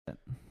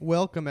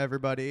Welcome,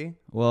 everybody.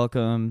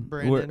 Welcome.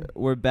 Brandon.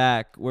 We're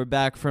back. We're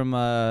back from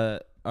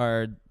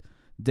our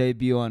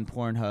debut on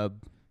Pornhub.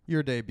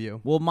 Your debut.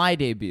 Well, my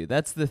debut.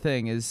 That's the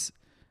thing is,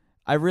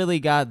 I really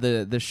got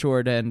the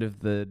short end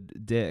of the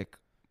dick.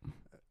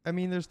 I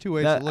mean, there's two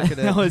ways to look at it.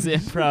 That was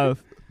improv.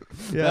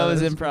 Yeah, that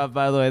was improv,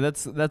 by the way.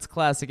 That's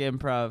classic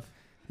improv.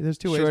 There's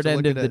two ways Short to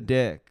end look of at the it.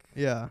 dick.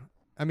 Yeah.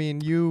 I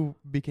mean, you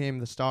became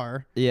the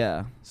star,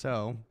 Yeah.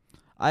 so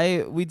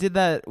We did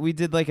that. We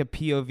did like a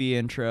POV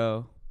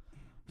intro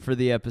for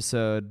the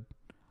episode,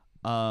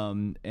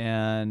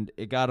 and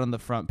it got on the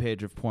front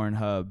page of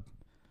Pornhub,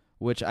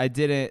 which I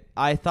didn't.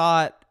 I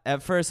thought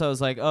at first I was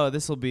like, oh,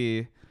 this will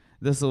be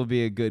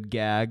a good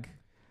gag,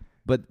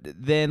 but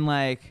then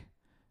like,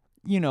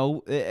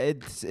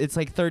 it's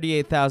like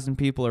 38,000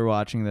 people are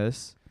watching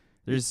this.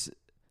 There's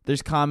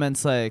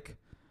comments like,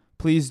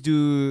 please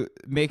do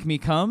make me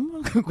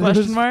come?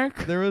 Question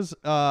mark. There was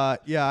I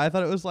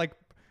thought it was like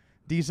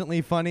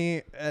decently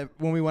funny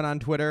when we went on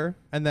Twitter,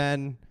 and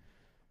then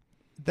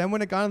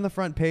when it got on the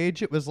front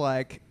page, it was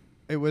like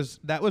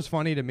that was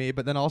funny to me,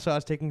 but then also I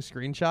was taking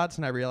screenshots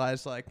and I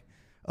realized like,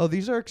 oh,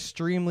 these are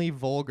extremely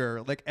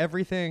vulgar. Like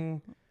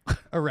everything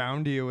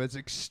around you is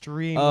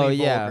extremely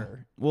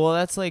vulgar. Well,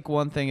 that's like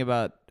one thing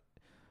I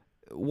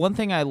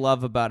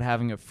love about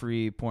having a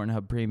free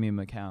Pornhub premium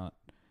account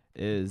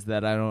is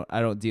that I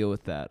don't deal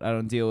with that. I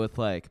don't deal with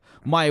like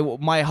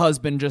my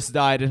husband just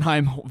died and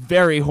I'm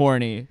very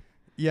horny.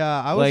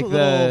 Yeah, I was like a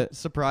little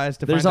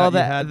surprised to find out all you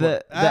had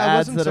the I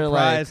ads wasn't that are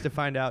surprised like, to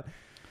find out.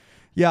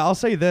 Yeah, I'll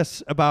say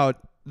this about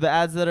the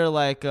ads that are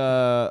like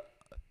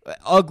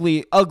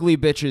ugly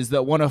bitches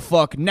that want to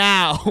fuck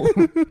now.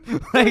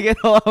 Like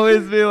it'll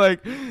always be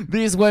like,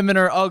 these women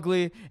are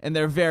ugly and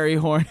they're very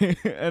horny,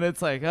 and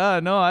it's like,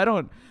 no, I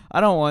don't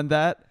want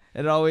that.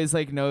 It always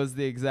like knows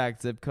the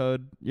exact zip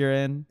code you're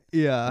in.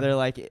 Yeah. They're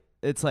like,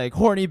 it's like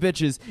horny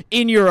bitches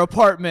in your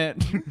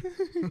apartment.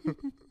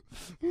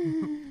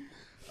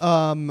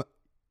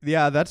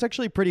 Yeah, that's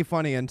actually pretty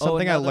funny and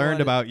something I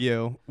learned about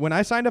you. When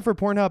I signed up for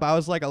Pornhub, I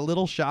was like a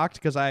little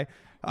shocked because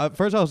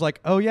first I was like,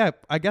 oh yeah,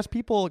 I guess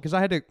people, because I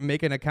had to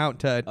make an account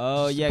to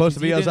post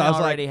videos. You didn't I was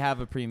already like, have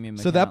a premium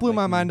account. So that blew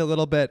my mind a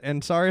little bit.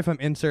 And sorry if I'm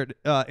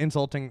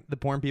insulting the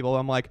porn people.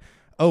 I'm like,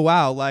 oh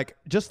wow, like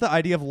just the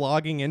idea of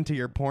logging into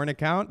your porn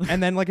account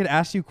and then like it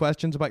asks you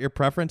questions about your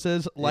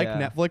preferences like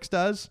Netflix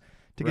does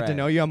to get to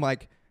know you. I'm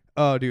like,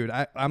 oh dude,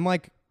 I'm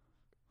like,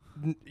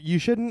 you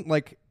shouldn't,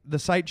 like, the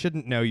site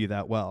shouldn't know you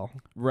that well.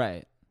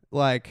 Right.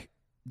 Like,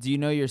 do you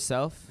know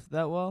yourself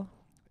that well?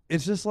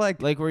 It's just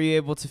like were you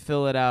able to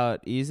fill it out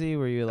easy?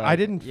 Were you like, I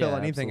didn't fill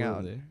anything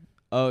out.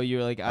 Oh, you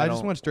were like, I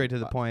just went straight to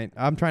the point.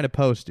 I'm trying to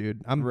post,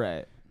 dude.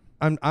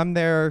 I'm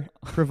there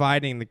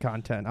providing the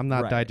content. I'm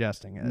not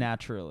digesting it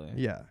naturally.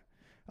 Yeah.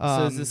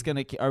 So is this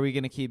are we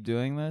gonna keep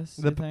doing this?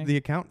 The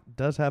account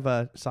does have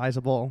a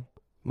sizable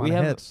amount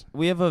of hits.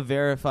 We have a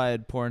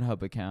verified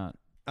Pornhub account.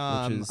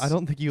 I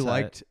don't think you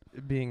liked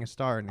being a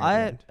star in your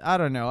end. I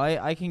don't know.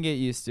 I can get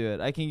used to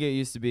it. I can get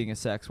used to being a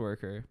sex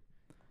worker.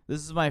 This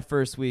is my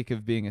first week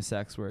of being a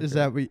sex worker. Is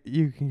that what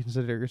you can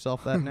consider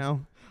yourself that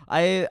now?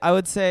 I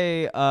would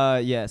say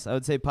yes. I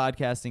would say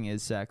podcasting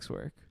is sex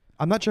work.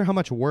 I'm not sure how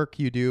much work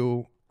you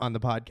do on the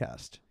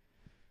podcast.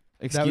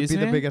 That would be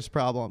the biggest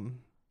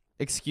problem.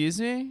 Excuse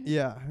me?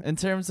 Yeah. In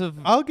terms of,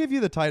 I'll give you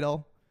the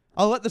title.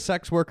 I'll let the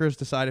sex workers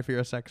decide if you're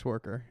a sex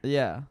worker.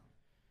 Yeah.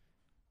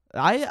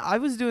 I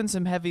was doing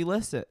some heavy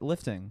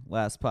lifting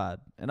last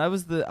pod, and I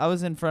was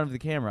in front of the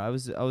camera. I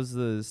was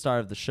the star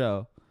of the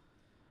show.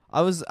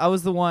 I was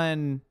the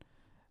one.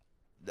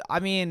 I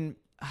mean,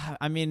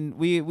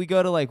 we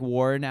go to like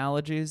war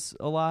analogies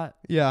a lot.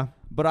 Yeah.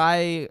 But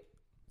I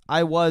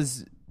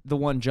was the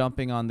one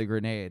jumping on the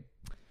grenade.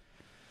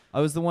 I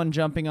was the one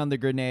jumping on the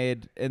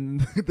grenade,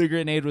 and the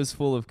grenade was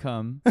full of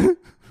cum.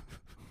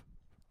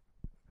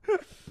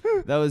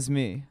 That was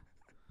me.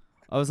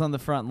 I was on the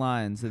front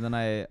lines, and then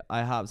I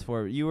hopped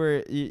forward. You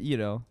were, you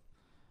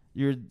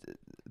were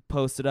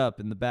posted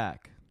up in the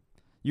back.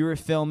 You were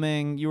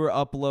filming, you were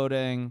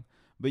uploading,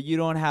 but you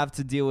don't have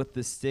to deal with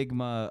the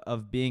stigma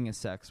of being a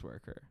sex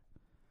worker.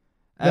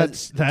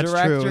 That's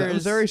true. It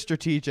was very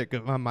strategic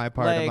on my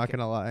part. I'm not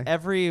gonna lie.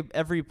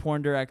 Every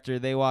porn director,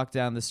 they walk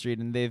down the street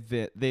and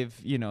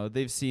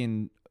they've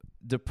seen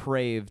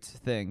depraved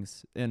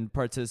things and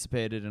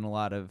participated in a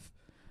lot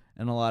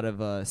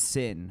of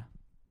sin,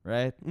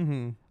 right?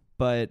 Mm-hmm.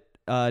 But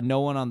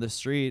no one on the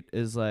street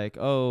is like,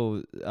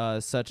 oh,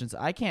 such and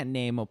such. I can't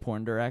name a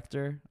porn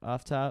director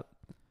off top.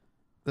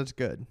 That's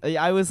good.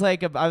 I was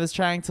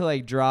trying to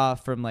like draw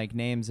from like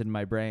names in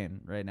my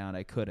brain right now, and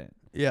I couldn't.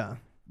 Yeah.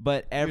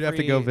 But you'd have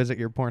to go visit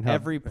your Pornhub.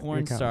 Every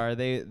porn star,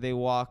 they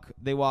walk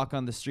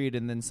on the street,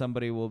 and then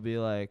somebody will be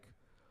like,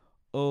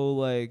 oh,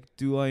 like,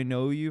 do I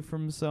know you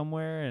from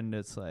somewhere? And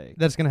it's like,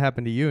 that's gonna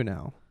happen to you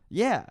now.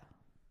 Yeah.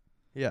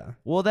 Yeah.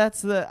 Well,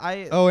 that's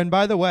Oh, and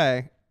by the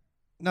way,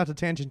 not to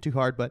tangent too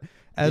hard, but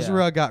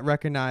Ezra got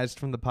recognized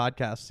from the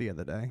podcast the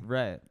other day.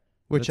 Right.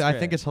 Which I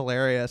think is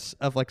hilarious,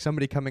 of like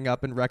somebody coming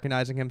up and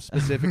recognizing him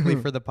specifically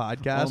for the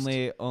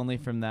podcast. Only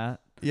from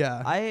that.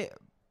 Yeah.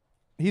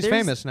 He's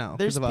There's- famous now. 'cause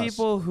There's of us.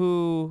 people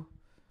who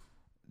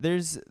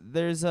there's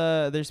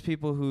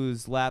people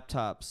whose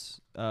laptops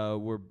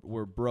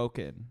were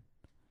broken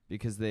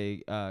because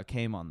they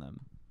came on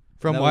them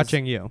from that was-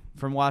 watching you.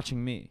 from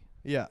watching me.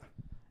 Yeah.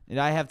 And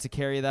I have to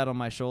carry that on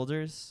my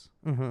shoulders.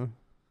 Mm-hmm.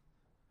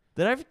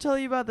 Did I ever tell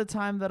you about the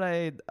time that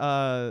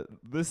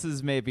this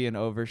is maybe an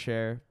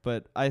overshare,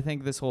 but I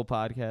think this whole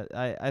podcast,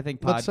 I think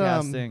Let's,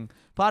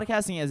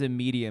 podcasting as a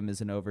medium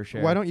is an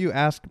overshare. Why don't you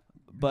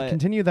but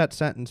continue that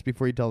sentence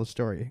before you tell the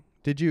story?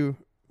 Did you?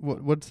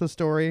 What's the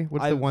story?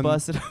 What's I the one?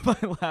 busted up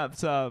my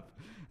laptop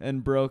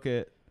and broke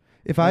it.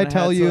 If and I I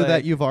tell had to, you like-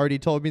 that you've already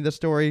told me the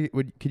story,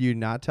 could you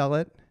not tell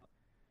it?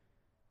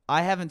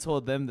 I haven't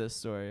told them this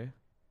story.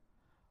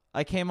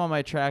 I came on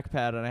my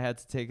trackpad and I had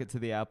to take it to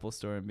the Apple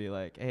store and be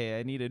like, "Hey,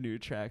 I need a new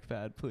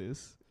trackpad,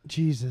 please."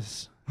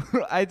 Jesus.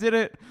 I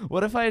didn't.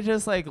 What if I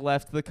just like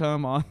left the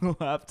cum on the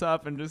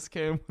laptop and just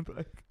came with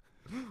like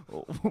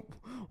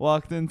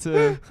walked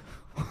into?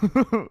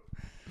 Oh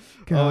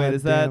wait,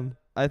 is that? Goddamn.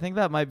 I think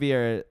that might be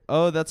our.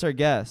 Oh, that's our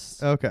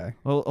guest. Okay.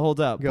 Hold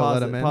up. Go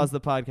Pause let him in. Pause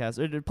the podcast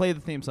or play the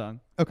theme song.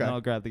 Okay. And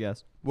I'll grab the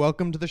guest.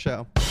 Welcome to the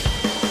show.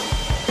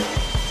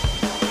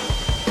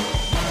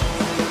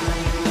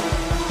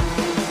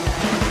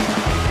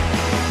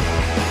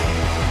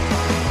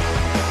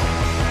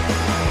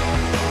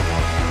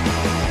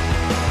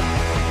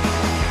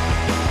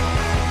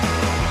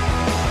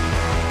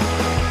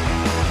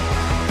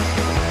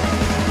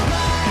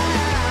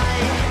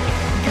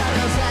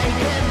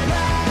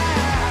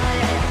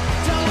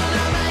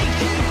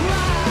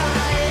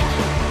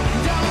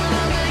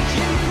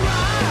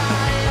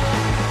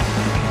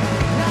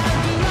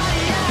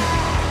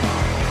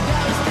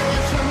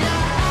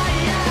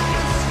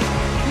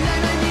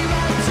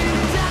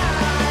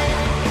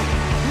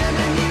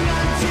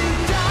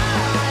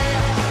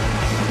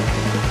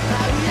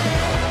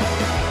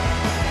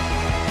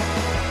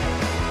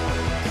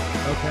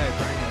 Okay,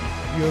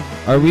 Brandon. You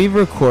have, Are we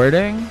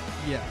recording?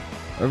 yeah.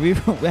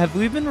 Have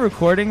we been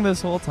recording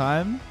this whole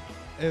time?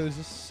 It was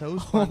just so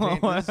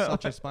spontaneous.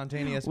 Such a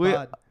spontaneous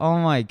pod. Oh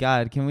my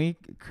god, can we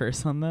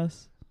curse on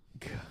this?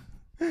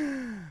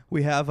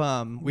 We have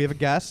a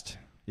guest.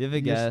 You have a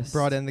You just guest.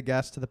 brought in the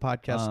guest to the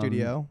podcast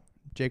studio,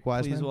 Jake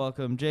Wiseman. Please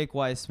welcome Jake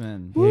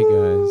Weissman Hey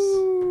guys.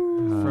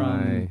 from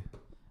Hi.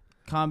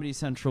 Comedy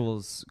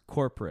Central's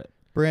Corporate.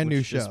 Brand new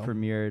which show. just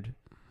premiered.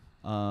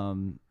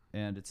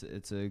 And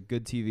it's a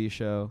good TV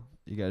show.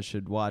 You guys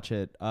should watch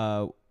it.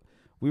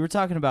 We were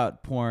talking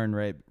about porn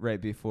right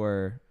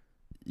before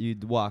you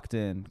walked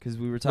in because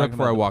we were talking Right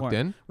before about I the walked porn.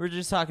 in. We were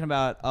just talking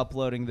about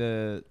uploading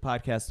the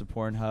podcast to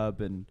Pornhub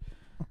and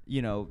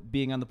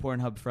being on the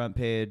Pornhub front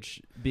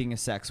page, being a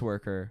sex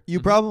worker. You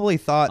probably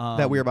thought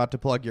that we were Um, about to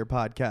plug your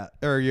podcast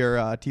or your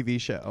TV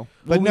show, Well,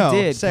 but we no,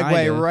 did, segue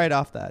kind of. right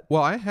off that.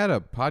 Well, I had a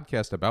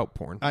podcast about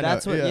porn. I know,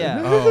 That's what-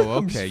 yeah. Oh,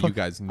 I'm just okay. fuck- You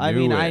guys knew I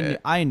mean,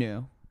 it. I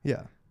knew.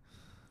 Yeah.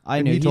 I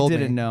And knew he he, told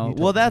didn't me. know. He told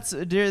Well, me. that's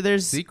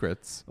there's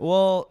Secrets.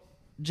 well,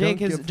 Don't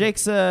give-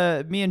 Jake's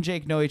me and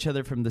Jake know each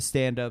other from the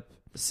stand-up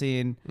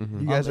scene.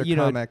 You guys are you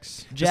know,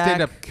 comics. The Jack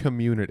stand-up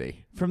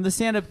community. from the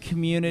stand-up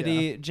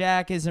community.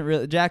 Jack isn't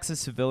really. Jack's a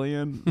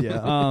civilian.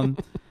 Yeah.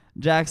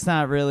 Jack's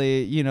not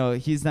really.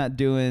 He's not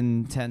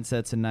doing 10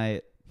 sets a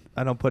night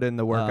I don't put in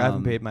the work. I haven't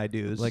um, paid my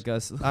dues. like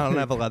us. I don't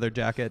have a leather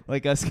jacket.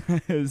 like us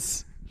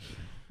guys.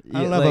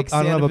 I don't Yeah, have like a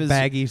I don't have stand-up a is-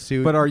 baggy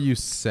suit. But are you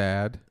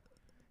sad?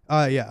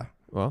 Yeah.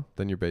 Well,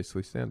 then you're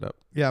basically stand-up.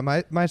 Yeah,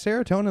 my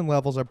serotonin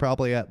levels are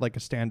probably at like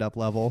a stand-up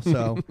level,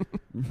 so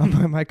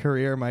my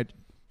career might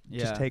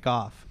Yeah. just take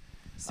off.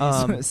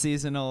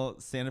 Seasonal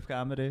stand-up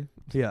comedy.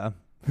 Yeah.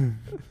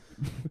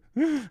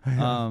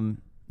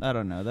 I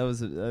don't know. That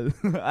was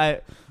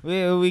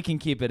we can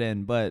keep it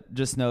in, but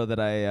just know that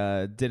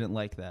I didn't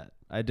like that.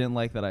 I didn't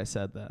like that I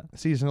said that.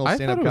 Seasonal I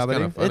stand-up thought it was comedy.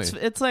 kinda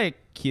funny. It's like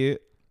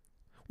cute.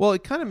 Well,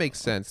 it kind of makes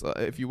sense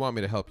if you want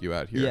me to help you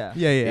out here. Yeah.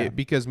 Yeah.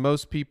 Because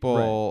most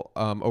people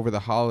over the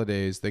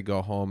holidays they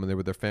go home and they're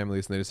with their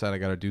families and they decide I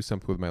got to do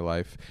something with my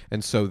life,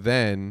 and so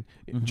then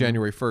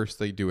January 1st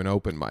they do an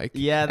open mic.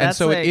 Yeah, and that's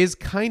so like- it is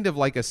kind of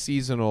like a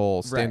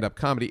seasonal stand-up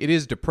comedy. It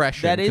is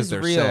depression. That 'cause is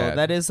they're real. sad.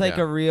 That is like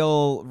Yeah. a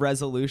real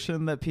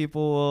resolution that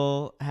people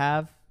will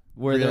have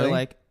where they're Really?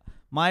 like,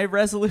 my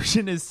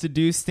resolution is to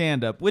do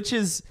stand up, which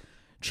is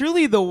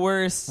truly the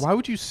worst. Why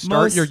would you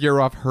start most- your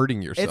year off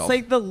hurting yourself? It's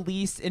like the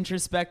least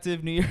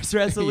introspective New Year's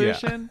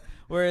resolution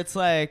where it's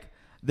like,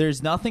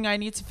 there's nothing I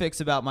need to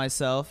fix about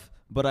myself,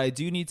 but I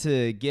do need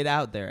to get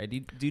out there.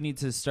 Do need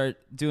to start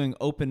doing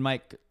open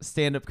mic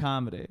stand-up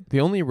comedy. the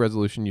only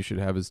resolution you should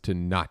have is to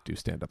not do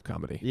stand-up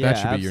comedy. Yeah, that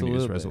should be your New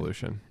Year's absolutely.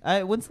 resolution.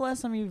 When's the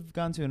last time you've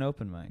gone to an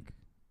open mic?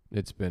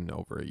 It's been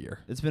over a year.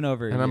 It's been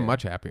over a And year. I'm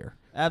much happier.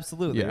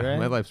 Absolutely, Yeah, right?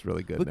 my life's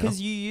really good because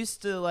now. you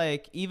used to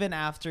like, even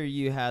after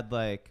you had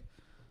like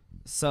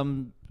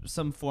some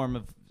form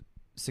of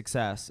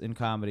success in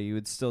comedy, you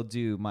would still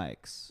do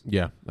mics.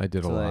 Yeah, I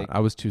did a So, lot. like- I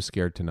was too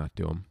scared to not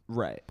do them.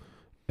 Right.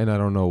 And I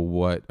don't know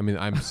what. I mean,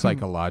 I'm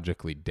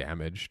psychologically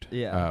damaged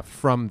Yeah.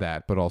 from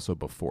that, but also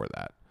before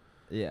that.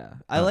 Yeah,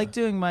 I like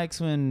doing mics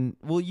when.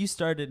 Well, you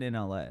started in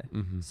LA,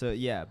 so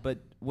yeah. But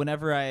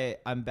whenever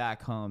I'm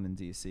back home in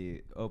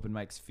DC, open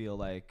mics feel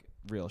like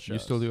real shows. You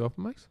still do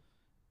open mics?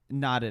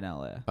 Not in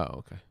LA.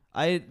 Oh, okay.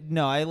 I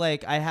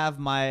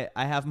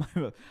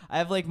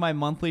have like my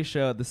monthly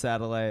show at the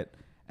Satellite,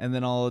 and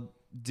then I'll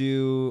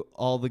do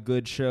all the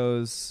good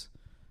shows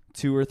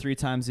 2 or 3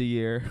 times a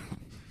year.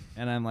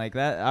 And I'm like,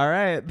 that. All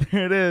right,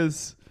 there it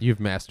is. You've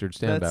mastered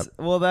stand-up.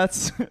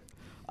 That's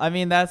I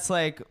mean, that's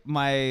like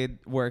my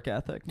work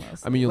ethic mostly.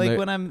 I mean, like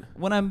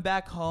when I'm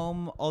back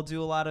home, I'll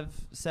do a lot of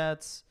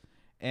sets,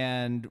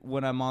 and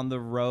when I'm on the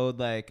road,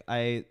 like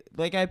I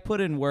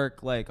put in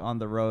work like on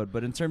the road.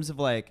 But in terms of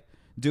like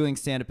doing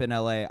stand-up in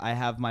LA, I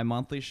have my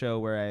monthly show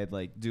where I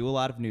like do a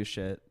lot of new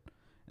shit,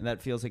 and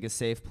that feels like a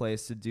safe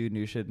place to do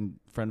new shit in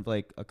front of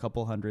like a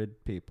couple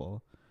hundred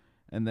people.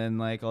 And then,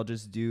 like, I'll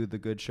just do the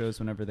good shows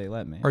whenever they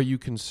let me. Are you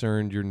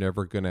concerned you're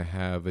never going to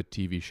have a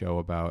TV show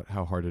about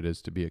how hard it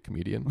is to be a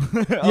comedian?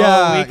 We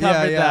covered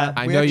that.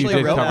 I We know you actually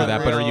did wrote cover that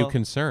that, but are real you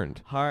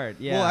concerned? Hard,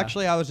 yeah. Well,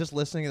 actually, I was just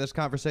listening to this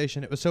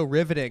conversation. It was so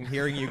riveting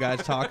hearing you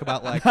guys talk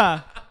about like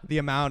the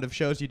amount of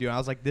shows you do. And I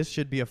was like, this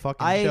should be a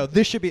fucking show.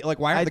 This should be like,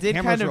 why aren't the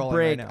cameras rolling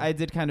right now? I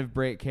did kind of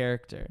break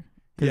character.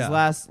 Because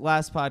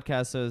last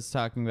podcast I was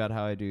talking about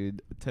how I do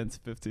 10 to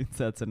 15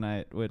 sets a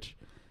night, which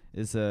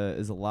is a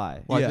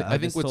lie. Well, Yeah. I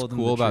think what's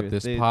cool about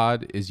this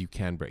pod is you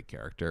can break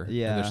character.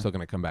 Yeah. And they're still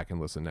going to come back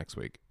and listen next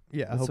week.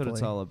 Yeah, That's hopefully. what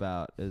it's all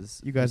about. Is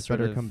You guys sort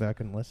better of come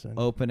back and listen.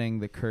 opening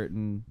the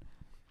curtain.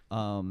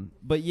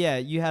 But yeah,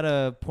 you had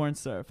a porn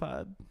star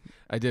pod.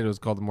 I did. It was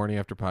called the Morning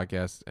After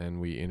Podcast,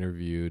 and we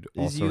interviewed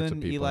all Is you sorts of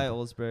and people. Eli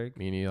Olsberg?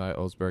 Me and Eli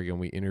Olsberg, and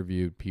we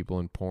interviewed people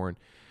in porn.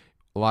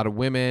 A lot of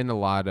women, a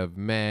lot of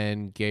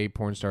men, gay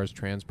porn stars,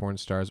 trans porn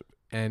stars.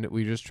 And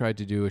we just tried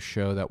to do a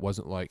show that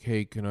wasn't like,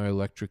 hey, can I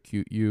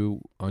electrocute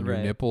you on your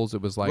Right. nipples?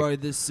 It was like,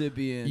 Ride the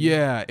Sibian.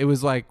 yeah, it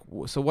was like,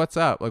 so what's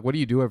up? Like, what do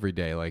you do every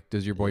day? Like,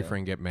 does your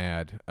boyfriend get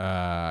mad?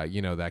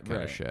 You know, that kind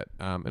Right. of shit.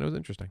 And it was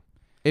interesting.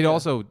 It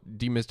also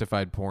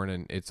demystified porn,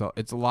 and it's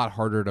a lot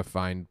harder to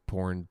find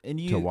porn And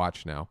to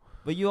watch now.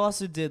 But you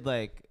also did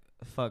like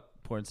fuck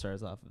porn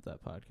stars off of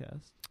that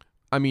podcast.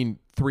 I mean,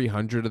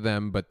 300 of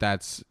them, but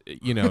that's,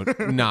 you know,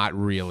 not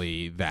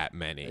really that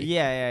many.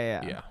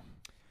 Yeah. Yeah.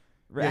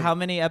 Right. How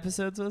many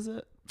episodes was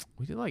it?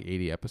 We did like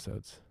 80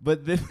 episodes.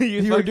 But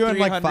You were doing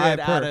like 5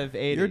 out per. of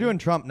 80. You're doing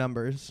Trump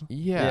numbers.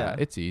 Yeah.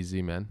 It's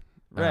easy, man.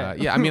 Right.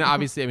 Yeah, I mean,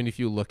 obviously, if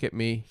you look at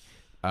me,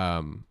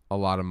 a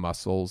lot of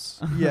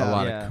muscles, Yeah. a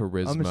lot Yeah. of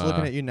charisma. I'm just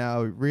looking at you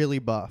now, really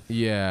buff.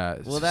 Yeah,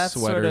 Well, that's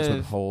sweaters sort with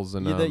of- holes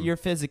in them. Your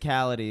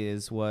physicality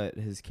is what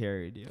has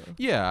carried you.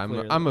 Yeah,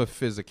 clearly. I'm a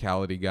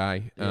physicality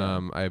guy. Yeah.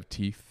 I have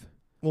teeth.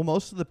 Well,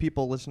 most of the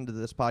people listen to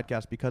this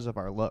podcast because of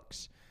our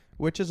looks,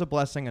 which is a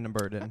blessing and a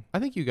burden. I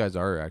think you guys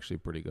are actually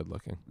pretty good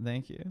looking.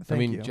 Thank you. Thank I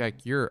mean, you.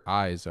 Jack, your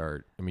eyes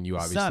are. I mean, you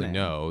obviously Stunning.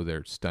 know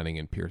they're stunning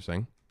and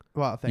piercing.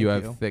 Wow, thank you you.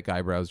 have thick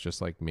eyebrows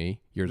just like me.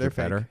 Yours They're are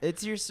better.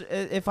 It's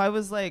if I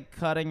was like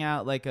cutting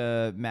out like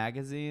a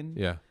magazine,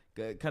 Yeah.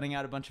 cutting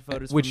out a bunch of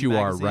photos, Which from you a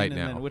are magazine, right and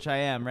now. then- which I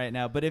am right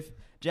now. But if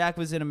Jack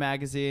was in a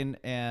magazine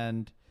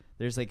and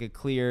there's like a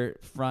clear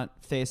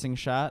front-facing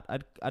shot,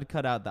 I'd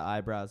cut out the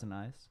eyebrows and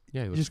eyes.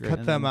 Yeah, he looks Just great. cut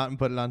And them then- out and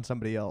put it on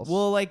somebody else.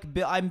 Well, like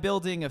I'm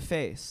building a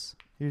face.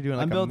 You're doing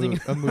like I'm building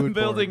a mood I'm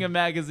building board.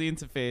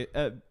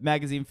 a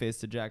magazine face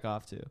to jack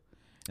off to,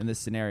 in this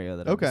scenario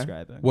that I'm Okay.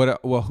 describing.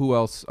 What? Well, who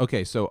else?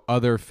 Okay, so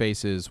other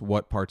faces.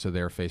 What parts of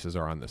their faces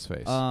are on this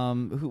face?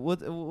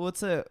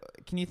 What's a?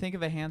 Can you think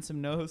of a handsome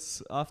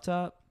nose off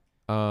top?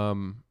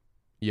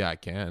 Yeah, I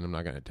can. I'm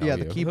not gonna tell Yeah,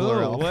 you. the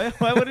Keebler Who?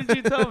 elf. Why wouldn't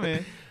you tell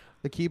me?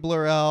 The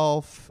Keebler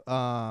elf.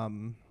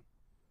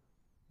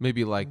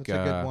 Maybe like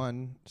That's a good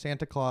one.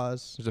 Santa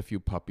Claus. there's a few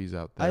puppies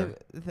out there.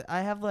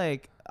 I have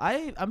like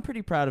I'm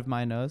pretty proud of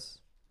my nose,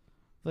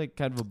 like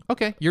kind of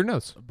Okay, your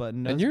nose. a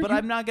button And nose. But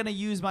I'm not gonna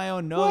use my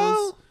own nose.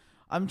 Well-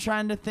 I'm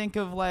trying to think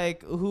of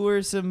like who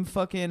are some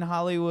fucking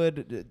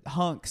Hollywood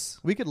hunks.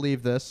 We could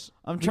leave this.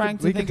 I'm trying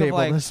to we think could of table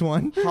like this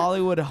one.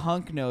 Hollywood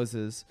hunk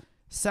noses.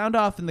 Sound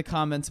off in the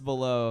comments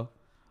below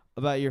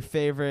about your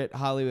favorite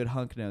Hollywood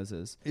hunk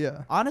noses.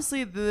 Yeah.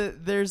 Honestly,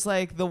 there's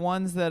like the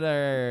ones that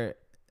are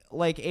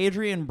like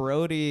Adrian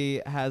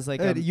Brody has like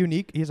a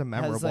Unique. He's a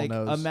memorable has like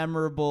nose. a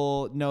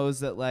memorable nose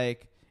that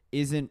like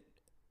isn't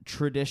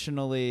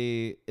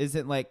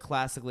like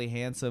classically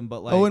handsome,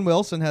 but like Owen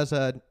Wilson has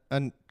a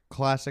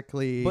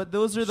classically. But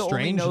those are the only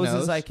strange noses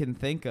nose. I can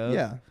think of.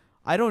 Yeah.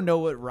 I don't know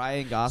what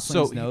Ryan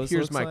Gosling's So nose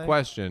here's looks my like.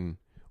 question: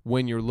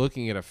 when you're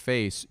looking at a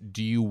face,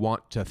 do you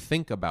want to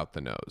think about the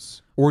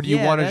nose, or do you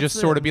Yeah, want to that's just a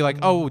sort of be like,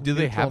 oh, do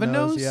they neutral have a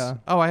nose, nose? yeah.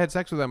 Oh, I had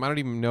sex with them. I don't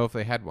even know if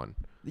they had one.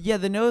 Yeah,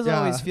 the nose Yeah,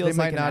 always they feels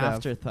might like an not have.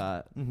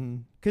 afterthought. Mm-hmm.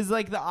 Cause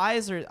like the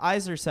eyes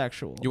are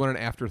sexual. You want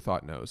an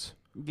afterthought nose.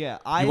 Yeah,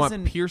 eyes You want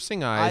and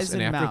piercing eyes, eyes an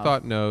and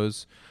afterthought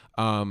nose.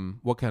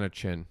 What kind of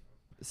chin?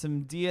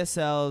 some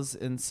DSLs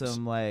and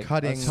some like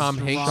Cutting. a Tom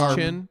Hanks strong-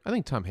 chin. I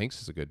think Tom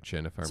Hanks is a good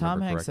chin if I Tom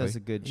remember Hanks correctly. has a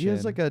good chin. He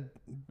has like a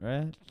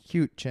right.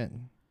 cute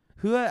chin.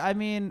 Who have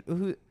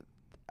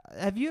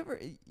you ever?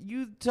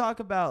 You talk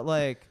about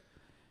like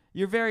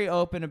you're very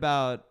open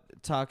about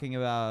talking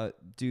about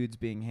dudes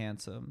being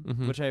handsome,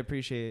 Mhm. which I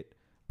appreciate.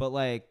 But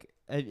like,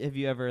 have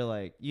you ever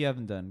like you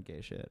haven't done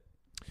gay shit?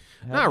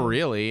 Have Not you?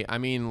 really. I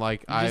mean,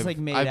 like You just like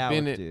made I've out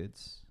been with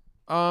dudes.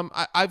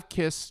 I've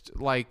kissed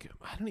like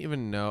I don't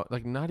even know,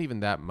 like not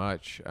even that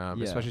much, Yeah.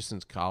 especially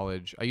since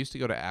college. I used to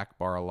go to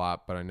Akbar a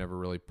lot, but I never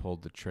really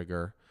pulled the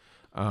trigger.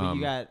 But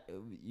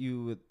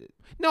you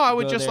No, I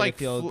would go just there to like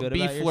feel good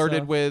be about flirted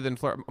yourself? with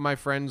and my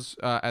friends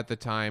at the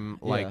time.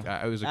 Like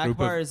Yeah. it was a group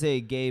Akbar of, is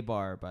a gay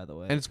bar, by the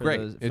way, and it's for great.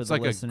 those- for It's the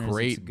like a listeners, it's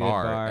great good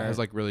bar. It has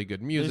like really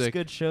good There's music.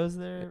 good shows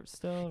there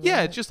still. Yeah,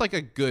 right? it's just like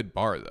a good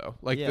bar though.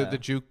 Like Yeah. the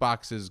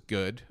jukebox is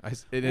good.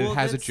 It Well,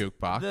 has a that's-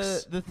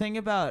 jukebox. The thing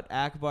about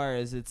Akbar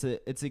is it's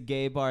a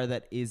gay bar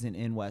that isn't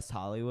in West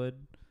Hollywood,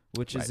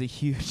 which is Right. a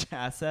huge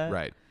asset.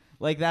 Right.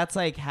 Like that's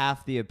like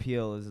half the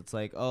appeal is it's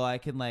like, oh, I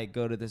can like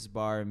go to this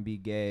bar and be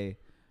gay,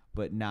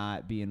 but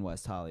not be in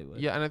West Hollywood.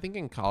 Yeah, and I think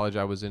in college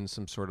I was in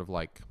some sort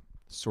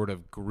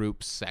of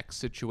group sex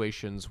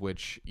situations,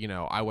 which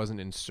I wasn't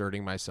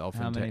inserting myself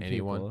How into many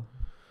anyone. people?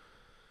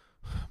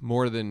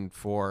 More than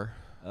 4.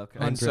 Okay.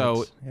 And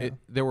so Hundreds,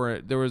 yeah.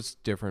 there was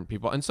different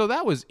people, and so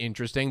that was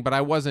interesting. But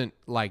I wasn't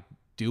like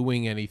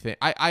doing anything.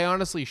 I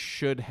honestly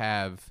should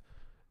have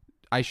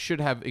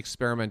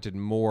experimented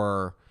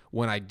more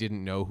when I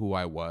didn't know who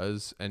I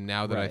was, and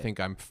now that I Right. think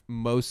I'm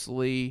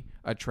mostly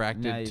Now you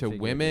attracted to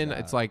figured women, it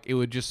it's out. like it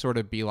would just sort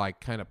of be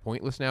like kind of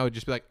pointless now. It'd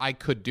just be like I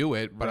could do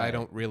it, but I Right.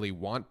 don't really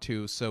want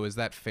to. So is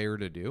that fair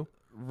to do?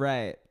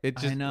 Right. It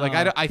just I know. like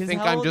I 'Cause think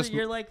how I'm old just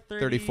you're like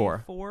 34.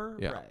 34?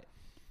 Yeah. Right.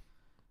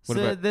 What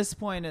So about- at this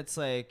point, it's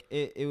like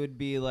it would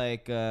be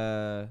like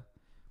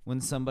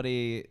when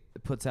somebody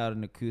puts out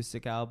an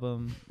acoustic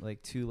album,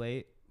 like Too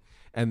Late.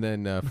 and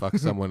then fuck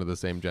someone of the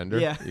same gender.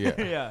 Yeah. yeah,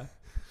 yeah.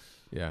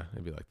 yeah.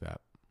 It'd be like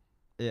that.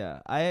 Yeah.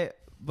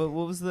 But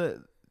what was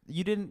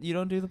you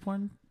don't do the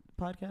porn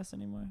podcast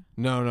anymore?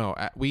 No.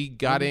 We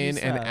got did you in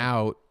and stop?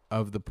 out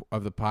of the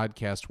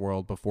podcast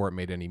world before it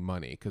made any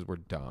money because we're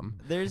dumb.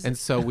 There's And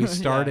so we Yeah.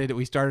 started.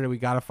 We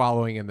got a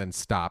following and then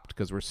stopped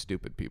because we're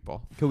stupid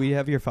people. Could we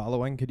have your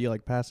following? Could you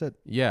like pass it?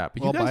 Yeah, but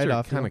Well, you buy guys it are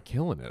off you. kind of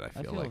killing it. I I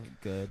feel feel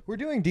like. good. We're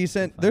doing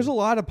decent. Fine. There's a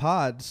lot of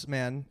pods,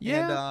 man.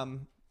 Yeah.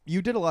 And you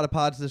did a lot of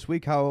pods this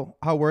week. How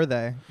were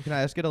they? Can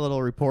I just get a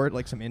little report,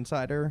 like some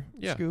insider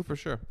Yeah, scoop? for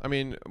sure. I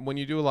mean, when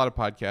you do a lot of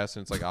podcasts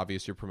and it's like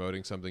obvious you're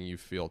promoting something you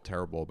feel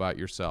terrible about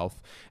yourself,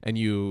 and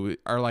you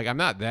are like, I'm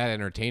not that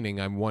entertaining.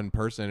 I'm one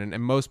person,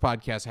 and most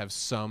podcasts have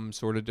some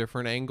sort of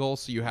different angle,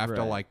 so you have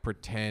to Right. like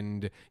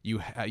pretend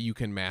you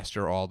can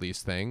master all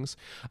these things.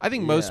 I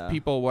think most Yeah.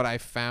 people, what I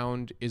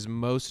found is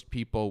most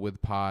people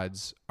with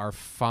pods are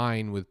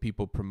fine with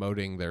people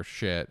promoting their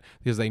shit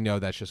because they know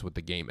that's just what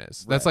the game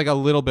is. That's Right. like a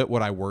little bit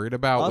what I worried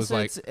about was Also,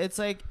 like. it's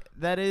like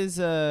that is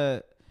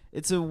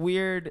it's a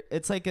weird.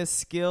 It's like a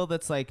skill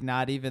that's like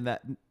not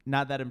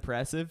that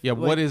impressive. Yeah,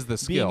 Like, what is the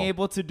skill? Being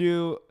able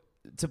to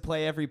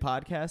play every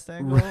podcast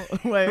angle,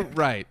 like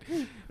Right.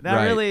 not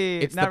right. really.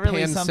 It's not the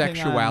really something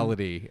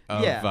pansexuality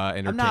of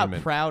entertainment.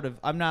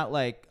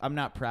 I'm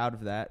not proud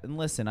of that. And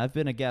listen, I've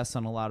been a guest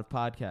on a lot of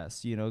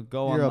podcasts.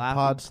 Go You're on a Laugh.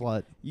 pod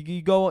slut.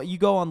 You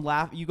go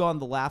on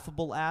the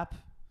Laughable app,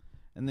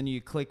 and then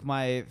you click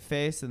my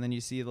face, and then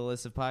you see the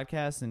list of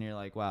podcasts, and you're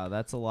like, wow,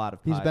 that's a lot of.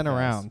 He's been podcasts.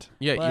 around.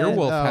 Yeah, But-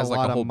 Earwolf A has like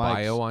lot a of whole mics.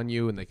 bio on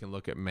you, and they can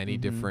look at many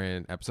Mhm.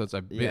 different episodes.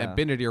 I've been, Yeah. I've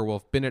been at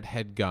Earwolf, been at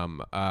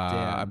Headgum.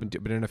 I've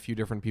been in a few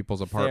different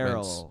people's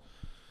apartments. Feral,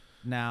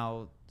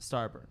 now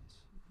Starburns.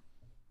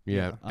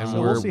 Yeah, and So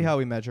So we're, we'll see how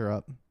we measure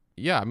up.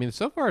 yeah, I mean,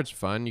 so far it's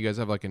fun. You guys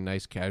have like a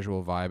nice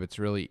casual vibe. It's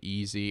really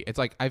easy. It's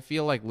like I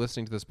feel like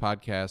listening to this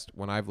podcast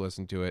when I've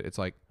listened to it. It's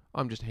like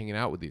I'm just hanging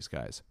out with these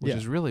guys, which Yeah.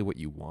 is really what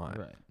you want.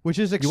 Right. Which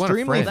is want a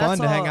extremely friend. fun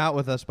That's to hang all- out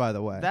with us, by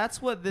the way.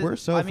 That's what We're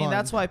so I mean, fun.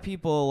 that's why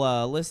people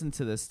listen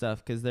to this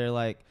stuff because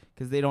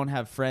they don't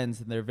have friends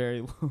and they're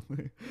very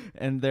lonely,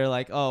 and they're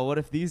like, oh, what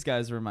if these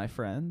guys were my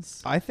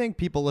friends? I think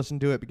people listen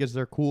to it because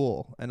they're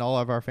cool, and all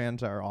of our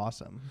fans are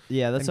awesome.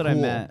 Yeah, that's And what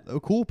cool. I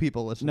meant. Cool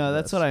people listen No, to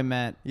that's this. what I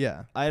meant.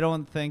 Yeah. I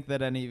don't think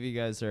that any of you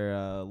guys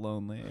are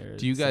lonely. Or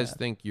Do you guys sad.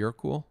 think you're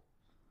cool?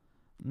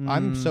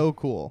 I'm Mm, so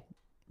cool.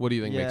 What do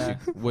you think yeah,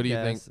 makes you? What do you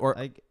think? yes.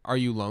 Or are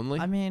you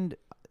lonely? I mean,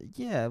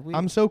 yeah,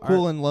 I'm so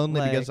cool and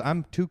lonely like- because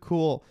I'm too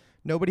cool.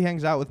 Nobody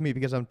hangs out with me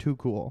because I'm too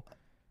cool.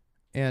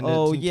 And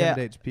Oh, it yeah.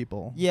 intimidates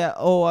people. Yeah.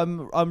 Oh,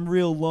 I'm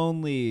real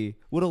lonely.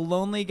 Would a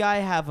lonely guy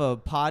have a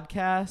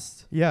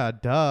podcast? Yeah,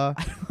 duh.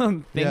 I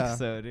don't think Yeah.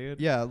 so, dude.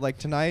 Yeah, like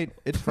tonight,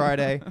 it's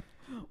Friday.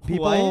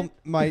 People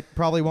What?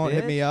 probably won't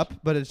hit me Bitch. up,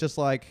 but it's just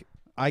like,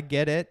 I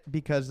get it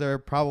because they're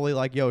probably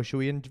like, yo, should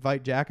we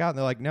invite Jack out? And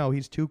they're like, no,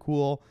 he's too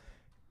cool.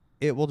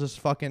 It will just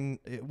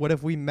what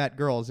if we met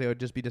girls? They would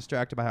just be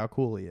distracted by how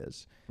cool he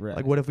is. Right.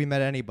 Like, what if we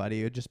met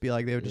anybody? It would just be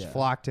like, they would just Yeah.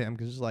 flock to him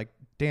because it's like,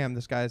 damn,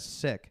 this guy's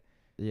sick.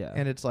 Yeah.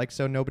 And it's like,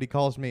 so nobody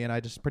calls me and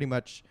I just pretty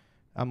much,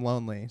 I'm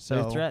lonely. So,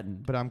 They're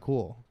threatened. but I'm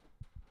cool.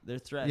 They're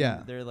threatened.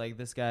 Yeah. They're like,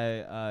 this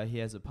guy, he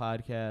has a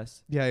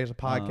podcast. Yeah, he has a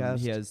podcast.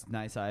 He has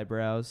nice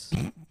eyebrows.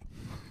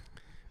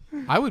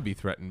 I would be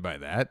threatened by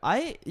that.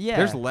 Yeah.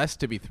 There's less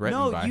to be threatened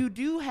no, by. you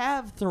do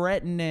have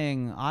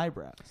threatening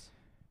eyebrows.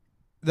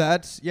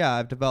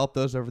 I've developed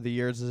those over the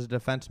years as a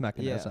defense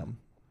mechanism.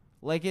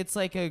 Like it's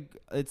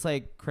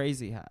like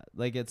crazy hat.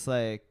 Like it's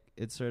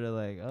sort of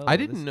like, oh, I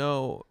didn't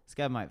know. This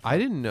guy might. I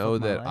didn't know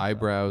fuck my that life up,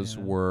 eyebrows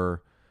you know?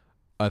 were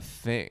a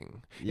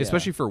thing, Yeah.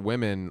 especially for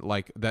women.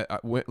 Like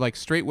that, like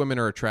straight women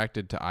are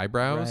attracted to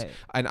eyebrows, Right.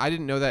 and I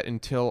didn't know that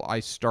until I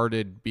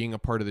started being a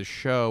part of the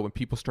show and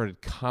people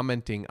started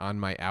commenting on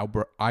my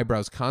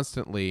eyebrows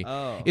constantly.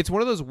 Oh. It's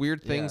one of those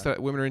weird things Yeah.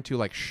 that women are into,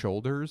 like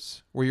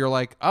shoulders, where you're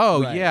like,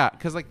 oh Right. yeah,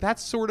 because like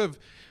that's sort of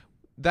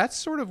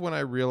when I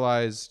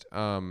realized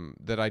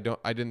that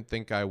I didn't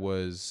think I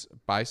was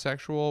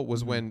bisexual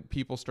was when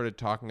people started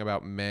talking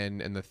about men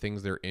and the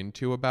things they're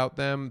into about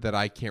them that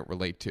I can't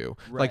relate to,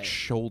 like Right.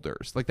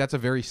 shoulders. Like that's a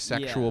very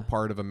sexual Yeah.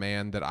 part of a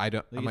man that I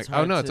don't. I'm like, it's oh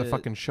hard no, it's a to-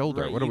 fucking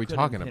shoulder. right, What are you we couldn't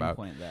talking about?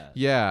 pinpoint that.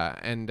 Yeah,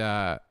 and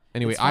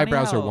anyway, It's funny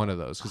eyebrows are how one of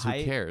those because who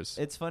height- cares?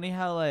 It's funny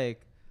how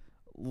like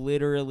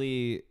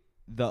literally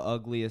the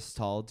ugliest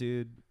tall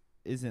dude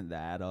isn't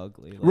that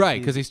ugly. Like,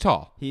 Right, because he's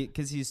tall,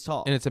 because he's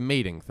tall. and it's a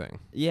mating thing.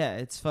 Yeah,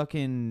 it's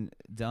fucking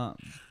dumb.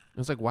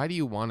 It's like, why do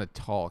you want a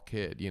tall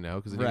kid? You know,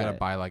 because then you got to Right.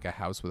 buy like a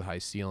house with high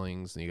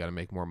ceilings, and you got to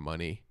make more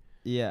money.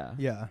 Yeah.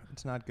 Yeah,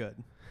 it's not good.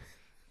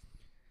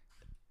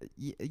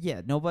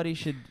 Yeah, nobody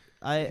should.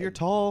 If you're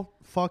tall,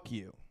 fuck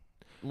you.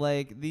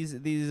 Like these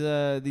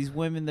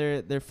women,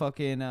 they're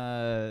fucking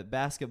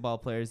basketball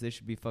players. They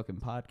should be fucking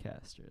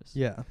podcasters.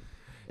 Yeah.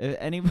 If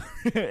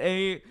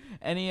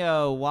any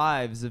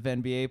wives of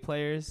NBA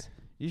players,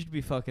 you should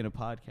be fucking a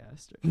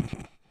podcaster.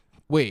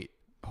 Wait,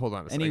 hold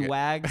on a Any second.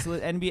 wags?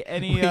 Any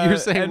Wait, you're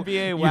saying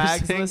NBA you're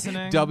wags saying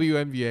listening?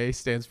 WNBA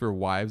stands for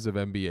wives of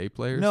NBA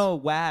players? No,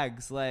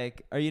 wags.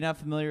 Like, are you not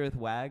familiar with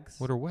wags?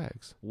 What are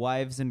wags?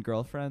 Wives and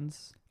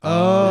girlfriends.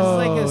 Oh,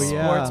 This is like a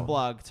yeah. sports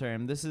blog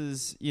term. This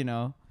is,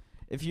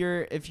 if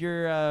you're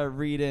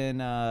reading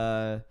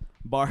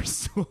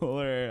Barstool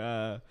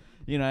or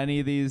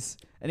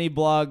any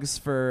blogs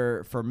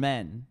for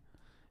men,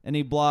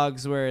 any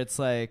blogs where it's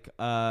like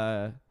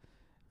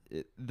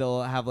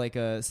they'll have like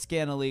a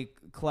scantily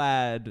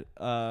clad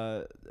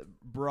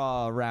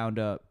bra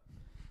roundup.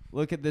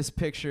 Look at this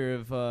picture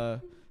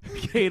of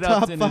Kate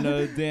Upton in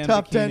a damn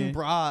top bikini. 10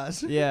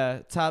 bras. Yeah,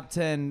 top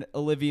 10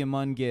 Olivia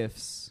Munn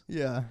gifts.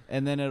 Yeah.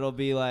 And then it'll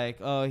be like,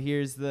 oh,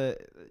 here's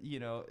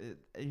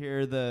here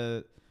are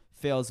the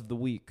fails of the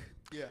week.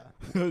 Yeah.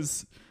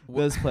 Those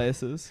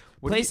places.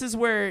 What do you- Places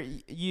where,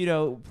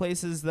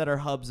 places that are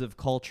hubs of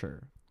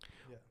culture.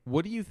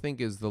 What do you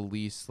think is the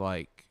least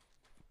like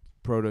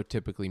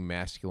prototypically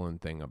masculine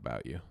thing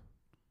about you?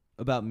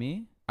 About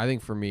me? I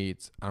think for me,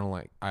 it's I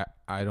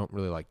don't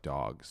really like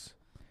dogs.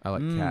 I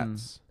like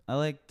cats. I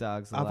like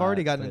dogs a I've lot,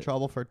 already gotten in but-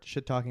 trouble for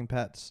shit talking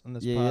pets on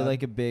this Yeah, pod. you're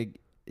like a big...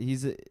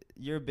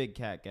 You're a big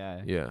cat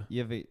guy. Yeah,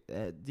 You have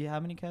how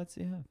many cats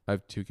do you have? I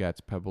have 2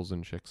 cats, Pebbles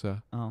and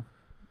Chicksa. Oh.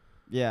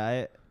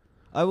 Yeah,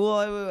 I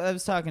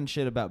was talking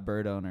shit about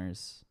bird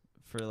owners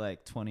for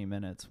like 20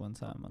 minutes one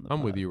time on the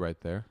I'm with pod, you right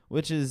there.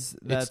 Which is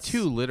It's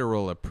too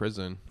literal a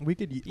prison. we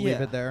could leave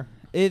Yeah. it there.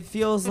 It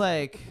feels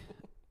like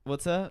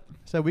what's that?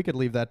 So we could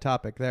leave that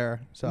topic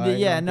there. So I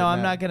Yeah, don't no, get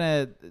I'm mad. not going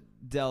to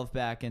delve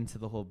back into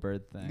the whole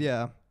bird thing.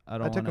 Yeah. I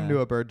don't I took him wanna- to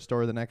a bird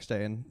store the next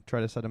day and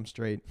tried to set him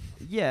straight.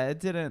 Yeah, it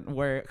didn't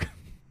work.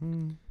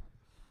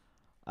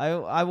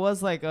 I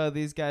was like, oh,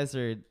 these guys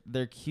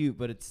they're cute,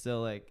 but it's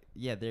still like,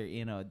 yeah, they're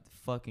in a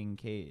fucking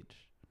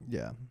cage.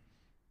 Yeah.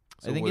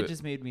 So I think what- it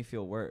just made me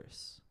feel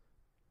worse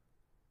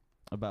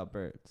about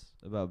birds,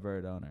 about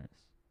bird owners.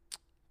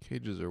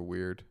 Cages are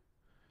weird.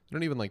 They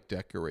don't even like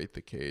decorate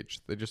the cage.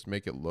 They just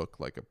make it look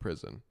like a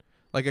prison.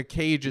 Like a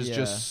cage is Yeah.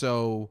 just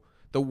so.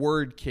 The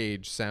word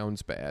cage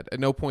sounds bad. At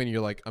no point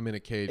you're like, I'm in a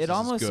cage. It this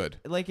almost is good.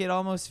 like it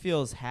almost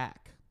feels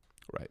hack.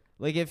 Right.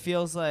 Like it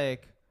feels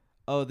like,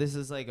 oh, this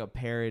is like a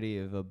parody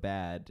of a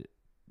bad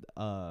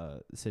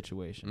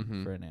situation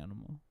Mhm. for an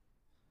animal.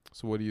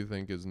 So what do you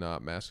think is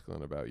not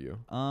masculine about you?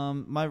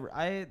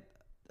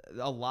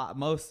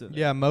 Most of it.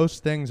 Yeah,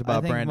 most things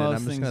about think Brandon. most I'm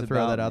just things going to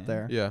throw about that out me.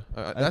 there. Yeah,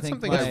 I that's think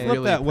something my- I Let's really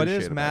flip that. What appreciate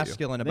is about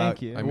masculine Thank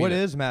about you. I What mean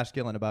it. is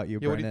masculine about you, you.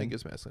 Yeah, what do Brandon? you think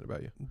is masculine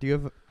about you? Do you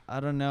have I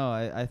don't know.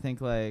 I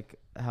think like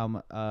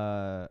how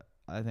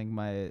I think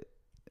my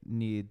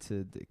need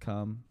to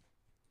come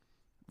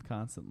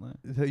constantly.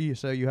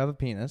 so you have a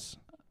penis?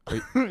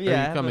 Are I you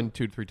have coming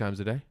 2 to 3 times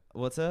a day?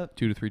 What's up?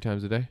 2 to 3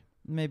 times a day?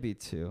 Maybe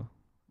two.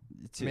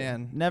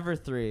 Man. Never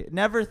three.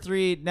 Never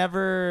three.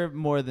 Never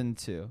more than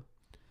 2.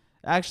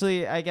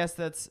 Actually, I guess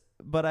that's.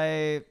 But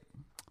I.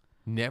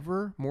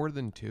 Never more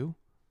than 2?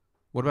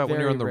 What about when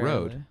you're very on the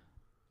road? rarely.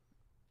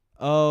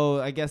 Oh,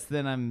 I guess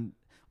then I'm.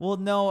 Well,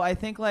 no, I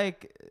think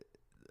like.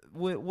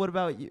 What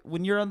about you?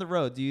 When you're on the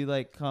road? Do you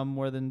like come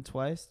more than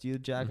twice? Do you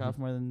jack Mhm. off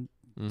more than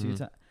 2 Mhm.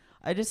 times?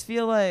 I just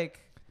feel like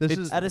This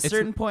It's- is at a It's-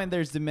 certain point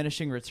there's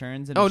diminishing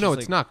returns. And Oh it's no, just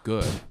it's like, not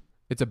good.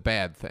 It's a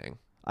bad thing.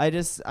 I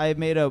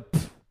made a.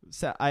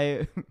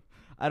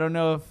 I don't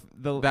know if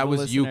That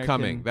was you listener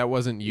coming. can- That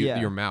wasn't you. Yeah.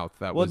 Your mouth.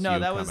 That Well, was no, you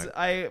that coming. was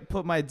I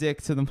put my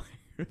dick to the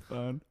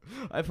microphone.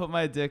 I put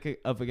my dick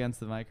up against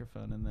the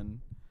microphone, and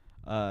then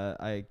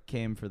I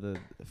came for the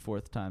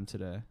 4th time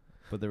today,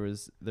 but there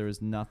was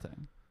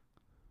nothing.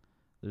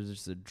 There's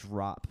just a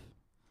drop.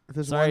 If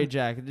there's Sorry, one,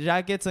 Jack.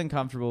 Jack gets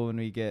uncomfortable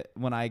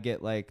when I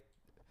get like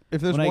if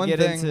there's when I one get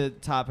thing, into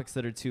topics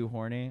that are too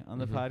horny on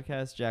the Mhm.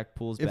 podcast. Jack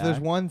pulls if back. there's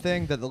one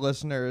thing that the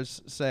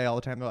listeners say all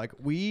the time, they're like,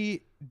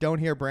 we don't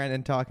hear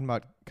Brandon talking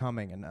about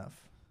coming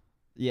enough.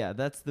 Yeah,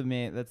 that's the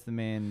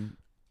main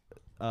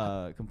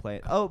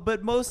complaint. Oh,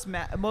 but most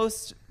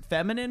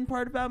feminine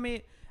part about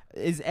me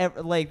is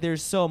like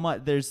there's so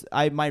much.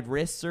 My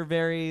wrists are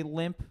very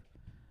limp.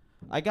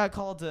 I got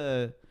called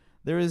there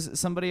was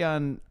somebody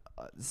on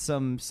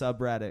some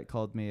subreddit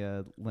called me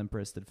a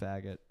limp-wristed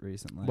faggot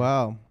recently.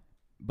 Wow.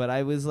 But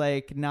I was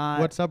like not.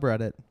 What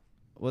subreddit?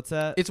 What's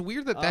that? It's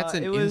weird that that's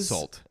an it was-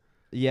 insult.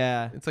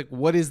 Yeah, It's like,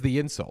 what is the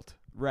insult?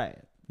 right.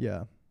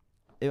 Yeah.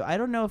 I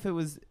don't know if it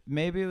was.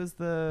 Maybe it was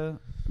the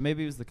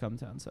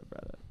Cumtown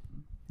subreddit.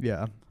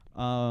 Yeah.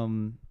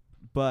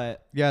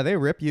 But Yeah, they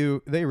rip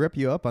you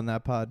up on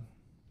that pod.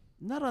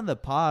 not on the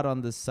pod,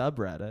 on the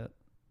subreddit.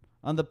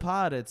 On the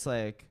pod, it's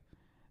like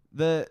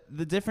the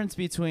difference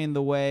between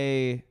the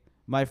way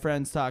my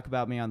friends talk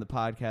about me on the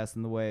podcast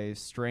and the way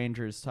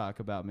strangers talk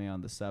about me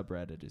on the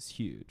subreddit is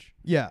huge.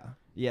 Yeah.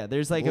 Yeah,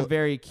 there's like a Well-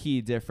 very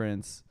key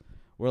difference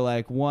where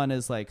like one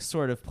is like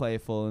sort of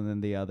playful and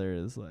then the other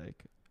is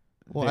like.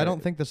 Well, I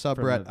don't think the from a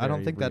subreddit. I don't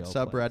very think that real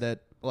place. subreddit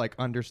like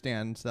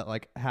understands that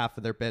like half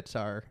of their bits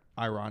are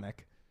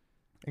ironic,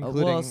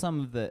 including. well, some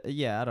of the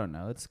I don't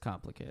know. It's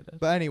complicated.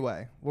 But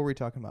anyway, what were we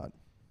talking about?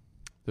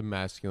 The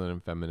masculine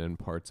and feminine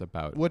parts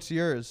about. What's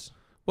yours?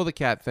 Well, the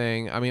cat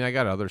thing. I mean, I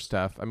got other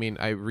stuff. I mean,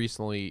 I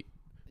recently.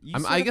 You I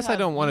sort of guess I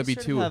don't wanna you be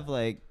sort of too- have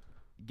like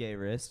gay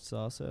wrists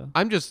also.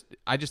 I just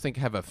think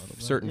I have a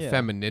certain Yeah.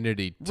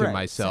 femininity to Right,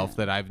 myself same.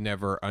 that I've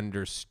never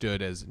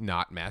understood as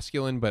not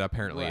masculine, but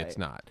apparently it's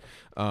Right.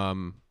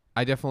 not.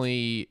 I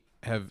definitely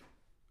have.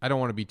 I don't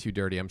want to be too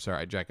dirty. I'm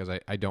sorry, Jack, because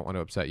I don't want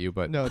to upset you,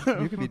 but No, you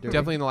could be dirty.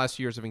 definitely in the last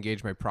few years I've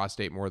engaged my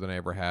prostate more than I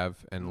ever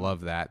have and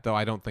love that. Though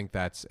I don't think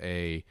that's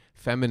a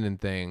feminine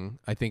thing.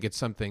 I think it's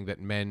something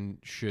that men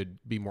should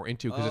be more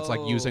into because it's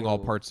like using all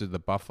Oh. parts of the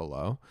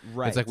buffalo.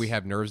 Right. It's like we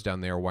have nerves down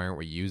there. Why aren't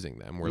we using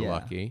them? We're Yeah.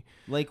 lucky.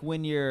 like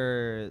when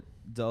you're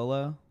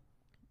dolo.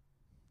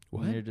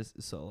 What? When you're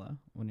just solo.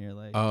 When you're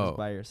like Oh. just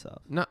by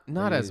yourself. Not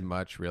Or as you-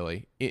 much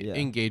really. Yeah.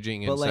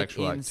 Engaging in But like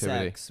sexual in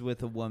activity. sex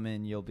with a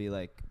woman, you'll be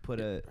like put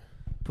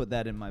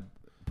that in my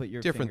put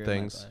your Different finger in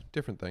my things. butt.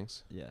 Different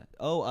things. Yeah.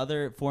 Oh,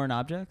 other foreign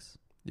objects?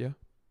 Yeah.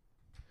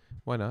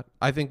 Why not?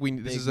 I think this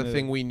Big is a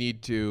thing move. we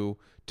need to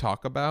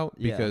talk about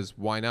Yeah. because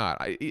why not?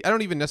 I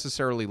don't even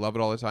necessarily love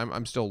it all the time.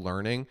 I'm still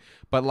learning,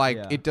 but like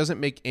Yeah. it doesn't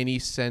make any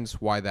sense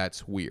why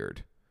that's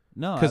weird.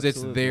 No, Because it's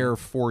absolutely. there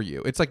for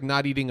you. It's like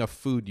not eating a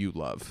food you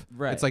love.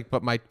 Right. It's like,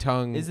 but my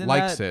tongue Isn't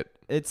likes that- it.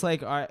 It's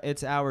like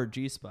it's our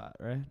G spot,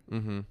 right?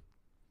 Mm-hmm.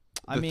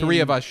 I The mean, three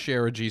of us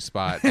share a G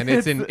spot, and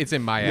it's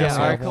in my Yeah,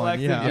 asshole. our one,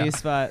 collective yeah. G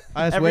spot.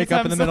 I just Every wake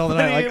up in time the middle of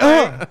the night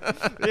somebody,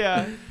 like, like,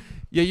 yeah.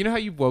 Yeah, you know how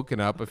you've woken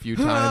up a few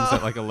times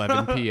at like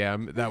 11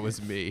 p.m. That was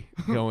me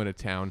going to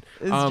town.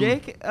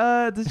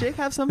 Does Jake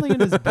have something in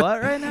his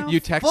butt right now? You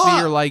text me,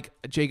 you're like,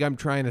 Jake, I'm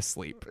trying to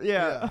sleep.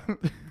 Yeah.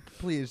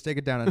 please take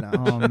it down a notch.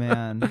 Oh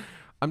man,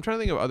 I'm trying to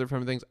think of other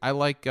feminine things. I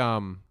like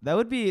that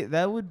would be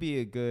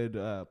a good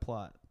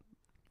plot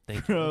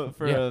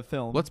for Yeah. a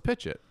film. let's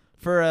pitch it.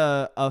 For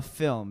a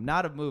film,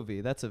 not a movie.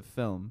 That's a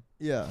film.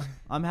 Yeah.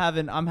 I'm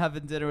having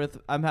dinner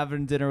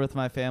with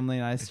my family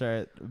and I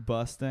start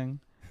busting.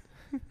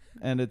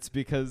 And it's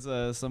because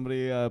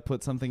somebody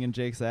put something in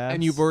Jake's ass.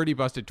 And you've already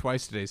busted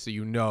twice today, so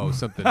you know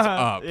something's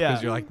up. Yeah.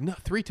 Because you're like, no,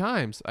 3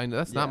 times. I know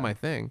that's not Yeah. my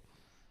thing.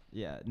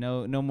 Yeah,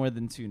 no more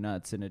than 2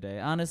 nuts in a day.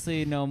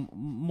 Honestly, no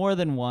more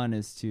than 1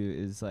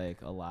 is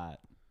like a lot.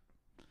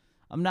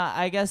 I'm not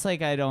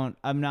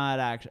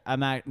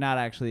not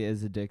actually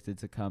as addicted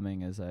to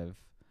coming as I've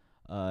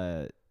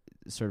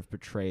sort of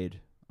portrayed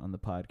on the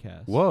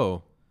podcast.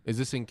 Whoa. Is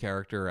this in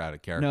character or out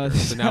of character? No,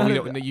 this so is now out we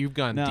of- don't. You've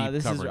gone No, deep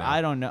this cover is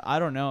now. I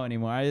don't know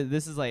anymore.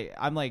 This is like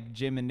I'm like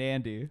Jim and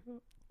Andy.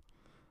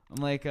 I'm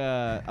like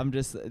I'm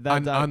just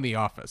on The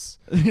Office.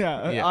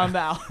 yeah, Yeah. on the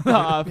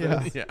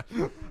Office. Yeah.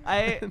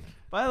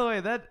 By the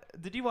way,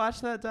 did you watch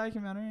that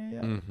documentary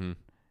yet? Mm-hmm.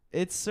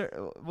 It's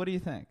what do you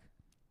think?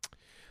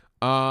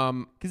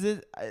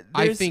 Because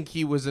I think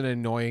he was an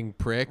annoying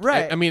prick.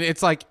 Right. I mean,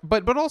 it's like,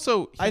 but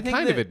also he I think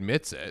kind of that-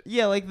 admits it.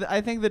 yeah, like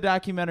I think the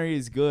documentary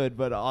is good,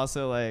 but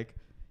also like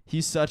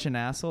he's such an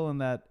asshole in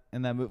that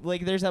movie.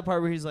 Like there's that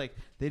part where he's like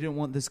they didn't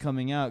want this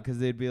coming out because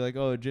they'd be like,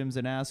 oh, Jim's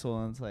an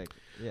asshole, and it's like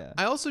yeah.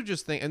 I also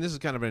just think, and this is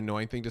kind of an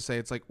annoying thing to say,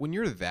 it's like when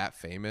you're that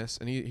famous,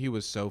 and he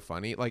was so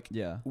funny, like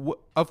Yeah.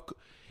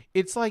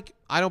 it's like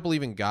I don't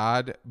believe in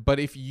God, but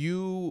if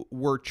you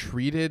were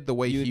treated the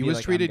way You would he be was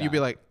like, treated, I'm you'd be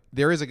God. like,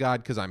 there is a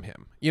God because I'm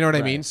him. You know what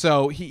I mean? Right.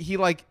 So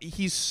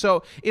he's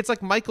so, it's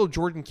like Michael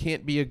Jordan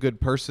can't be a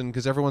good person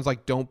because everyone's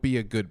like, don't be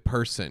a good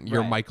person. You're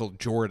Right. Michael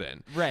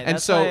Jordan. Right. And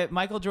That's so why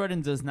Michael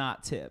Jordan does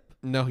not tip.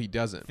 no, he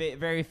doesn't.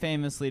 Very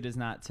famously does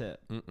not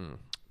tip.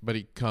 But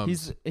he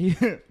comes He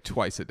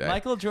twice a day.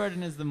 Michael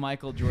Jordan is the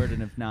Michael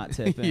Jordan of not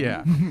tipping.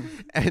 Yeah.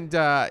 And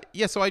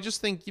so I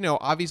just think,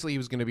 obviously he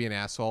was going to be an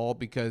asshole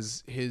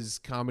because his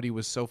comedy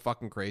was so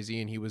fucking crazy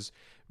and he was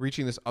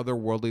reaching this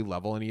otherworldly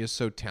level, and he is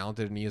so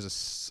talented, and he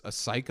is a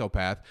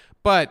psychopath.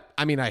 But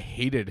I mean, I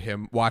hated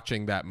him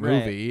watching that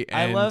movie. Right.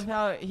 And I love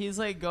how he's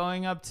like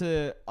going up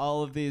to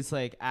all of these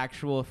like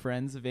actual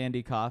friends of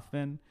Andy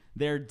Kaufman,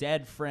 their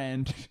dead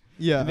friend.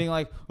 Yeah. And being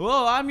like,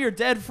 "Whoa, I'm your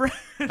dead friend."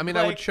 I mean,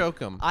 like, I would choke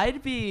him.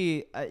 I'd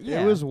be.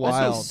 Yeah, It was I'd be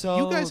wild. So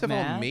You guys have all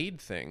mad. made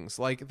things.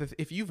 Like,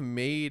 if you've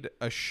made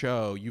a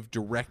show, you've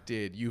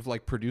directed, you've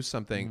like produced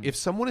something. If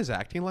someone is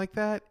acting like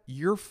that,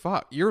 you're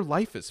fucked. Your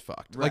life is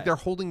fucked. Like, Right. they're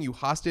holding you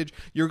hostage.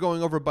 You're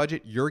going over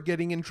budget. You're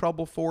getting in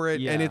trouble for it,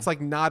 and Yeah. it's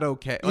like not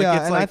okay. Like, yeah,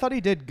 it's and like I thought he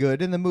did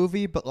good in the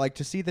movie, but like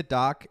to see the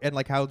doc and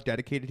like how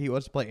dedicated he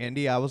was to play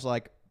Andy, I was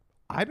like,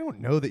 I don't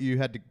know that you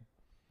had to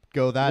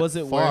go that Was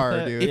it far,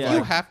 worth it? dude. if Yeah.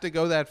 you have to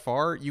go that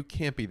far, you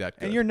can't be that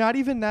good. And you're not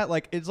even that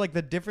like it's like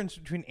the difference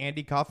between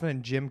Andy Kaufman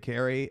and Jim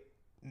Carrey,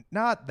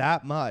 not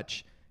that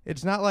much.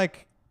 It's not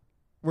like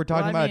we're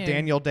talking Well, I about mean- a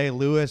Daniel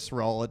Day-Lewis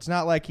role. It's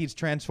not like he's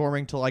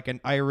transforming to like an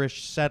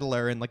Irish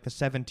settler in like the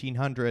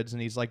 1700s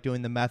and he's like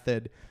doing the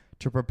method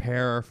to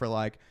prepare for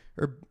like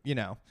or you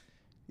know,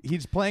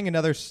 he's playing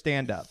another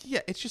stand-up. Yeah,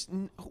 it's just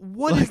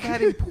what is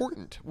that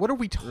important? What are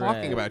we talking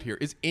Right. about here?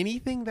 Is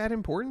anything that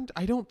important?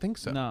 I don't think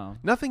so. No.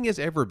 Nothing has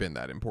ever been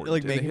that important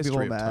Like in the making history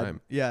people of mad.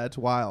 time. Yeah, it's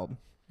wild.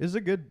 This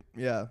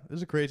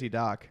is a crazy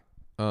doc.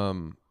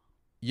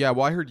 Yeah,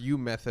 well, I heard you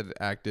method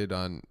acted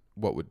on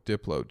what would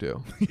Diplo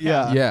do.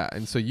 Yeah. Yeah,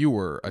 and so you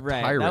were a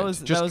Right, that tyrant, was-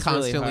 just that was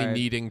really constantly hard.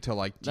 needing to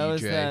like DJ. That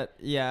was that.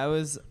 Yeah, I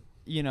was.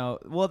 You know,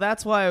 well,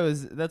 that's why I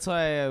was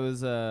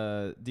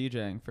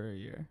DJing for a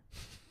year.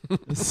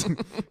 'Cause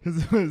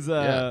it was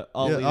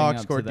all Yeah, leading aux up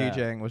to cord that.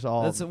 DJing was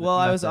all. That's, well,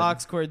 I was aux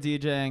cord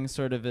DJing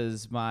sort of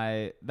as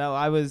my that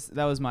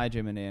was my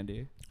Jim and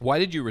Andy. Why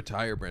did you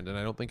retire, Brendan?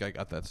 I don't think I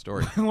got that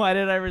story. Why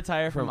did I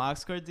retire from aux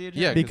cord DJing?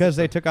 Yeah, because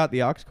they took out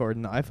the aux cord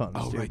in the iPhones.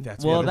 Oh, dude. right,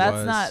 that's Well, what it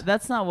was.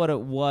 that's not what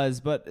it was,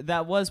 but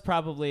that was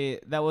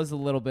a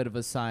little bit of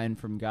a sign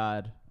from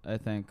God, I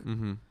think.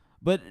 Mm-hmm.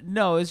 But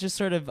no, it's just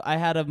sort of I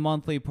had a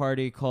monthly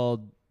party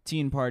called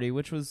Teen Party,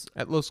 which was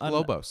At Los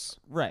Globos.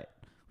 right,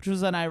 which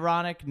was an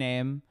ironic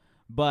name,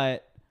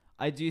 but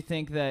I do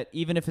think that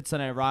even if it's an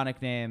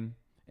ironic name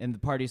and the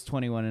party's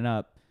 21 and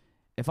up,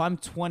 if I'm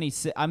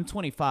 26, I'm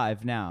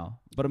 25 now,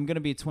 but I'm gonna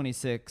be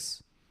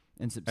 26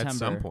 in September. At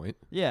some point.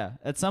 Yeah,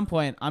 at some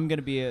point I'm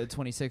gonna be a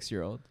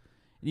 26-year-old.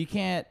 You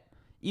can't,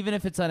 even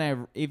if it's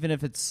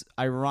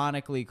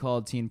ironically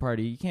called Teen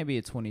Party, you can't be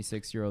a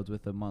 26-year-old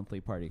with a monthly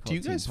party called Do you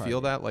Teen guys Party.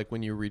 feel that like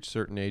when you reach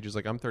certain ages?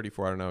 Like I'm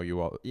 34. I don't know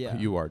you all. Yeah.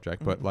 You are, Jack.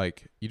 But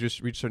like you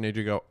just reach a certain age,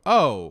 you go,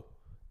 oh,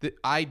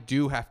 I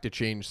do have to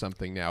change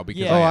something now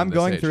because Yeah. I Oh, am I'm this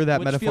going age. through that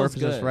Which feels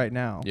metamorphosis good. right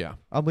now. Yeah,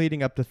 I'm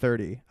leading up to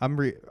 30.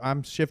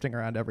 I'm shifting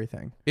around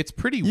everything. it's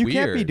pretty You weird.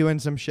 can't be doing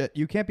some shit.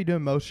 You can't be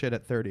doing most shit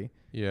at 30.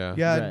 Yeah.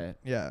 Yeah, Right.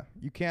 yeah.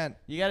 You can't.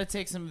 You got to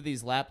take some of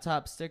these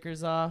laptop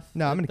stickers off.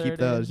 No, I'm at gonna keep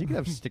 30. those. You can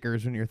have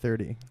stickers when you're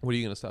 30. What are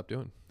you gonna stop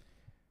doing,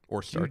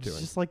 or start Dude, it's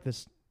doing? just like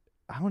this.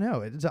 I don't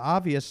know. It's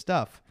obvious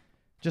stuff.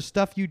 Just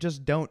stuff you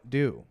just don't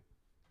do.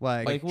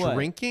 Like Like what?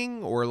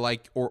 drinking, or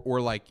like, or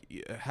like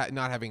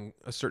not having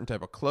a certain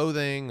type of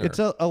clothing. Or, it's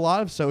a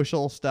lot of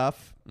social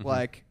stuff. Mhm.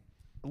 Like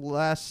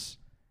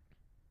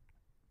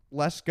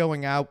less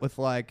going out with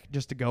like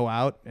just to go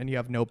out and you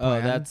have no Oh,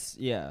 plan. that's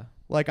yeah.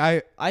 like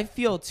I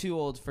feel too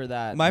old for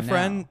that. my now.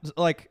 friends,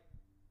 like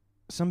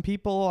some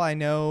people I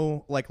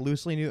know, like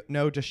loosely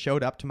know, just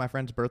showed up to my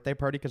friend's birthday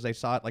party because they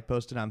saw it like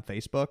posted on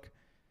Facebook,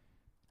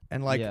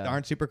 and like Yeah.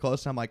 aren't super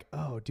close. And I'm like,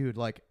 oh, dude,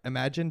 like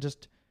imagine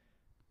just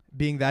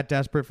being that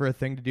desperate for a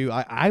thing to do.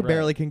 I Right.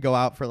 barely can go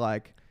out for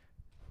like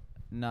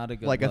Not a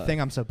good a look. thing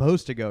I'm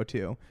supposed to go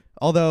to.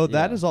 Although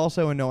that Yeah. is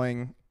also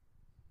annoying.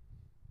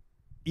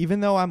 Even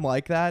though I'm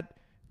like that,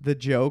 the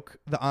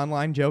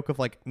online joke of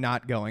like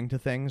not going to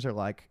things or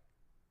like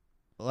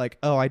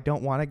oh, I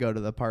don't want to go to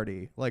the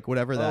party, like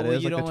whatever that well,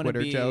 is, you like don't the wanna Twitter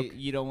be, joke.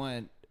 You don't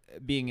want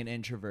being an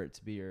introvert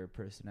to be your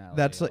personality.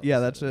 That's all of yeah, a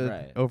that's sudden. a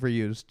right.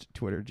 overused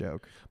Twitter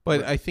joke.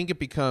 But I think it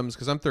becomes,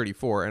 because I'm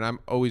 34 and I've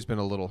always been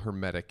a little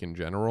hermetic in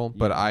general,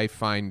 but Yeah. I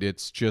find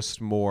it's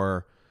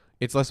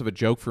less of a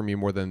joke for me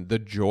more than the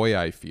joy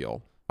I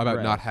feel about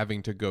Right. not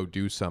having to go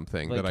do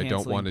something Like that I don't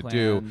canceling want to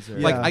do. plans or-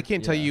 Like Yeah. I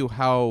can't tell Yeah. you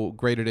how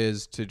great it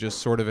is to just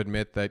sort of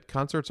admit that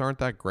concerts aren't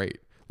that great.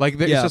 Like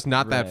it's Yeah. just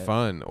not that Right.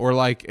 fun, or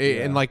like,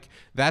 and Yeah. like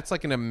that's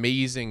like an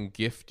amazing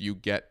gift you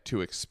get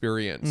to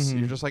experience.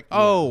 Mhm. You're just like,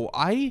 oh,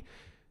 I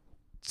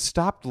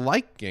stopped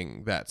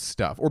liking that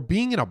stuff, or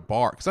being in a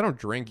bar, because I don't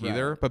drink Right.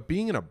 either. But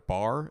being in a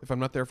bar, if I'm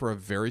not there for a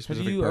very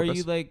specific Are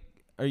purpose,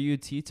 you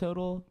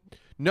teetotal?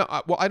 no,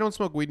 well, I don't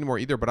smoke weed anymore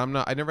either. But I'm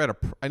not. I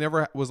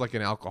never was like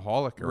an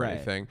alcoholic or Right.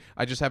 anything.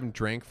 I just haven't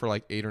drank for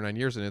like 8 or 9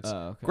 years, and it's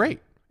Oh, okay. great.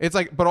 It's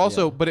like, but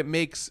also, Yeah. but it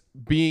makes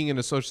being in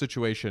a social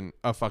situation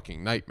a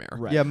fucking nightmare.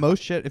 Right. Yeah,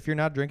 most shit. If you're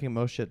not drinking,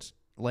 most shit's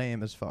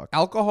lame as fuck.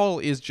 Alcohol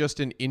is just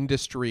an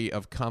industry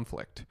of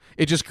conflict.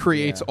 It just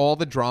creates Yeah. all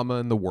the drama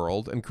in the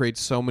world and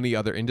creates so many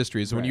other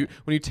industries. When Right.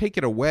 you take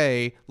it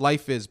away,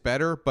 life is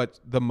better,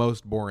 but the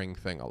most boring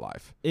thing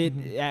alive.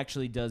 It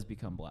actually does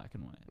become black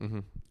and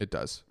white. It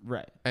does.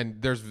 Right.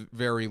 And there's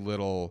very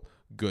little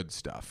good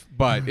stuff,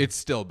 but it's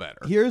still better.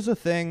 Here's a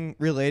thing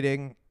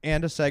relating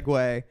and a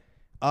segue.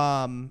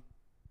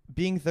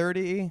 Being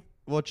 30,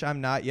 which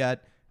I'm not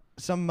yet,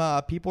 some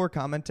people were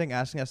commenting,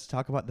 asking us to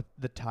talk about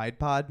the Tide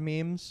Pod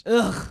memes.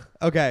 Ugh.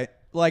 Okay,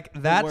 like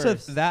that's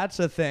worst.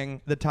 a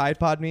thing. The Tide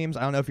Pod memes.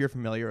 I don't know if you're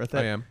familiar with it.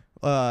 I am.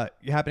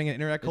 Happening in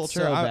internet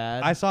culture. so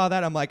bad. I saw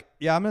that. I'm like,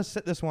 yeah, I'm gonna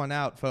sit this one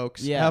out,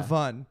 folks. Yeah. Have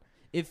fun.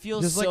 It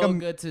feels Just so like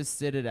good to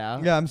sit it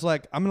out. Yeah, I'm just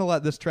like, I'm gonna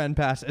let this trend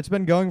pass. It's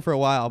been going for a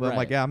while, but I'm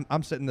like, Right. yeah,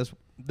 I'm sitting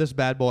this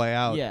bad boy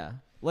out. Yeah.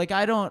 Like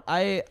I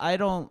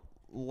don't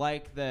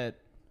like that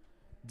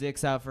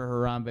Dicks Out for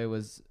Harambe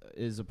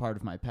is a part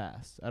of my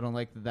past. I don't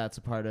like that that's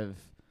a part of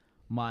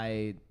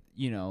my,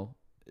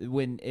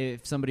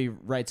 if somebody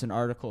writes an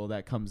article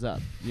that comes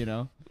up, You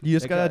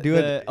just Like, gotta do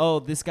it. Oh,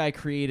 this guy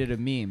created a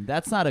meme.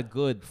 That's not a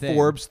good thing.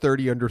 Forbes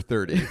 30 under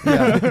 30.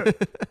 Yeah.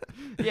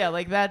 Yeah,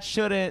 like that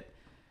shouldn't.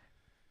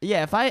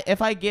 Yeah,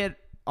 if I get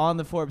on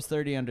the Forbes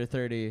 30 under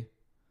 30,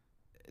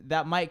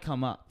 that might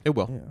come up. It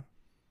will. Yeah.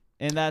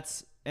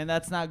 And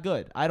that's not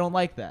good. I don't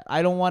like that.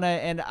 I don't want to,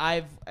 and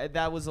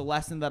that was a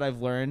lesson that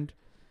I've learned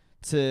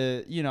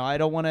to, I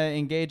don't want to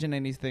engage in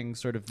anything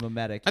sort of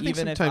mimetic, I think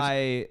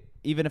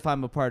even if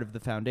I'm a part of the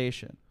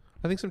foundation.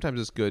 I think sometimes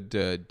it's good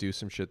to do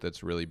some shit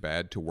that's really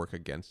bad to work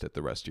against it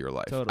the rest of your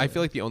life. Totally. I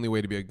feel like the only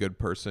way to be a good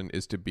person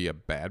is to be a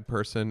bad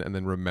person and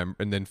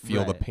then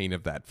feel the Right. pain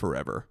of that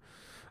forever.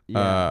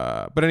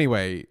 Yeah. But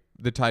anyway,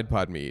 the Tide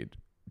Pod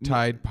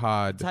Tide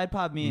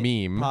Pod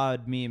meme.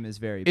 Pod meme is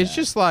very bad. It's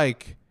just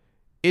like,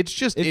 it's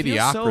just it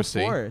idiocracy. feels so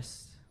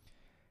forced.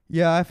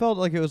 Yeah, I felt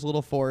like it was a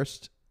little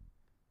forced.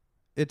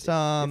 It's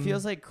It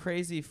feels like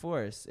crazy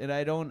force, and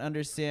I don't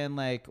understand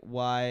like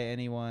why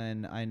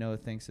anyone I know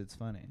thinks it's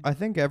funny. I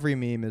think every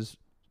meme is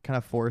kind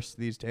of forced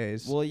these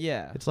days. Well,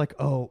 yeah, It's like,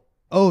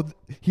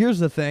 here's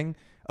the thing.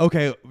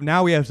 Okay,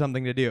 now we have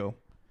something to do.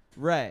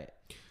 right.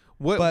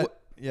 But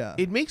yeah,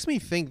 It makes me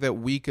think that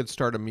we could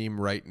start a meme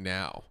right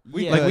now.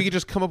 Yeah. Like we could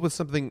just come up with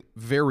something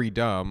very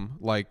dumb,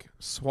 like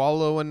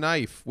swallow a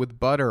knife with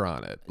butter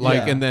on it. Like,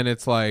 Yeah. and then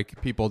it's like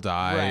people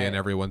die Right. and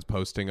everyone's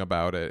posting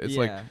about it. It's yeah.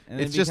 like, and then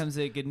it's it just, becomes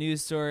a good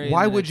news story.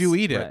 why and then would you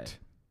it's- eat it? right.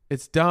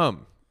 It's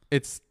dumb.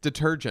 It's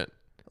detergent.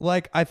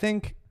 like I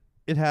think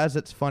it has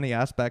its funny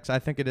aspects. I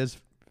think it is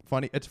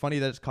funny. It's funny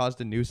that it's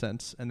caused a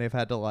nuisance and they've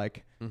had to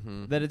like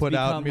That it's put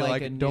become out and be like,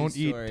 like, a news don't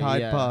eat story,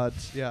 Tide yeah.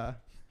 Pods. Yeah.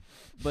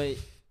 But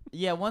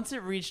yeah, once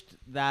it reached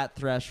that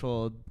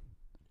threshold,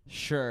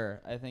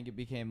 sure, I think it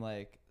became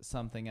like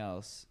something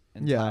else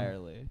Yeah.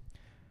 entirely.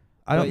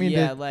 I don't But mean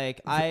yeah, to.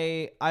 like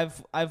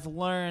I've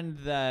learned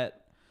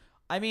that.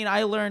 I mean,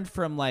 I learned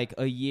from like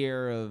a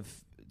year of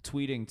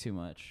tweeting too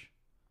much.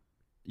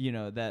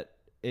 That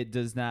it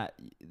does not.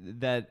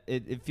 That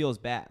it feels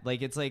bad.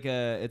 Like it's like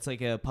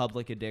a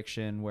public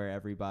addiction where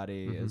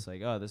everybody is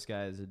like, oh, this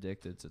guy is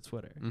addicted to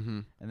Twitter,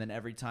 and then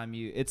every time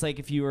it's like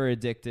if you were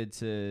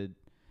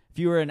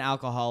an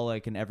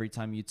alcoholic and every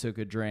time you took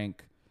a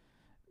drink,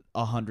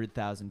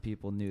 100,000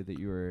 people knew that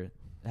you were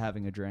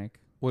having a drink.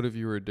 What if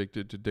you were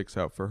addicted to Dicks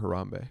Out for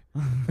Harambe?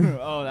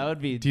 Oh, that would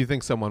be. Do you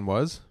think someone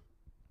was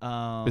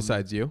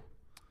besides you?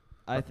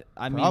 I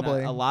mean,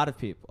 Probably. a lot of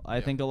people.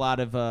 I think a lot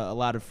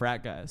of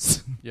frat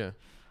guys, Yeah.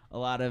 a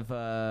lot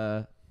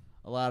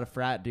of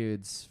frat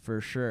dudes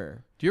for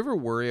sure. Do you ever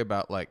worry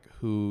about like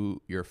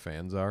who your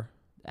fans are?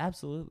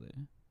 Absolutely.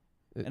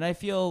 And I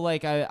feel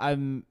like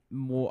I'm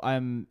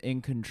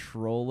in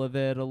control of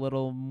it a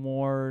little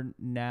more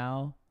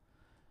now.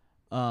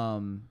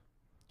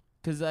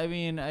 'Cause I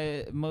mean,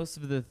 most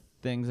of the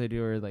things I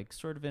do are like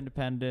sort of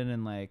independent,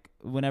 and like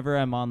whenever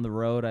I'm on the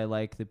road, I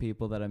like the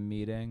people that I'm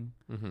meeting.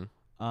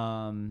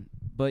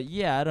 But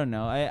yeah, I don't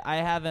know.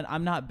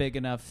 I'm not big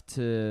enough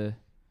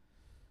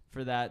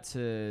for that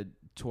to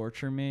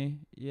torture me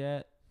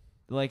yet.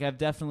 Like I've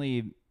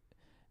definitely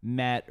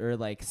met or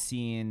like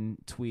seen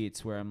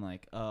tweets where I'm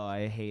like, oh,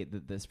 I hate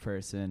that this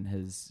person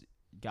has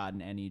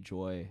gotten any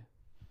joy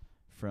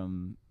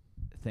from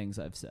things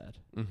I've said.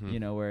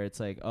 Where it's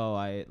like, oh,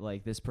 I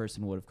like this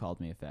person would have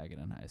called me a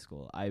faggot in high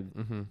school. I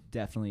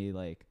definitely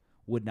like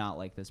would not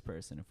like this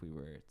person if we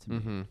were to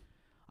meet.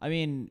 I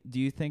mean, do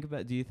you think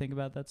about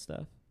that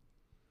stuff?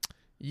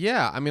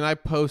 Yeah, I mean, I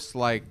post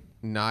like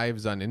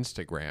knives on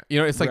Instagram.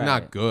 It's like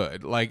not Right.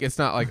 good. Like it's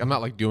not like I'm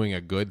not like doing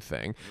a good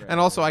thing. Right, And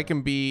also right, I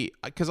can be,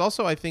 because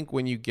also I think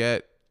when you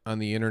get on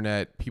the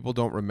internet, people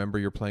don't remember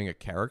you're playing a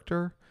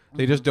character.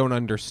 They just don't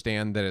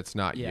understand that it's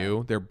not Yeah.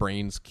 you. Their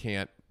brains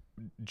can't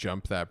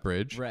jump that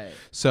bridge. Right.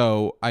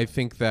 So I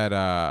think that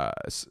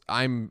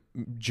I'm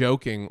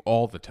joking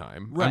all the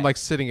time. Right. I'm like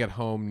sitting at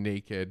home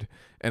naked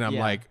and I'm Yeah.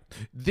 like,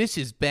 this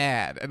is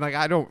bad. And like,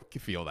 I don't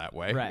feel that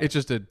way. Right. It's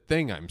just a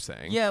thing I'm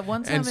saying. Yeah,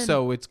 one time And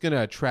so it's going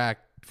to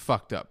attract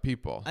fucked up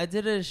people. I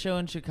did a show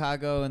in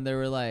Chicago, and there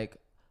were like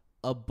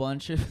a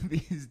bunch of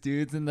these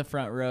dudes in the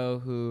front row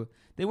who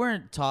they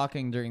weren't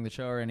talking during the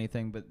show or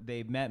anything, but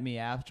they met me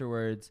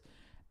afterwards,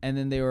 and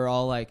then they were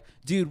all like,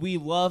 "Dude, we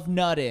love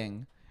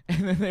nutting,"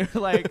 and then they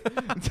were like,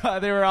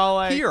 they were all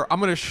like, Here, I'm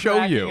going to show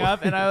cracking you.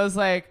 up, and I was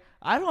like,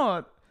 I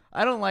don't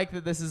like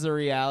that this is a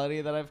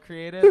reality that I've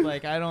created.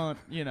 Like, I don't,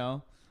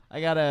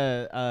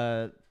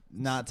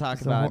 not talk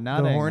It's about the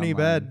nutting horny on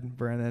bed,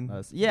 Brennan.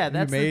 Yeah,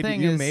 that's you the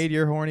thing. You made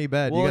your horny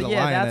bed. Well, you gotta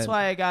yeah, lie in that's it.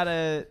 why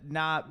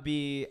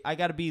I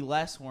gotta be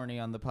less horny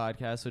on the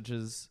podcast, which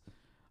is,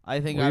 I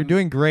think Well, you're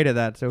doing great at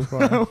that so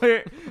far.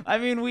 I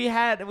mean, we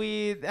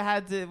did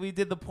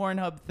the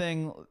Pornhub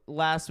thing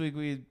last week.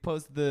 We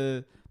posted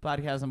the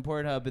podcast on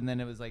Pornhub, and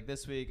then it was like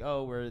this week,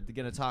 we're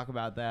gonna talk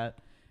about that,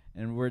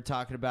 and we're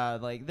talking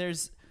about like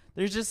there's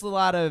just a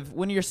lot of,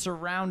 when you're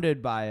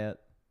surrounded by it,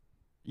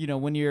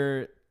 when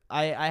you're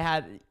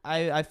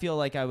I feel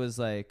like I was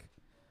like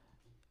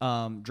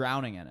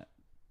drowning in it.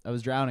 I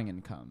was drowning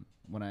in cum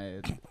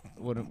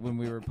when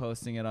we were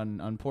posting it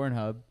on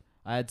Pornhub.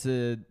 I had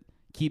to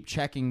keep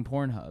checking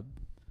Pornhub.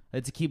 I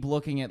had to keep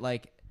looking at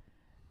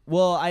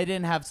I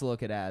didn't have to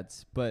look at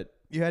ads, but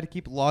You had to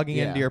keep logging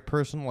into your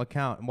personal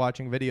account and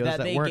watching videos that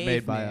they weren't gave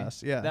made by me,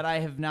 us. Yeah. that I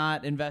have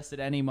not invested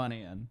any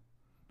money in.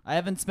 I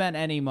haven't spent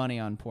any money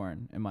on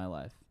porn in my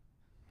life.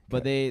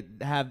 But they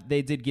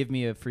did give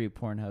me a free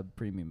Pornhub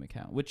premium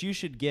account, which you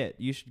should get.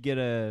 You should get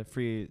a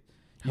free.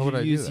 How would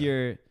I do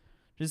that?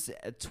 Just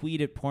tweet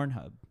at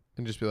Pornhub.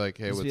 And just be like,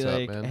 hey, Just what's be up,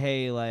 like, man?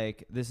 hey,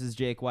 this is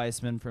Jake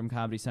Weissman from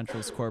Comedy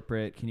Central's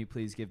corporate. Can you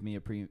please give me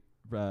a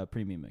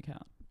premium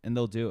account? And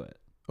they'll do it.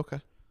 Okay.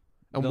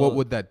 And what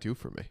would that do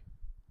for me?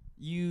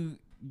 You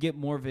get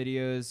more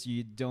videos.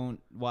 You don't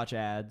watch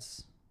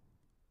ads.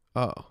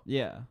 Oh.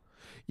 Yeah.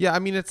 Yeah, I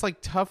mean, it's like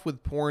tough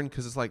with porn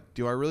because it's like,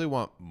 do I really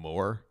want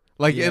more?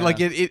 Like, Yeah.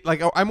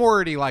 I'm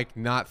already like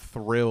not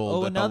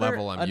thrilled at the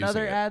level I'm using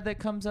another it. ad that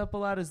comes up a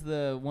lot is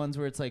the ones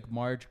where it's like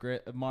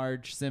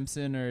Marge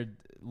Simpson or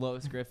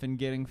Lois Griffin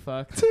getting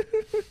fucked,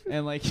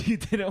 and like you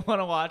didn't want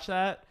to watch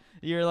that.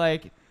 You're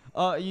like,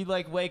 you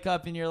like wake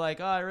up and you're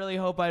like, I really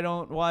hope I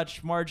don't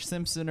watch Marge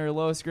Simpson or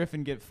Lois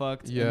Griffin get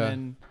fucked. Yeah. And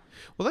then,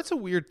 Well, that's a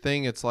weird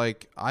thing. It's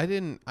like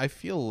I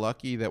feel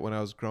lucky that when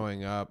I was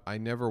growing up, I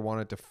never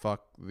wanted to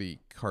fuck the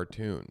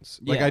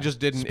cartoons. Like Yeah. I just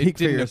didn't. Speak it for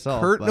didn't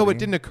yourself, occur. No, buddy. it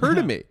didn't occur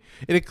to me.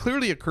 It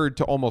clearly occurred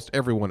to almost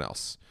everyone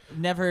else.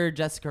 never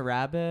Jessica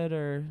Rabbit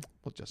or.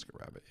 Well, Jessica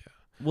Rabbit, yeah.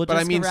 Well, But I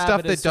Jessica mean, Rabbit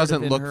stuff is that sort of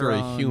doesn't in look her very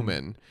own-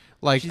 human.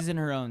 Like She's in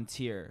her own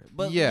tier.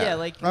 But Yeah. yeah,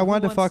 like I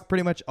wanted to who fuck wants-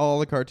 pretty much all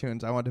the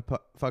cartoons. I wanted to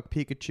fuck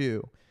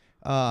Pikachu.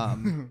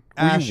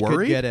 Ash could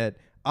worried? get it.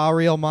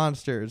 Ariel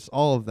Monsters,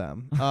 all of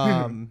them.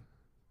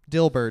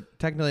 Dilbert,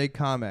 technically a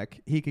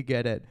comic. He could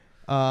get it.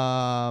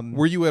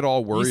 were you at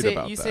all worried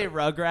about you that? say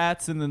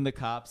Rugrats and then the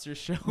cops are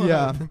showing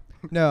Yeah.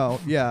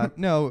 up.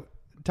 No.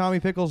 Tommy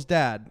Pickles'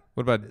 dad.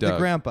 What about The Doug?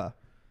 grandpa.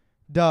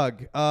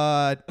 Doug.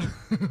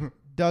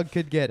 Doug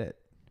could get it.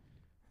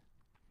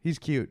 He's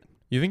cute.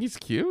 You think he's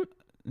cute?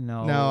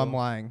 No. No, I'm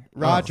lying.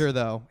 Roger,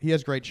 though. He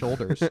has great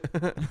shoulders.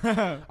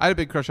 I had a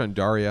big crush on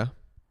Daria.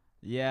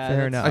 Yeah. Fair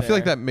that's enough. I feel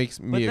like fair. that makes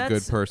me a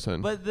good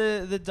person. But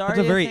the Daria That's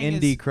a very thing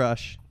indie is,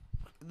 crush.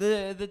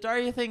 the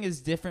Daria thing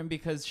is different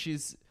because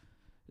she's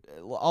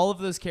all of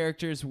those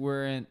characters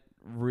weren't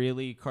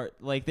really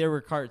they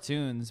were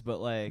cartoons, but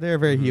like They're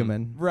very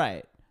human.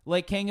 right.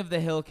 Like King of the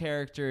Hill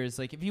characters,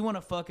 like if you want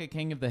to fuck a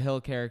King of the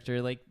Hill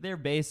character, like they're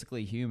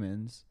basically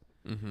humans.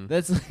 Mm-hmm.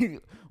 That's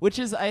like, which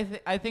is I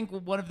think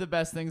one of the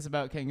best things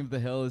about King of the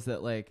Hill is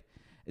that like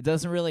it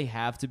doesn't really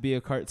have to be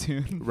a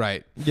cartoon.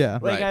 Right. Yeah.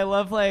 Like Right. I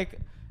love like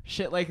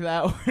shit like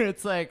that where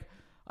it's like,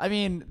 I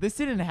mean, this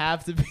didn't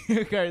have to be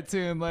a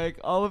cartoon. Like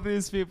all of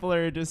these people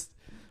are just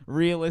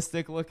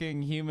realistic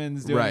looking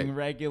humans doing Right.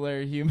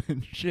 regular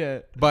human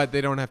shit. But they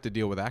don't have to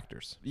deal with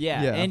actors.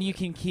 Yeah, Yeah. and you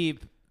can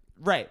keep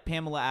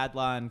Pamela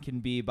Adlon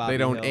can be Bobby They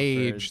don't Hill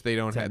age. for They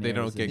don't 10 have. They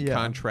don't years get and- Yeah.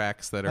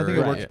 contracts that I are. think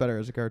it Right. works better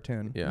as a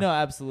cartoon. Yeah. No,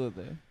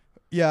 absolutely.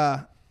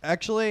 Yeah,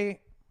 actually,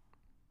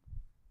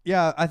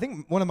 yeah, I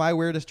think one of my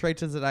weirdest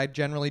traits is that I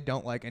generally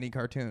don't like any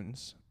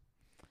cartoons.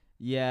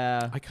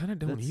 Yeah, I kind of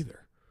don't That's- either.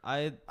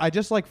 I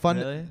just like fun,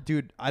 Really?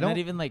 dude. I don't not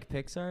even like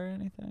Pixar or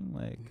anything.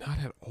 Like Not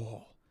at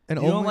all. and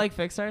you don't only- like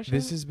Pixar shit?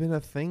 This has been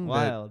a thing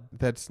Wild.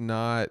 that's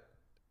not.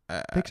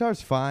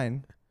 Pixar's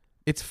fine.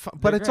 It's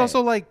but They're it's great.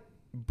 also like.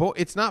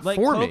 It's not like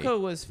for Coco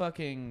me. was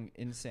fucking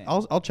insane.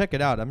 I'll check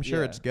it out. I'm sure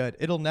Yeah. it's good.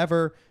 It'll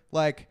never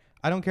like.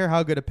 I don't care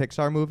how good a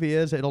Pixar movie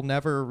is. It'll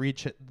never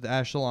reach the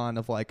echelon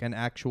of like an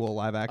actual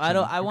live action.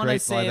 I want to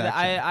great say live that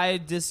action. I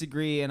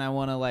disagree, and I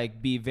want to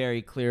like be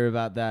very clear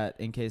about that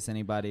in case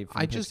anybody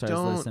from I just Pixar's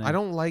don't. listening. I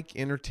don't like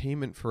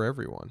entertainment for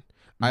everyone.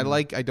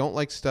 Mhm. I don't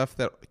like stuff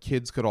that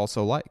kids could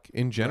also like.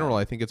 In general,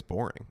 I think it's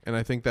boring, and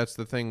I think that's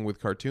the thing with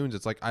cartoons.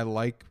 It's like I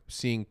like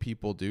seeing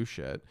people do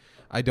shit.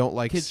 I don't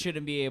like. Kids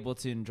shouldn't be able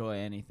to enjoy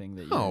anything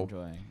that you're No.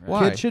 enjoying. Right?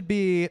 Why? Kids should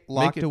be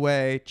locked it-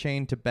 away,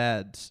 chained to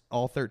beds,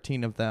 all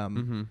 13 of them,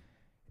 Mm-hmm.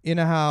 in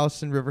a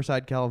house in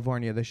Riverside,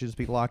 California. They should just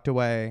be locked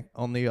away,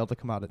 only able to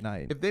come out at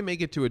night. If they make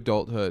it to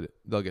adulthood,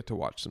 they'll get to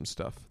watch some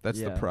stuff. That's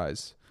the Yeah.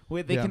 prize.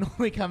 Wait, they Yeah. can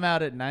only come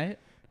out at night?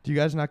 Do you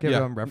guys not get Yeah.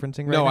 what I'm referencing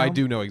right No, now? I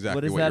do know exactly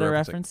What is what that you're a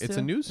referencing. reference It's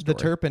to? a news The story.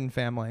 Turpin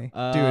family. Dude,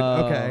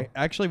 Oh. okay.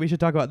 Actually, we should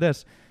talk about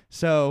this.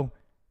 So,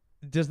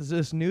 just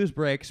this news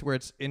breaks where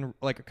it's in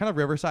like a kind of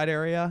Riverside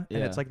area, and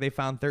Yeah. it's like they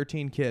found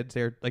 13 kids.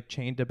 They're like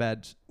chained to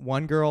beds.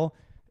 One girl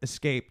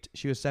escaped.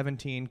 She was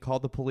 17,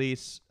 called the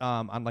police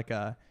on like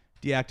a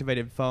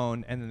deactivated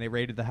phone, and then they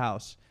raided the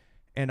house.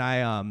 And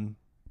I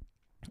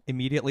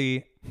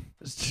immediately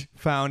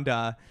found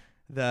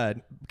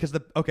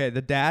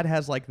the dad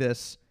has like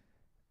this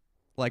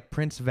like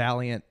Prince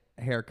Valiant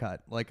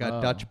haircut, like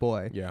a Dutch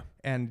boy. Yeah.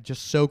 And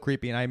just so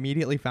creepy. And I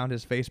immediately found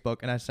his Facebook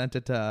and I sent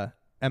it to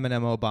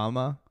Eminem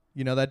Obama.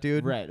 You know that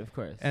dude? Right, of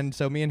course. And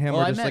so me and him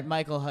well, were I just met like,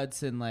 Michael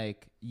Hudson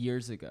like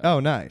years ago. oh,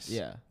 nice.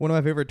 Yeah. One of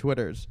my favorite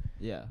Twitters.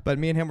 Yeah. But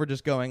me and him were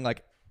just going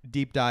like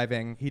deep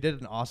diving. He did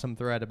an awesome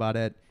thread about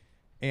it.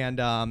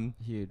 And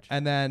Huge.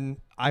 and then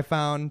I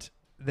found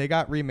they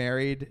got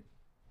remarried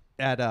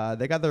at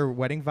they got their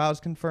wedding vows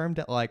confirmed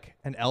at like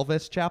an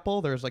Elvis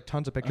chapel. There's like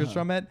tons of pictures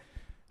from it.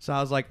 So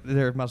I was like,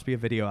 there must be a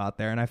video out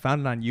there, and I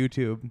found it on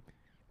YouTube.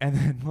 And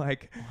then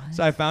like,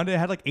 so I found it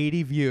had like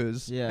 80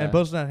 views, and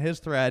posted on his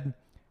thread.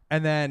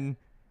 And then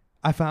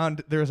I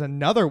found there's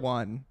another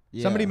one.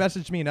 Yeah. Somebody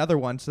messaged me another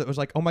one, so that was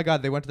like, oh my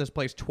god, they went to this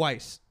place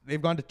twice.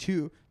 They've gone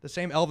to the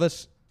same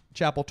Elvis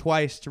chapel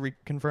twice to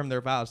reconfirm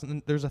their vows. And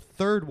then there's a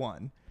third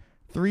one,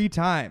 3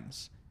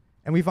 times.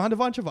 And we found a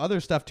bunch of other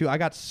stuff too. I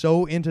got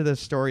so into this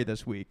story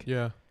this week.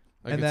 Yeah.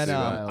 And then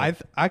I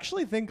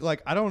actually think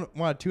like, I don't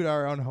want to toot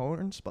our own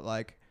horns, but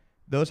like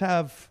those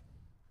have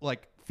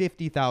like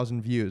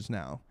 50,000 views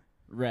now.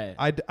 Right.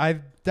 I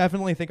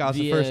definitely think I was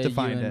the first to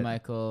find you and it.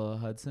 Michael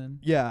Hudson.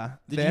 Yeah.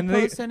 Did you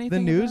post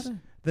anything the news?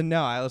 about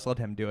No, I just let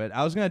him do it.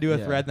 I was gonna do a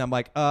thread, and I'm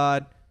like,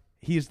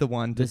 he's the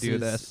one to do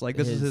this. Like,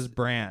 this is his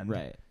brand,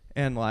 right?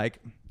 And like,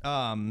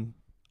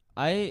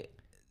 I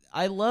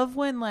love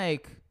when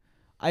like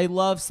I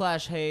love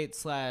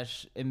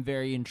 /hate/ am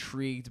very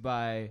intrigued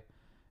by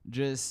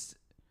just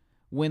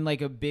when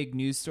like a big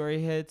news story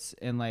hits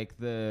and like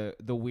the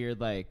weird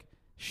like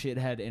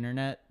shithead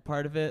internet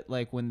part of it,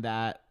 like when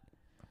that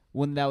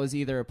was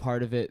either a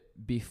part of it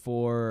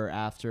before or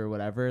after or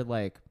whatever,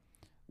 like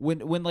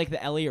when like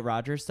the Elliot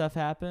Rodgers stuff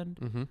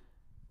happened,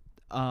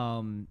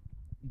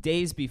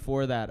 days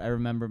before that, I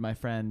remember my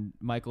friend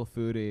Michael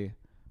Foodie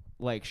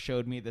like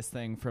showed me this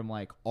thing from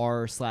like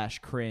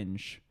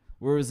r/cringe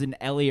where it was an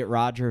Elliot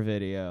Rodger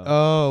video.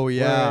 Oh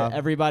yeah. Where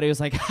everybody was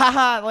like,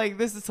 haha, like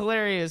this is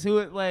hilarious.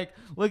 Who like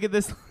look at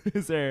this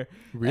loser.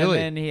 Really?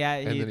 And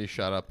then he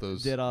shot up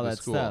those did all that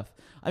school. stuff.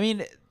 I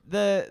mean,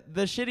 the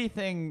shitty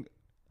thing,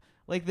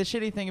 like the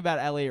shitty thing about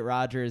Elliot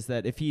Rodger is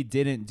that if he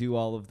didn't do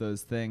all of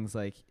those things,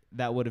 like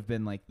that would have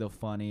been like the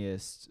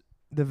funniest.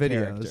 The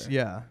videos, character.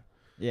 yeah.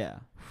 Yeah.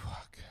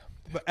 Fuck.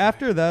 But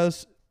after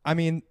those, I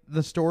mean,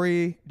 the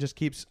story just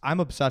keeps. I'm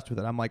obsessed with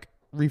it. I'm like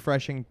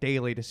refreshing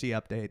daily to see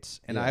updates,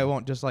 and I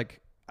won't just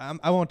like.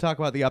 I won't talk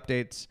about the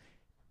updates.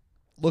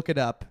 Look it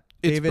up.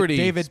 It's pretty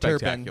David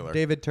spectacular. Turpin.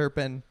 David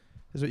Turpin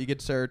is what you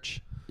could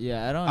search.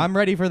 Yeah, I don't. I'm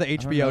ready for the know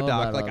HBO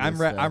doc. about Like all I'm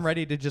this stuff. I'm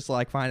ready to just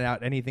like find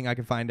out anything I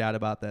can find out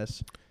about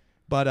this.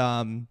 But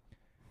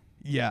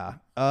yeah.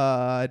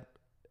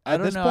 At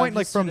don't this know, point, I've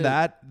like just from seen it-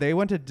 that, they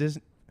went to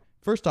Disney.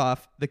 First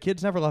off, the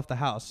kids never left the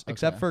house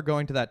except Okay. for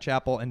going to that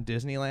chapel in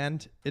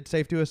Disneyland. It's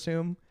safe to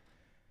assume.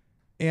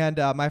 And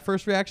my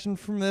first reaction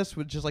from this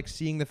was just like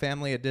seeing the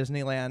family at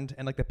Disneyland,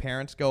 and like the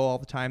parents go all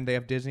the time. They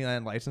have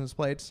Disneyland license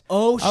plates.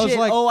 Oh I was shit!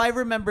 like- Oh, I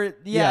remember. Yeah,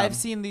 Yeah. I've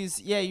seen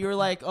these. Yeah, you were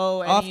like,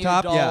 oh, any Off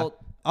top, yeah. adult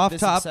Off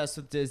this top. obsessed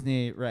with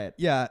Disney, right?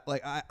 Yeah,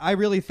 like I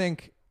really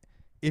think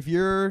if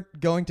you're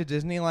going to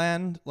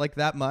Disneyland like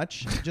that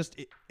much, just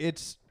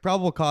it's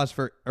probable cause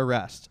for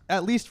arrest,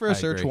 at least for a I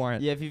search agree.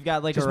 warrant. Yeah, if you've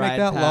got like Just a make ride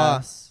that law.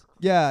 pass.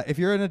 Yeah, if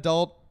you're an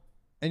adult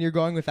and you're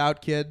going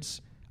without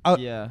kids,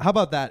 Yeah. How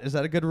about that? Is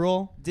that a good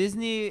rule?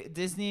 Disney.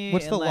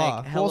 What's and the like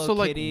law? Hello Also,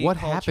 like, Kitty what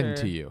culture. happened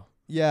to you?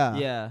 Yeah.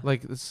 Yeah.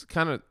 Like, it's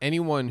kind of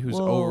anyone who's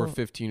Well- over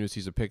 15 who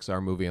sees a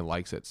Pixar movie and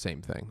likes it,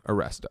 same thing.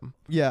 Arrest them.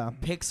 Yeah.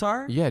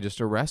 Pixar. Yeah, just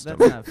arrest That's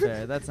them. not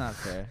fair. That's not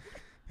fair.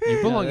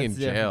 You belong that's in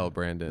jail, different.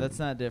 Brandon. That's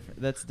not different.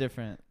 That's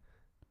different.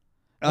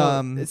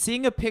 No,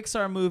 seeing a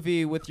Pixar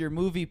movie with your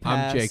movie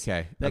pass I'm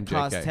JK. that I'm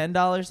costs JK.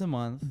 $10 a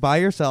month, By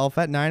yourself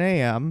at 9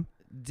 a.m.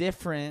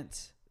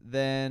 different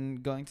than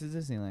going to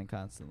Disneyland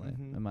constantly,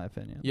 Mhm. in my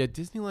opinion. Yeah,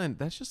 Disneyland,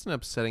 that's just an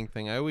upsetting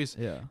thing. I always,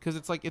 Yeah. because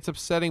it's like, it's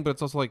upsetting, but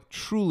it's also like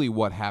truly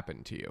what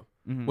happened to you.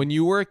 Mhm. When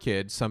you were a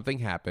kid, something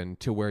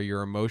happened to where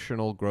your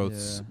emotional growth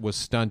Yeah. was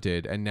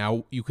stunted, and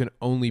now you can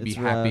only be It's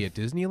happy rough. at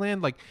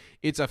Disneyland. Like,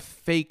 it's a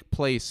fake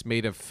place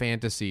made of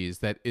fantasies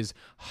that is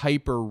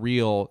hyper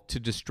real to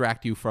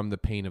distract you from the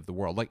pain of the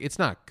world. Like, it's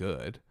not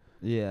good.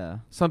 Yeah.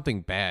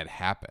 Something bad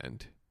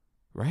happened,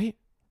 right?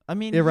 I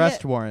mean,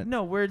 Arrest yeah, warrant.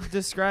 No, we're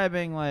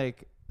describing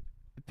like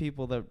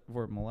people that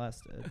were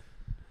molested.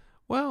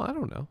 Well, I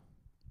don't know.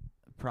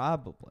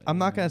 Probably. I'm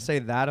not going to say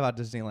that about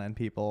Disneyland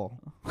people.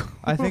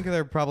 I think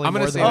they're probably I'm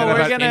more gonna than say that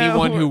that. about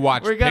anyone who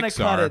watched We're gonna Pixar.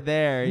 cut it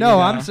there. No, you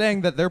know? I'm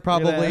saying that they're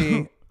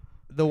probably know?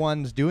 the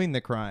ones doing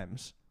the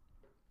crimes.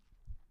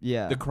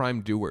 Yeah. The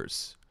crime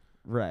doers.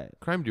 right.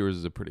 Crime doers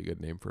is a pretty good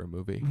name for a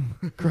movie.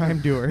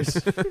 Crime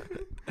doers.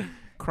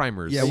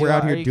 Crimers. Yeah, So we're you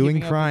out are here you doing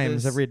keeping up with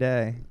crimes this? every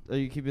day. Are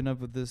you keeping up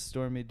with this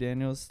Stormy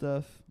Daniels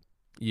stuff?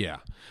 Yeah,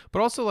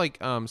 but also like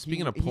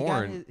speaking of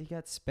porn, he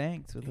got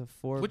spanked with a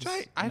Forbes. which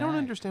I don't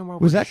understand why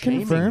Was we're that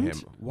shaming confirmed?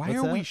 him. Why What's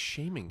are we that?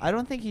 shaming him? I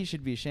don't think he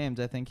should be shamed.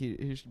 I think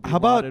he should be How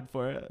about- lauded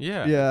for it.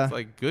 Yeah, Yeah. It's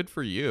like good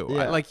for you.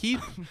 Yeah. Like he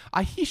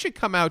should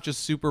come out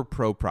just super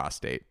pro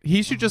prostate.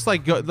 He should just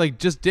like go like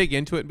just dig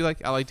into it and be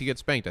like, I like to get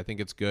spanked. I think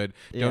it's good.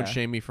 Yeah. Don't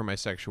shame me for my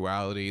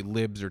sexuality.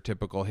 Libs are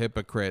typical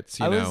hypocrites.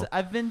 You know.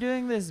 I've been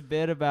doing this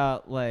bit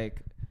about like,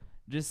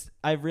 just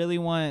I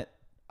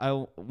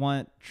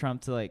want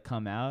Trump to like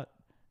come out.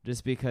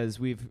 Just because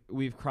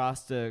we've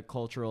crossed a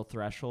cultural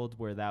threshold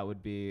where that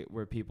would be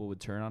where people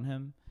would turn on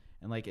him,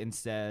 and like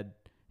instead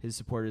his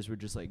supporters would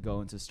just like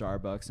go into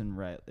Starbucks and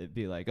it'd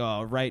be like,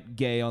 oh, write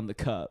gay on the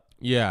cup.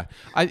 Yeah,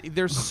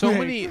 there's so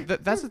many.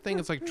 That's the thing.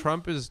 It's like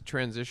Trump is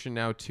transitioned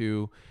now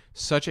to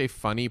such a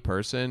funny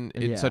person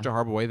in Yeah. such a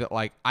horrible way that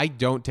like I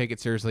don't take it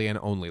seriously and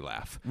only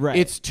laugh. Right.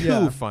 It's too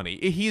Yeah. funny.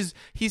 He's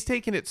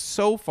taken it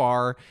so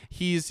far.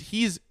 He's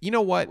you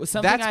know what?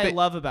 Something That's I been-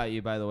 love about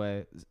you, by the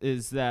way,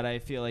 is that I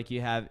feel like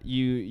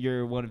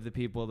you're one of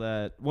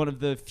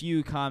the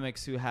few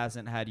comics who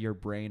hasn't had your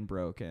brain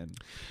broken.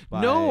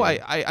 No, by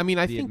I mean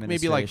I the think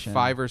maybe like administration.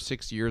 5 or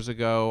 6 years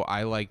ago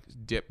I like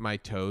dipped my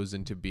toes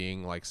into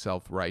being like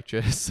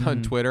self-righteous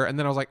on Twitter, and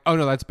then I was like, oh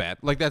no, that's bad.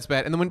 Like that's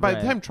bad. And then when by the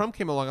Right. time Trump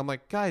came along, I'm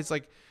like, guys,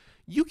 like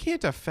you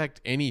can't affect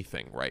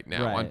anything right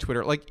now on Right.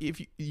 Twitter. Like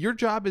if your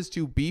job is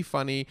to be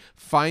funny,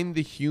 find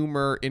the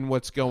humor in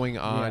what's going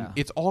on, Yeah.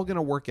 it's all going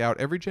to work out.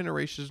 Every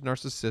generation is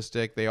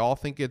narcissistic. They all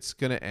think it's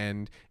going to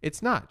end.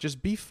 It's not.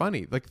 Just be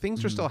funny. Like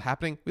things are still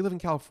happening. We live in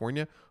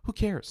California. Who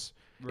cares?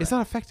 It's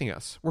not affecting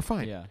us. We're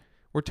fine. Yeah.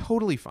 We're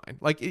totally fine.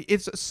 Like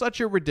it's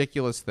such a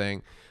ridiculous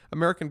thing.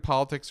 American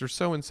politics are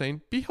so insane.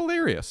 Be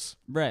hilarious.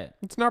 Right.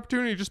 It's an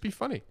opportunity to just be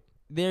funny.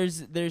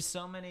 There's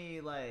so many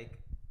like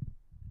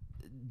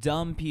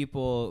dumb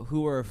people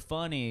who are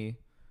funny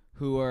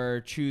who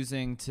are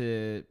choosing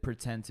to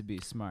pretend to be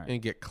smart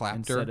And get clapped.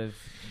 instead of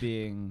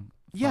being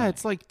Yeah, funny.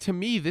 it's like to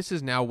me, this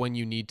is now when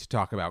you need to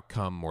talk about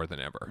cum more than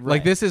ever. Right.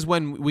 Like this is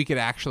when we could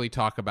actually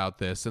talk about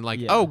this and like,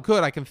 Yeah. oh,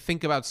 good, I can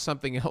think about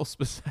something else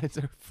besides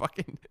our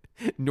fucking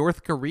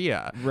North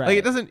Korea. Like Right.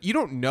 it doesn't. You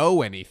don't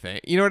know anything.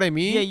 You know what I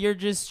mean? Yeah, you're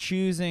just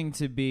choosing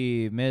to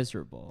be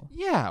miserable.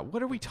 Yeah.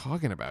 What are we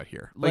talking about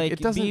here? Like Like it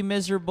doesn't. be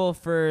miserable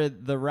for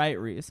the right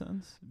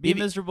reasons. Be It-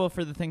 miserable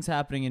for the things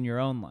happening in your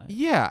own life.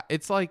 Yeah,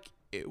 it's like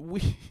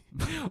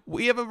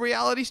we have a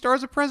reality star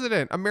as a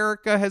president.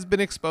 America has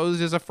been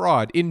exposed as a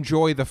fraud.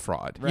 Enjoy the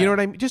fraud. You Right. know what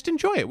I mean? Just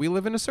enjoy it. We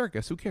live in a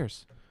circus. Who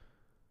cares?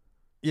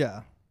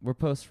 Yeah. We're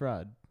post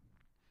fraud.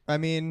 I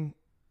mean,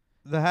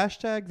 the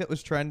hashtag that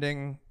was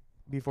trending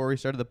before we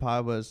started the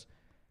pod was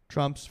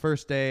Trump's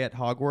first day at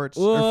Hogwarts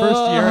or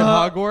first year at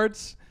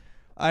Hogwarts.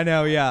 I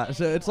know, yeah.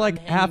 So it's like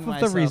half of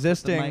the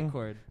resisting,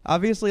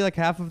 obviously like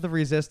half of the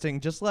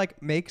resisting just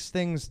like makes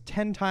things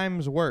 10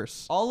 times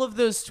worse. All of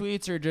those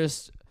tweets are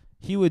just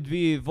he would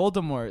be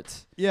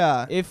Voldemort.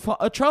 Yeah. If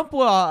Trump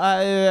were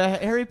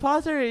Harry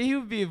Potter, he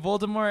would be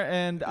Voldemort,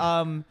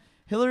 and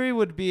Hillary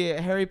would be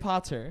Harry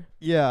Potter.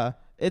 Yeah.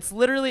 It's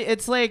literally,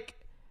 it's like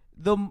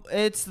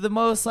it's the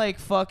most like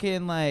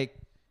fucking like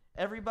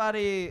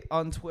everybody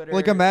on Twitter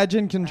Like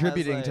imagine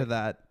contributing like, to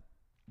that.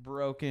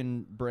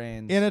 broken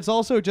brains. And it's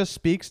also just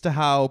speaks to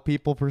how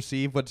people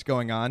perceive what's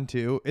going on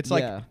too. It's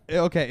like, Yeah.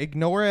 okay,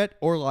 ignore it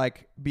or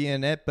like be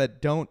in it,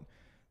 but don't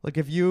like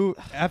if you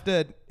have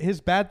to. His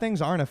bad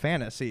things aren't a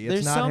fantasy. It's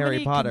There's not so Harry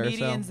many Potter.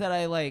 comedians So that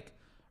I like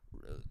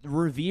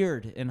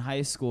revered in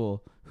high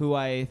school who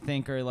I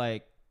think are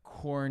like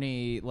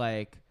corny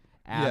like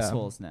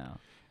assholes now.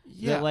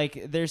 Yeah. That,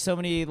 like there's so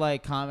many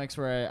like comics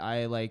where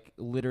I like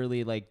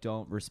literally like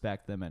don't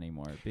respect them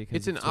anymore because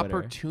It's an of Twitter.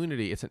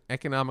 opportunity. It's an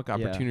economic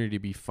opportunity to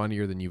be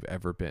funnier than you've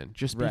ever been.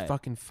 Just be Right.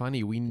 fucking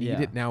funny. We need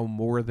Yeah. it now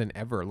more than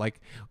ever.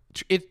 Like,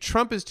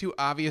 Trump is too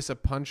obvious a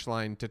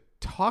punchline to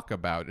talk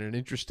about in an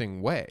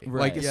interesting way.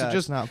 Right. Like, it's Yeah, it's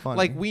just not funny.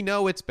 Like, we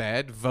know it's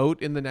bad.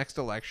 Vote in the next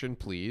election,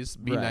 please.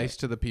 Be Right. nice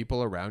to the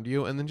people around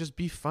you, and then just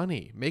be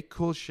funny. Make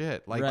cool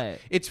shit. Like, Right.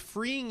 it's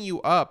freeing you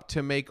up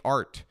to make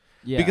art.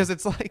 Yeah. Because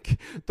it's like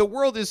the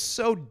world is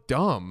so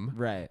dumb.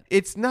 Right.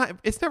 It's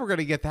never going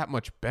to get that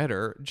much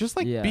better. Just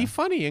like Yeah. be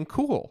funny and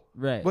cool.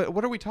 Right.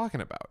 What are we talking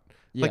about?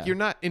 Yeah. Like you're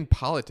not in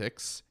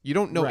politics. You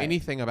don't know Right.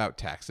 anything about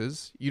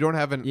taxes. You don't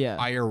have an Yeah.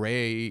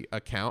 IRA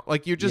account.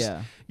 Like you're just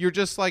Yeah.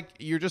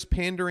 you're just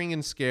pandering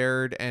and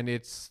scared, and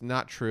it's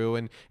not true,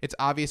 and it's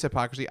obvious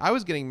hypocrisy. I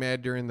was getting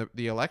mad during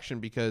the election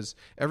because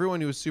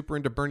everyone who was super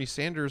into Bernie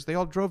Sanders, they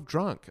all drove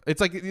drunk. It's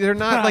like they're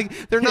not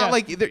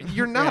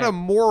you're not Right. a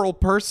moral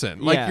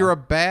person. Like Yeah. you're a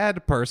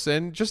bad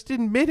person. Just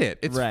admit it.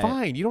 It's Right.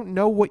 fine. You don't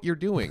know what you're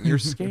doing. You're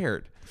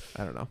scared.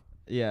 I don't know.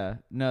 Yeah.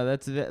 No,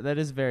 that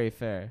is very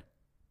fair.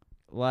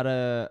 A lot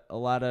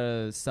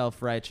of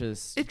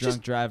self-righteous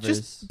drunk drivers.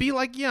 Just be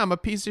like, yeah, I'm a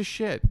piece of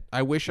shit.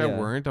 I wish I Yeah.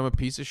 weren't. I'm a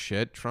piece of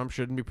shit. Trump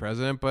shouldn't be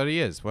president, but he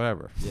is.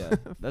 Whatever. Yeah.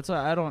 That's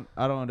why I don't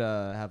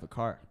have a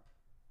car.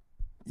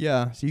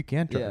 yeah, so you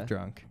can't drive Yeah.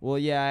 drunk. Well,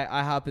 yeah,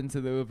 I hop into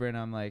the Uber and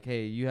I'm like,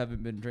 "Hey, you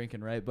haven't been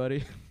drinking, right,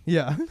 buddy?"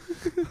 Yeah.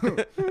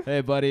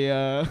 Hey, buddy.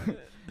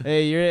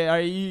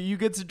 Hey, you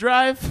good to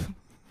drive?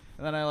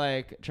 And then I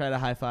like try to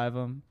high five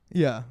them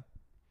Yeah.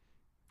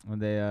 when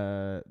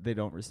they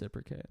don't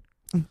reciprocate.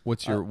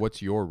 What's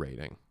your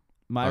rating?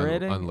 My on,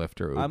 rating on Lyft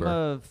or Uber? I'm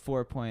a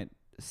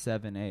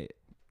 4.78,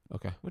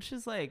 Okay. which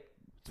is like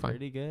It's fine.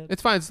 pretty good.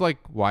 It's fine. It's like,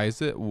 why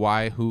is it?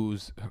 Why?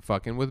 Who's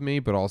fucking with me?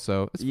 But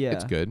also,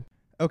 it's good.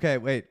 Okay,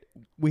 wait.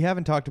 We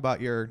haven't talked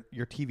about your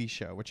TV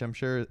show, which I'm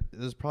sure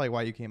this is probably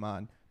why you came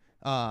on.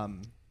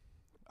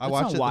 I That's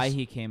watched not it. why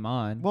he came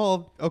on.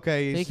 Well,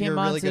 okay, He he's came your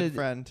on really to good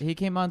friend. He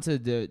came on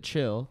to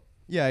chill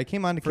Yeah, he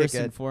came on to first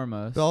kick and it.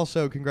 foremost. But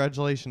also,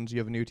 congratulations, you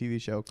have a new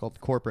TV show called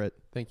Corporate.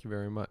 Thank you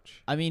very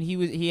much. I mean,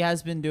 he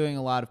has been doing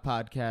a lot of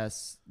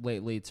podcasts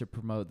lately to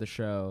promote the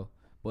show,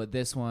 but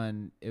this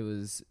one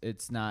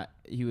it's not.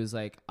 He was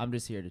like, I'm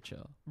just here to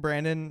chill.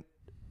 Brandon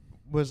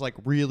was like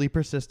really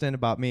persistent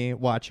about me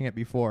watching it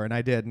before, and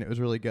I did, and it was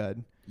really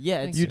good.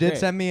 Yeah, it's You did great.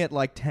 send me it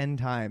like 10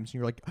 times, and you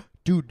were like,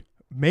 dude,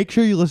 make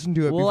sure you listen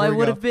to it Well, before I you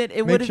would go. have been. It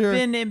Make would have sure-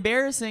 been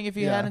embarrassing if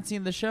you Yeah. hadn't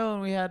seen the show,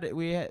 and we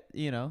had.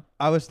 You know,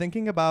 I was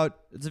thinking about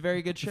it's a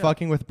very good show.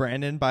 fucking with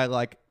Brandon by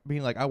like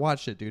being like, I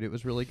watched it, dude. It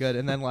was really good.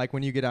 And then like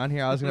when you get on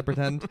here, I was gonna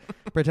pretend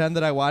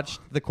that I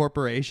watched The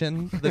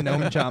Corporation, the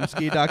Noam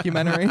Chomsky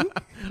documentary,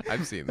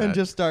 I've seen that. and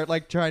just start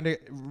like trying to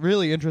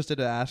really interested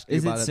to ask you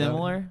Is about it it. though.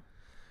 similar?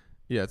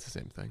 yeah, it's the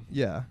same thing.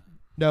 Yeah.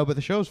 No, but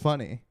the show's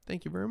funny.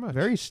 Thank you very much.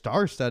 Very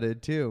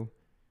star-studded too.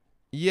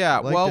 Yeah,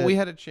 Liked well, it. we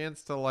had a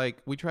chance to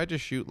we tried to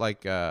shoot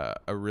like a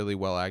really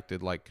well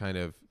acted like kind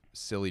of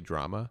silly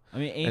drama. I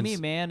mean, Amy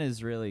Mann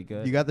is really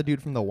good. You got the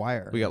dude from The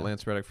Wire. We got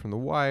Lance Reddick from The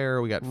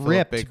Wire. We got Philip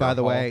ripped, Baker by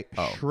the Hall. way,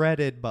 Oh,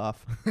 shredded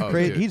buff. Oh,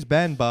 Great. dude. He's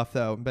been buff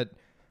though, but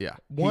yeah.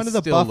 one He of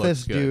the still looks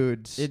buffest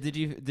good. dudes.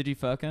 Did you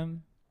fuck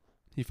him?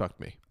 He fucked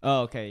me.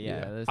 Oh, okay, yeah. Yeah.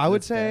 that's- I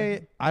would that's fair.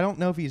 say I don't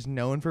know if he's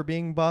known for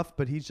being buff,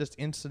 but he's just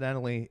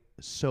incidentally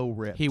so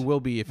ripped. He will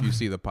be if you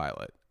see the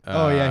pilot.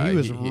 Oh, yeah, he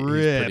was he's pretty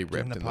ripped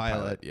ripped in the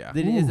pilot. Yeah.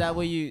 Is Ooh. that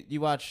what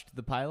you watched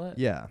the pilot?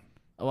 Yeah,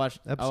 I watched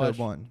episode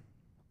 1.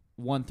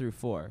 1 through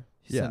 4.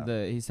 Yeah.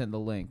 He sent the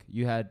link.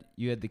 You had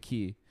the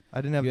key.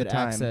 I didn't have You the had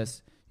time.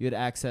 access. You had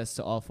access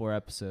to all 4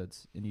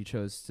 episodes, and you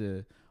chose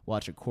to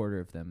watch a quarter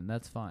of them, and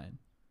that's fine.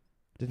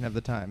 Didn't have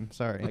the time.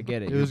 Sorry. I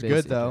get it. It You're was good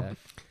busy, though. Jack.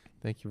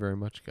 Thank you very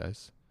much,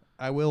 guys.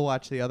 I will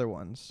watch the other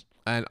ones.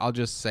 And I'll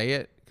just say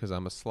it because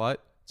I'm a slut.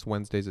 It's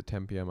Wednesdays at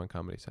 10 p.m. on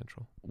Comedy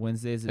Central.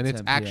 Wednesdays at And 10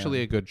 it's actually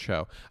p.m. a good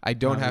show. I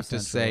don't Comedy have to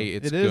Central. say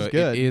it's It is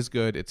good. It is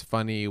good. It's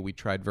funny. We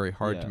tried very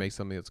hard Yeah. to make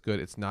something that's good.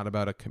 It's not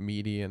about a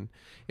comedian.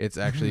 It's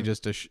actually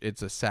just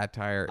it's a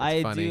satire. It's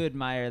I funny. do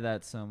admire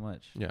that so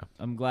much. Yeah.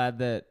 I'm glad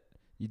that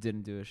you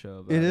didn't do a show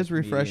about It a is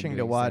comedian refreshing to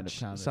doing stand-up watch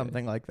comedy.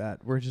 something like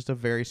that. We're just a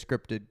very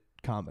scripted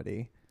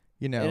comedy,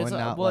 you know, And and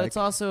not well, like it's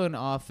also an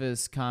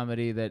office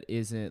comedy that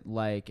isn't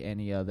like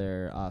any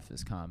other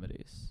office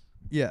comedies.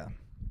 yeah.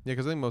 Yeah,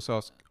 because I think most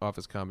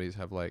office comedies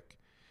have like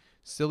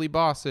silly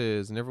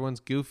bosses and everyone's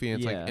goofy.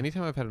 And it's Yeah. like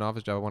anytime I've had an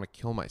office job, I want to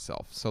kill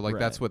myself. So like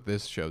that's Right. what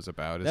this show's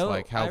about. Is No,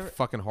 like how I-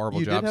 fucking horrible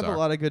You did jobs have are. a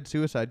lot of good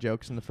suicide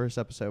jokes in the first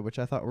episode, which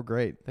I thought were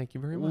great. Thank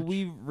you very Well, much.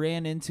 we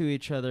ran into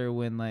each other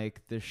when like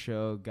the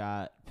show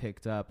got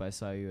picked up. I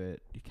saw you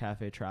at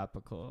Cafe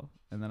Tropical,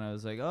 and then I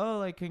was like, "Oh,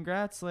 like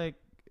congrats! Like,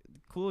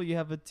 cool, you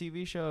have a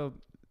TV show."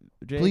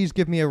 Jake. Please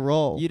give me a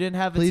role. You didn't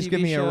have a Please TV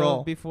give me a show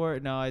role. before?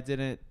 No, I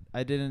didn't.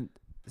 I didn't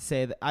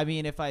say that. I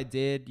mean, if I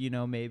did, you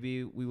know,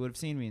 maybe we would have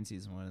seen me in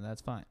season 1, and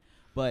that's fine.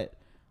 But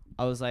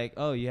I was like,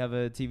 "Oh, you have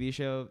a TV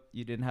show.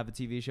 You didn't have a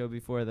TV show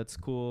before. That's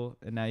cool.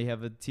 And now you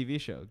have a TV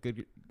show.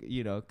 Good,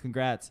 you know,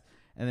 congrats."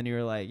 And then you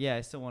were like, "Yeah,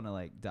 I still want to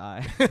like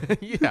die."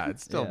 yeah,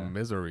 it's still Yeah.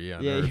 misery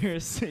on Yeah,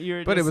 earth.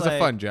 you're But it just was like, a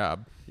fun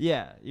job.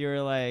 Yeah, you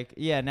were like,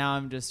 yeah. Now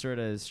I'm just sort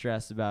of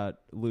stressed about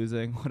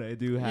losing what I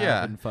do have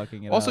Yeah. and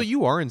fucking it Also, up.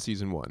 you are in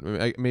season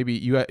 1. Maybe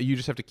you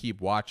just have to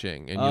keep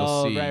watching, and you'll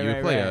Oh, see right, you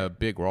right, play right. a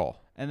big role.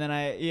 And then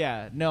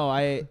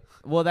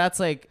well, that's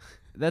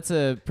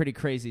a pretty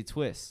crazy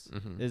twist.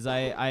 Mhm. Is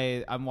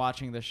I'm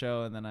watching the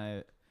show, and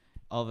then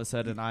all of a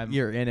sudden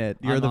You're in it.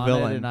 You're I'm the on it,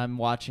 villain. and I'm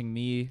watching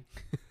me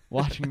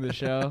watching the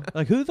show.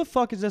 Like, who the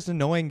fuck is this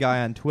annoying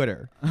guy on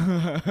Twitter?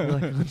 You're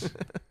like,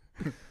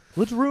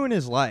 let's ruin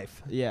his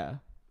life. Yeah.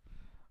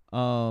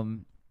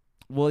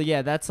 Well,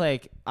 yeah, that's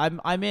like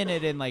I'm in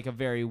it in like a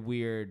very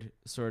weird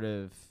sort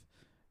of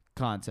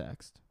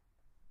context.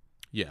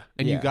 Yeah,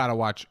 and you Yeah. got to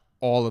watch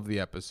all of the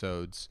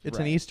episodes. It's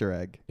an Right. Easter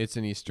egg. It's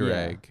an Easter Yeah.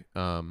 egg.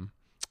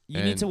 You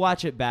And- need to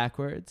watch it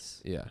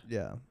backwards. Yeah.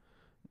 Yeah.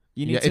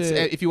 You need Yeah,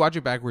 to if you watch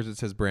it backwards, it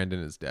says Brandon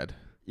is dead.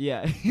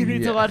 yeah, you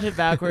need Yeah. to watch it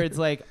backwards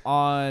like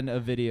on a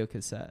video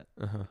cassette.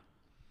 Uh-huh.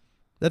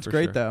 That's For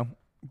great sure. though.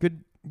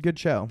 Good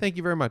show. Thank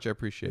you very much. I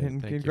appreciate And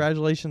it. Thank you.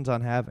 congratulations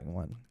on having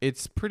one.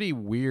 It's pretty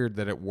weird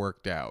that it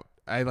worked out.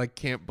 I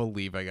can't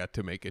believe I got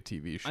to make a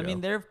TV show. I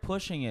mean, they're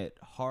pushing it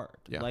hard.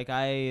 Yeah. Like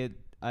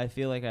I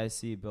feel like I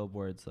see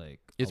billboards like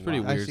It's a pretty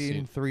lot. weird I've seen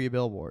seeing- 3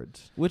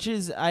 billboards. Which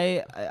is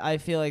I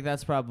feel like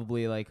that's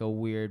probably like a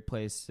weird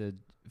place to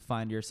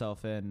find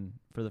yourself in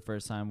for the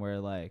first time, where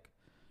like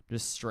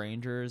just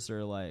strangers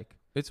are like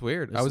It's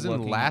weird. I Just was in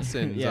looking-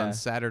 Lassen's Yeah. on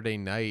Saturday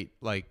night,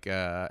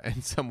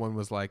 and someone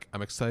was like,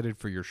 "I'm excited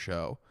for your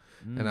show,"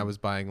 and I was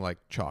buying like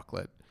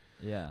chocolate,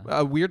 Yeah.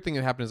 A weird thing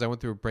that happened is I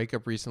went through a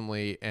breakup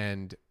recently,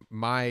 and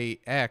my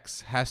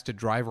ex has to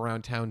drive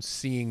around town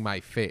seeing my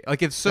face.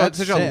 Like it's That's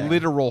such sick. a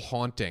literal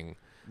haunting.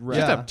 Right.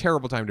 Just Yeah. a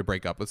terrible time to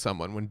break up with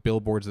someone when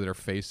billboards of their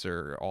face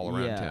are all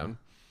around Yeah. town.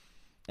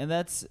 And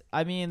that's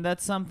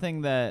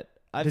something that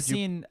I've Did you-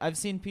 seen. I've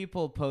seen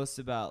people post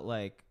about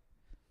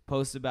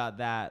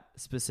that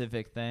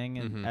specific thing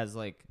and Mhm. as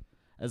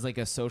like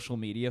a social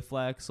media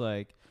flex.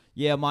 Like,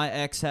 yeah, my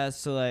ex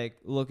has to like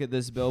look at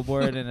this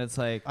billboard, and it's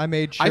like, I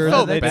made I sure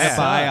felt that they bad. didn't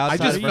buy I outside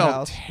just of her felt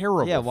house.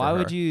 terrible. yeah, for why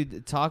would her. you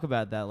talk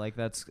about that? Like,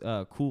 that's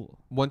cool.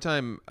 One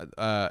time,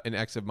 an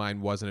ex of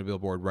mine was in a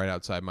billboard right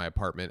outside my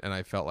apartment, and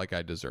I felt like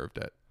I deserved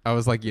it. I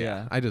was like,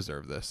 Yeah. I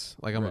deserve this.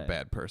 Like, I'm a Right.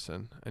 bad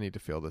person. I need to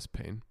feel this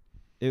pain.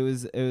 It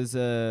was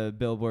a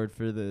billboard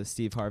for the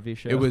Steve Harvey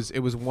show. It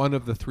was one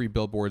of the 3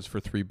 billboards for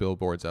 3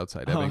 billboards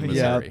outside Oh, Ebbing,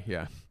 yeah. Missouri.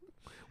 Yeah.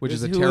 Which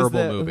is a Who was terrible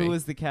the- movie. Who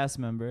was the cast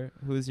member?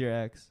 Who was your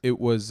ex? It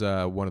was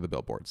one of the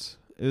billboards.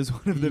 It was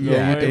one of the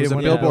Yeah, billboards. It was a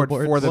one of the billboard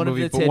billboards. for the One of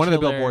movie, the but one of the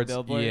titular billboards.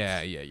 billboards?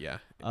 Yeah.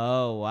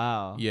 Oh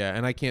wow. Yeah,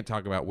 and I can't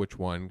talk about which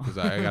one because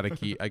I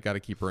gotta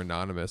keep her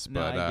anonymous. No,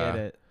 But I get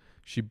it.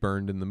 she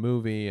burned in the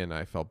movie, and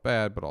I felt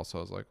bad. But also,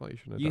 I was like, well, you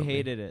shouldn't have. You done me.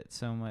 hated it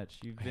so much.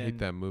 You've I been. hate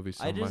that movie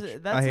so I just. much.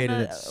 That's I hated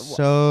another- it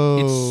so.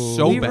 It's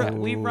so we bad.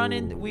 we run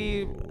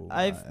in.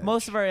 I've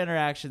most of our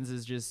interactions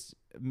is just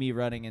me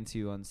running into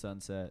you on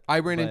Sunset. I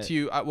ran but- into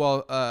you.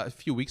 A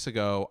few weeks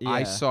ago. I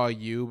Yeah. saw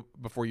you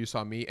before you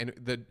saw me, and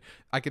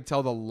I could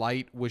tell the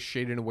light was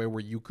shaded in a way where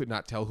you could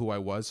not tell who I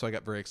was. So I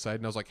got very excited,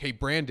 and I was like, "Hey,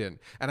 Brandon!"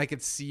 And I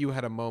could see you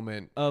had a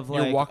moment Of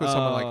You're like, walking with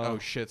someone like, oh. "Oh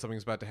shit,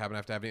 something's about to happen. I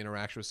have to have an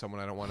interaction with someone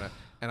I don't want to."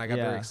 And I got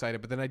Yeah. very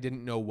excited, but then I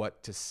didn't know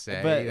what to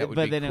say. But- that would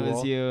but be then it was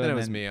cool. you, Then and it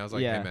was then- me. I was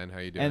like, yeah. "Hey man, how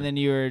you doing?" And then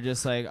you were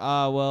just like,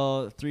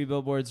 well, 3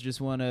 billboards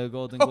just won a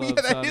Golden Oh, Globe.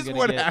 yeah, that so I'm is gonna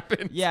what get-"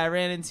 happened. Yeah, I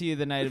ran into you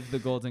the night of the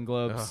Golden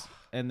Globes, Ugh.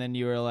 and then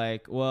you were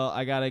like, well,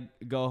 I gotta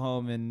go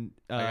home and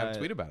I got a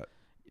tweet about it.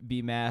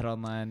 be mad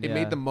online. It yeah.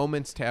 made the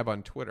Moments tab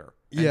on Twitter.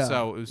 And Yeah.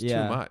 so it was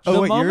Yeah. too much. The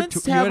Oh wait, Moments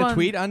you had tab a on-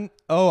 tweet on?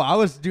 Oh, I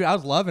was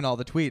loving all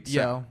the tweets.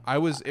 Yeah, So. I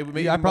was. It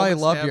made Yeah, I the probably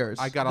Moments loved tab, yours.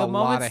 I got the a lot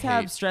Moments of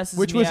tab hate. stresses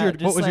Which me was out, your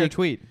just what was your like-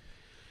 tweet?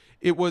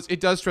 It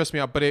does stress me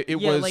out, but it yeah,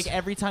 was like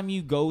every time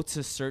you go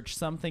to search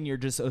something, you're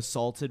just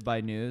assaulted by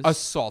news.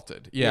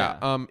 assaulted. Yeah.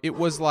 Yeah. It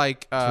was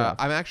like rough.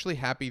 I'm actually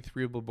happy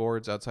 3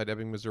 Billboards Outside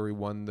Ebbing, Missouri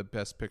won the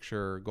Best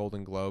Picture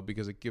Golden Globe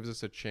because it gives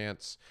us a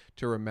chance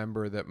to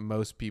remember that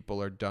most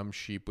people are dumb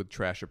sheep with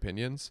trash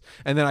opinions.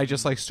 And then I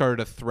just like started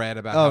a thread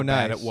about how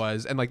bad nice. it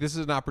was, and like this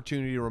is an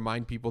opportunity to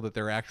remind people that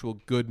there are actual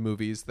good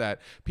movies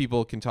that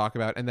people can talk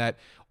about, and that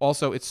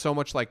also it's so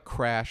much like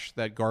Crash,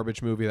 that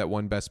garbage movie that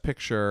won Best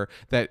Picture,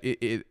 that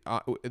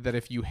that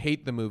if you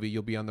hate the movie,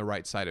 you'll be on the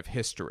right side of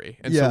history.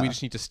 And so Yeah. we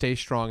just need to stay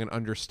strong and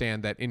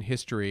understand that in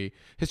history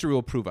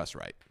will prove us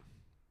right.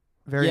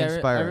 Very yeah,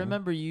 inspiring. I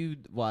remember you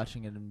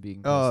watching it and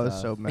being pissed Oh, it was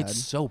off. so mad.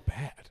 It's so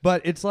bad.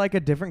 But it's like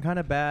a different kind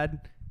of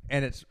bad,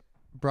 and it's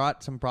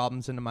brought some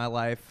problems into my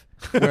life.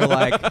 Where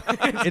like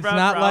it's brought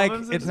not like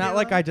problems it's into not your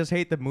like life? I just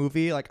hate the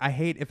movie. Like I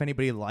hate if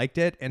anybody liked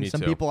it, and Me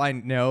some too. people I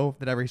know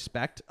that I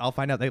respect, I'll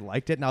find out they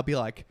liked it, and I'll be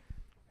like,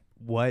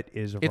 "What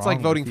is wrong?" It's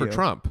like voting with for you?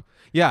 Trump.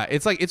 Yeah,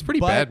 it's like it's pretty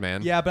But- bad,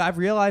 man. Yeah, but I've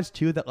realized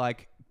too that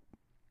like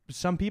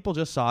some people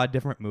just saw a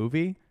different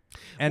movie,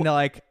 and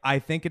like I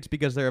think it's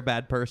because they're a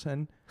bad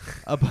person.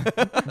 No,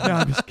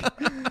 I'm just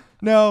kidding.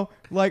 No,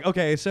 like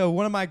okay, so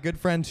one of my good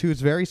friends who's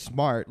very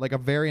smart, like a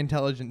very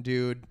intelligent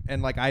dude,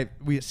 and like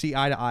we see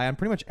eye to eye on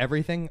pretty much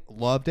everything.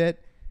 Loved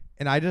it,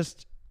 and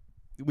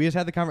we just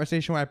had the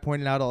conversation where I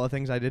pointed out all the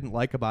things I didn't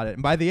like about it,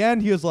 and by the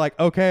end he was like,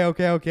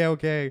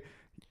 okay.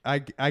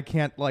 I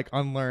can't like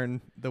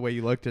unlearn the way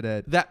you looked at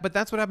it. But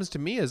that's what happens to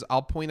me is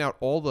I'll point out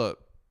all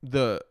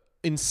the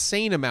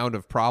insane amount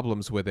of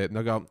problems with it, and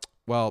they'll go,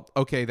 "Well,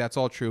 okay, that's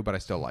all true, but I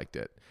still liked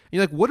it." And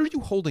you're like, "What are you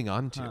holding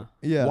on to? Huh.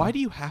 Yeah. Why do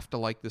you have to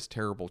like this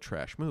terrible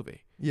trash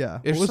movie?" Yeah.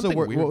 There's What was the something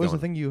weird what was the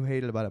going- thing you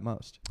hated about it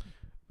most?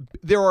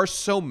 There are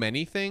so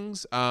many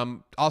things.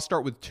 I'll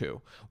start with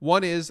 2.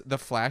 One is the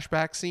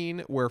flashback scene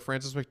where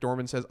Frances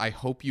McDormand says, "I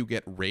hope you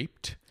get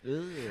raped." Ugh.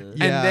 And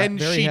Yeah, then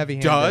very she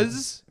heavy-handed.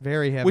 does,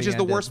 Very heavy, which is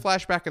the worst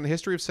flashback in the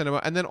history of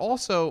cinema. And then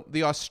also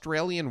the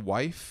Australian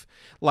wife,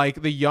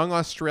 like the young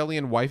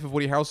Australian wife of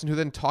Woody Harrelson, who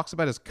then talks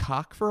about his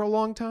cock for a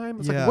long time.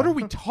 It's Yeah. like, what are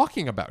we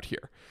talking about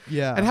here?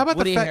 Yeah. And how about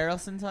Woody the fact?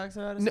 Harrelson talks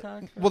about his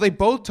cock? Well, they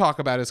both talk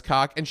about his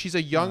cock, and she's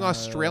a young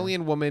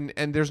Australian woman,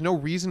 and there's no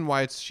reason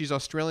why she's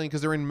Australian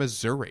because they're in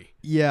Missouri.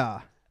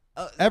 Yeah.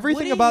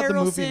 Everything Woody about the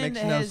Harrelson movie makes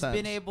no has sense.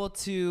 been able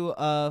to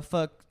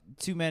fuck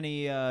too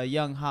many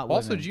young hot women.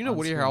 Also, do you know on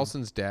Woody screen.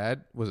 Harrelson's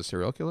dad was a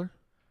serial killer?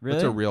 Really?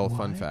 That's a real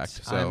fun What? fact.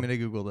 So I'm gonna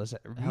Google this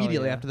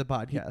immediately yeah. after the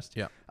podcast.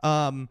 Yeah.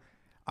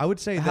 I would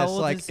say How this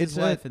old like is his it's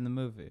wife in the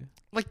movie?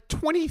 like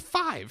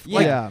 25. Yeah.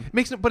 Like, Yeah.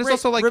 makes no, but it's Right,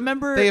 also like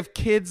remember- they have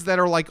kids that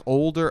are like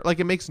older. Like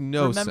it makes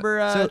no Remember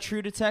sense. So-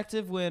 True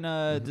Detective when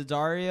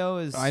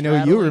Daddario is I know you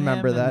straddling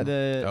remember him and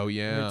that. Oh,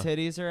 yeah. her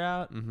titties are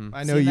out. Mhm.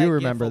 I know Seen you that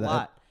remember gif a that.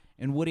 lot.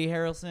 And Woody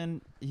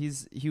Harrelson,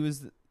 he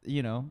was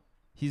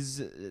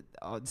He's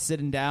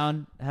sitting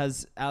down,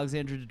 has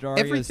Alexandra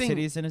Daddario's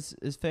titties in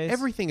his face.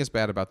 Everything is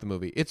bad about the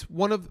movie. It's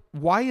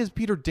why is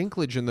Peter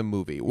Dinklage in the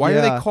movie? Why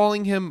are they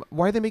calling him?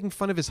 Why are they making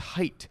fun of his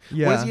height?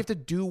 Yeah. What does he have to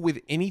do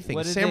with anything?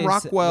 What did Sam they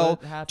Rockwell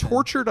what happened?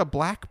 tortured a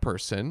black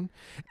person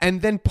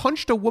and then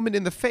punched a woman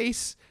in the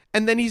face,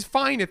 and then he's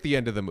fine at the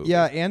end of the movie.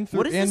 Yeah, and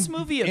What is this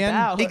movie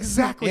about?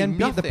 Exactly. And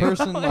beat the nothing.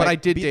 person, But like, I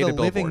did beat date the a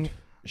billboard. living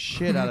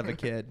shit out of a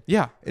kid.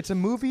 Yeah. It's a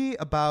movie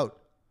about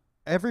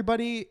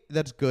everybody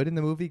that's good in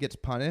the movie gets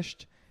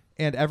punished,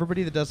 and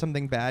everybody that does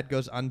something bad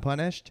goes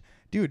unpunished.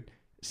 Dude,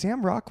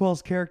 Sam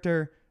Rockwell's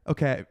character.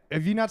 Okay,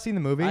 have you not seen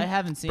the movie? I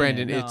haven't seen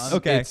Brandon, it. No, it's I'm-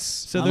 Okay, it's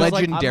so I'm there's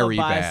like- legendary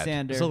I'm a bad.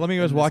 bystander So let me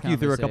in just this walk you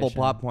through a couple conversation.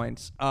 plot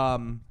points.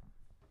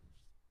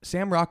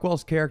 Sam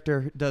Rockwell's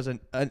character does a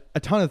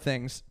ton of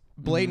things.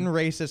 Blatant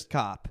racist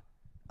cop.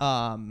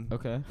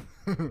 Okay.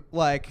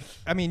 Like,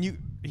 I mean,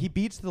 he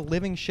beats the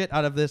living shit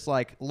out of this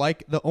like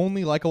the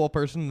only likable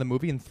person in the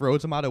movie and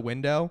throws him out a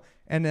window,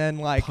 and then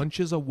like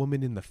Punches a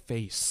woman in the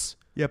face.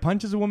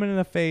 punches a woman in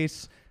the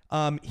face.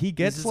 He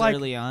gets is like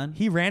early on?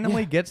 he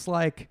randomly gets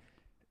like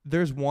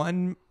there's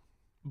one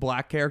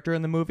black character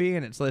in the movie,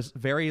 and it's this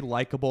very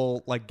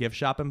likable like gift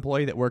shop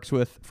employee that works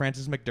with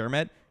Frances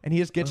McDermott, and he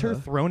just gets her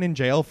thrown in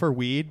jail for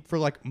weed for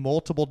like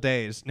multiple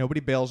days.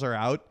 Nobody bails her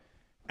out,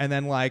 and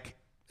then like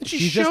And she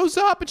she's just- shows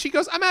up and she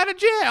goes, "I'm out of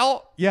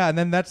jail." yeah, and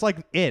then that's like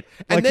it.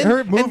 And Like then-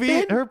 her movie,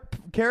 and then- her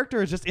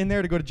character is just in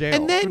there to go to jail.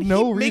 And then for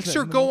no he makes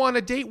reason. her go on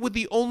a date with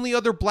the only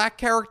other black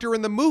character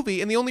in the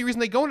movie, and the only reason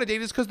they go on a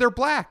date is because they're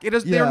black. They're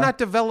Yeah. not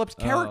developed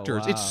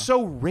characters. wow. It's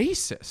so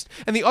racist.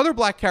 And the other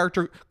black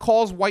character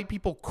calls white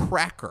people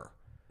cracker.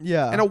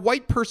 Yeah, And a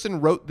white person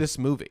wrote this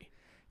movie.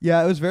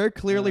 yeah, it was very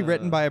clearly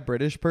written by a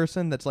British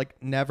person that's like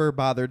never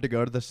bothered to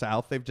go to the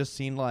South. They've just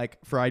seen like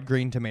fried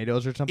green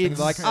tomatoes or something. It's-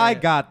 They're like, I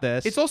got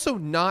this. It's also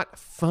not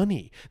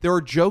funny. There are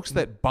jokes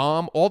that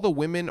bomb. All the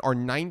women are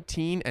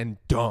 19 and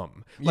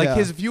dumb. Like Yeah.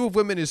 his view of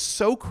women is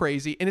so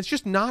crazy, and it's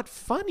just not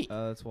funny.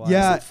 That's why.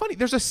 Yeah. It's not funny.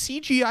 There's a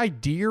CGI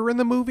deer in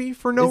the movie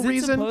for no Is it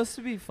reason. supposed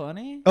to be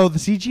funny? Oh, the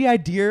CGI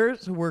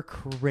deers were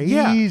crazy.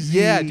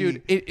 Yeah,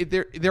 dude.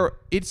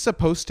 It's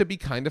supposed to be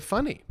kind of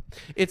funny.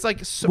 It's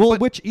like Well,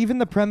 but which even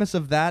the premise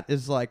of that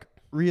is like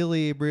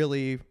really,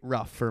 really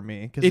rough for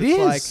me because It it's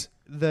is.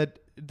 like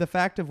the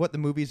fact of what the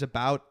movie's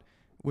about,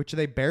 which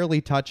they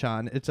barely touch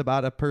on. It's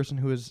about a person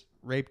who is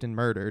raped and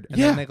murdered, and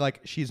Yeah. then they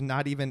like she's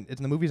not even. It's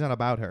the movie's not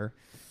about her,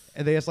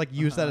 and they just like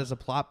use that as a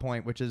plot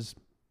point, which is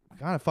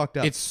kind of fucked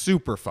up. it's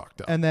super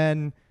fucked up. and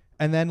then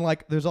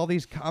like there's all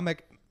these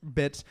comic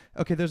bits.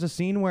 Okay, there's a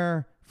scene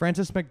where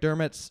Frances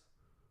McDermott's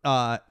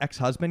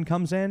ex-husband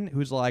comes in,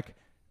 who's like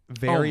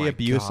very Oh my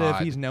abusive.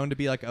 God. He's known to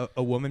be like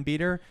a woman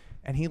beater,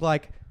 and he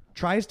like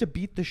tries to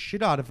beat the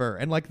shit out of her,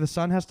 and like the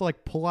son has to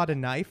like pull out a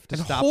knife to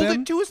and stop hold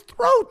him, it to his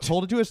throat.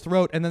 hold it to his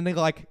throat, and then they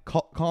like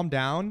calm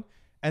down.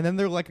 And then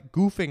they're like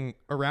goofing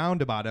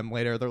around about him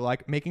later. They're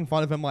like making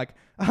fun of him, like,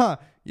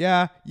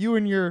 yeah, you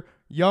and your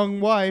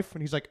young wife.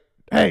 And he's like,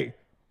 hey,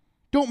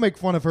 don't make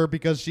fun of her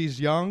because she's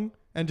young.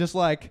 And just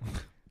like,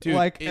 Dude,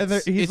 like, and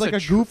it's- he's it's like a a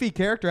goofy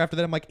character after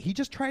that. I'm like, he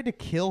just tried to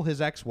kill his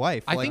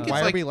ex-wife. I Like, think why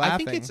it's are like we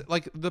laughing? I think it's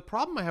like the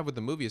problem I have with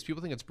the movie is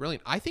people think it's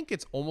brilliant. I think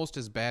it's almost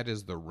as bad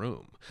as The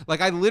Room. Like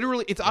I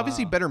literally, it's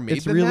obviously better made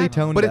It's than really that,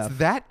 tone but deaf. it's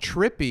that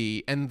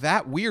trippy and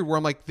that weird. Where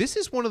I'm like, this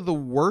is one of the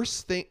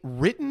worst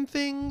written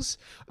things.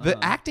 The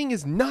acting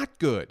is not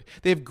good.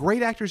 They have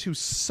great actors who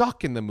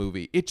suck in the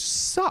movie. It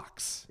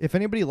sucks. If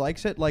anybody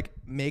likes it, like,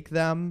 make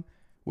them.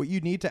 What you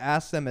need to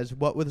ask them is,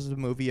 what was the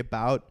movie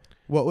about?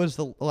 What was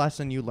the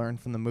lesson you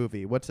learned from the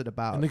movie? What's it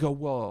about? And they go,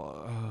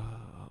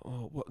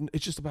 well,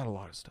 it's just about a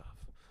lot of stuff.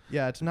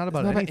 Yeah, it's not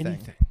about It's not anything. about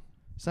anything.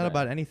 It's not Right.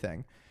 about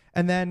anything.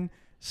 And then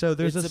so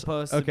there's It's this.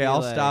 supposed to Okay, be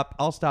I'll like- stop.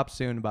 I'll stop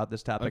soon about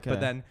this topic. But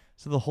Okay. then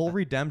so the whole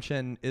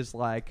redemption is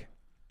like.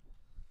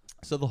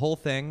 So the whole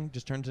thing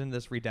just turns into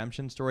this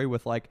redemption story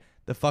with like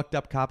the fucked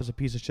up cop is a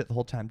piece of shit the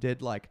whole time,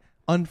 did like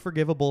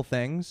unforgivable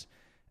things,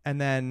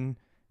 and then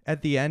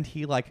at the end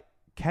he like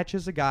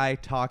catches a guy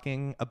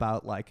talking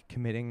about like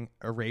committing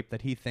a rape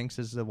that he thinks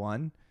is the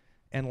one,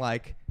 and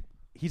like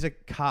he's a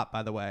cop,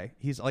 by the way.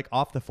 He's like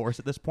off the force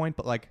at this point,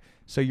 but like,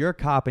 so you're a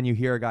cop and you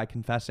hear a guy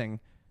confessing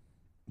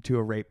to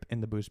a rape in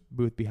the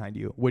booth behind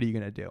you. What are you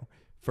gonna do?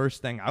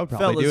 First thing I would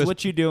probably Fellas, do is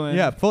what you doing?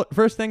 yeah.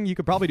 First thing you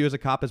could probably do as a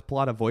cop is pull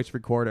out a voice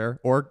recorder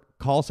or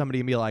call somebody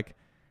and be like,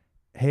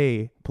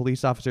 "Hey,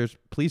 police officers,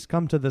 please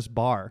come to this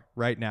bar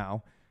right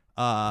now.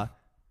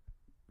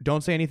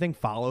 Don't say anything.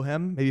 Follow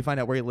him. Maybe find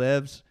out where he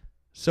lives.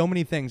 So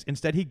many things."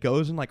 Instead, he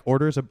goes and like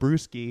orders a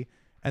brewski,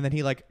 and then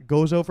he like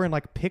goes over and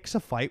like picks a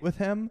fight with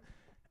him,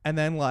 and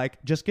then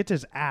like just gets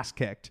his ass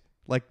kicked.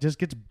 Like just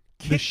gets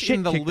the Kicked shit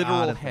in the kicked out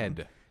literal of him.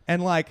 head,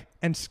 and like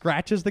and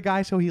scratches the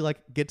guy so he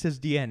like gets his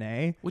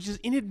DNA. which is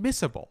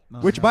inadmissible.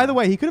 Which, by the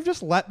way, he could have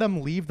just let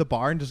them leave the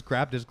bar and just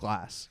grabbed his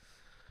glass.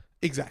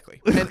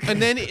 Exactly.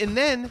 And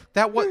then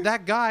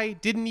that guy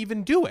didn't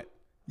even do it.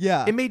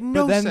 Yeah, It made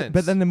no sense.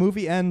 But then the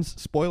movie ends.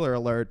 Spoiler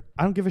alert!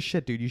 I don't give a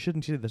shit, dude. You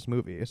shouldn't see this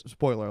movie. It's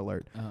spoiler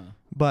alert.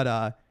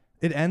 But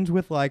It ends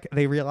with like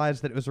they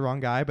realize that it was the wrong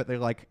guy, but they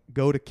like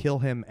go to kill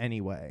him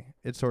anyway.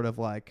 It's sort of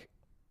like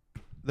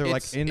they're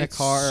like in a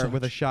car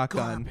with a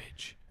shotgun,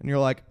 garbage. and you're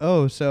like,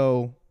 oh,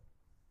 so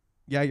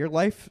yeah, your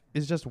life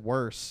is just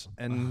worse,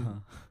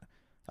 and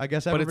I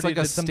guess But it's everybody like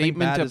a did something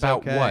statement bad is about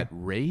okay. what,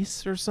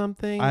 race or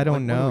something? I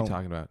don't What are know. we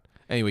talking about?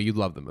 Anyway, you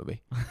love the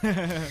movie.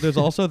 There's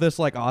also this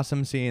like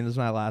awesome scene. This is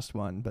my last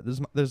one, but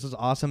there's this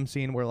awesome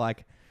scene where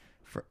like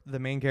the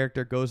main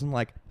character goes and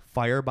like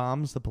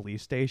firebombs the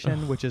police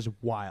station, which is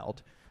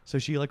wild. So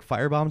she like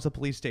firebombs the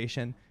police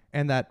station,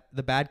 and that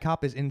the bad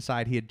cop is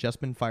inside. He had just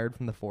been fired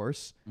from the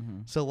force.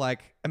 So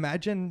like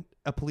imagine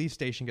a police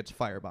station gets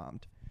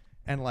firebombed,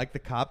 and like the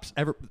cops,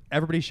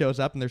 everybody shows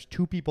up, and there's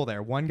two people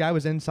there. One guy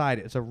was inside.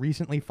 It's a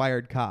recently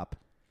fired cop.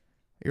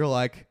 You're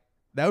like,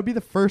 that would be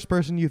the first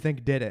person you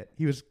think did it.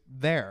 He was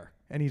there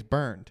and he's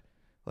burned.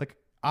 Like,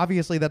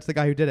 obviously that's the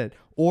guy who did it.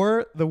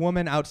 Or the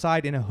woman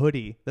outside in a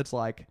hoodie that's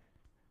like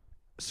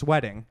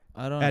sweating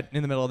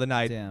in the middle of the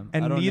night. Damn,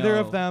 and I don't neither know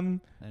of them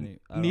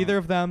neither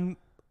of them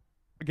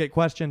get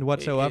questioned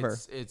whatsoever.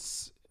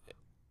 It's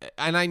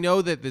and I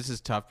know that this is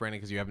tough, Brandon,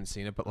 because you haven't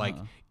seen it, but like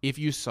if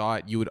you saw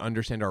it, you would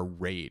understand our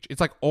rage. It's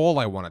like all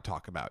I want to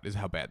talk about is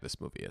how bad this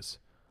movie is.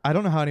 I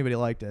don't know how anybody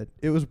liked it.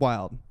 It was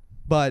wild.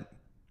 But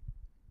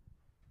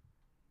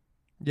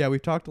yeah,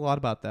 we've talked a lot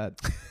about that.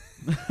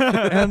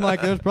 And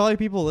like there's probably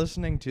people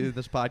listening to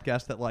this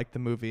podcast that like the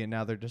movie, and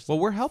now they're just Well,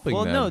 we're helping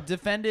Well, them. no,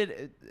 defend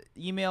it.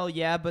 Email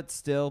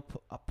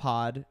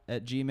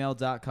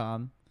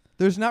pod@gmail.com.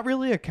 there's not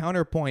really a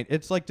counterpoint.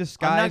 It's like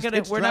disguised.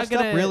 It's dressed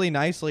up really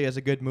nicely as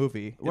a good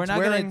movie. We're It's not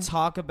wearing- going to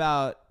talk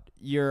about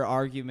your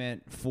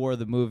argument for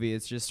the movie.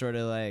 It's just sort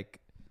of like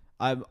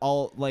we'll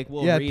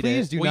yeah, read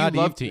please it. do Well, not you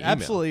love to email.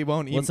 absolutely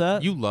won't email. What's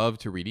that? You love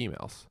to read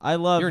emails. I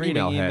love You're an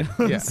reading email head.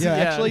 emails. Yeah,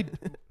 actually,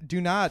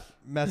 do not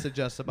message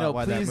us about No,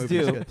 why that please movie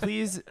is do. good.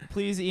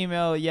 Please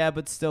email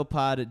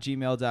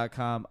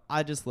yeahbutstillpod@gmail.com.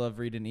 I just love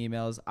reading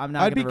emails. I'm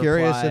not I'd be gonna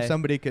curious reply, if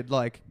somebody could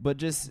like. but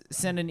just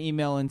send an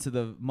email into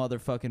the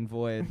motherfucking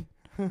void.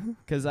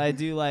 Because I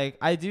do like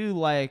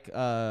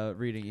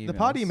reading emails. The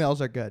pod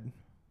emails are good.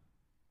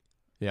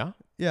 Yeah?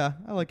 Yeah,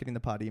 I like getting the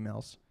pod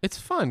emails. It's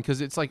fun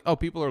because it's like, oh,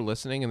 people are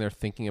listening and they're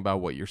thinking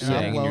about what you're And saying.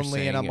 I'm and you're lonely, and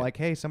saying I'm it. like,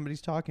 hey,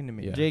 somebody's talking to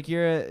me. Yeah. Jake,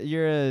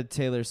 you're a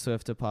Taylor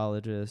Swift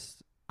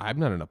apologist. I'm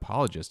not an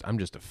apologist. I'm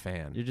just a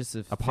fan. You're just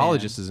a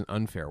Apologist fan. is an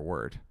unfair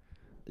word.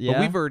 Yeah.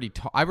 But we've already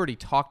I've already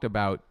talked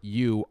about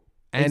you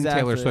and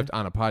Taylor Exactly. Swift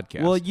on a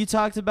podcast. Well, you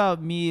talked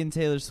about me and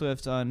Taylor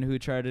Swift on Who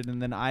Charted,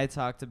 and then I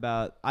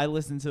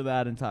listened to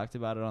that and talked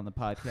about it on the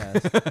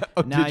podcast.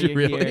 Oh, Now did you you're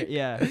really? here.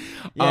 Yeah,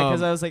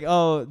 because I was like,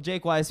 oh,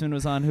 Jake Weissman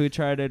was on Who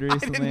Charted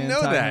recently. didn't and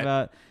know talking that.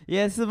 about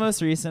it's the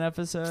most recent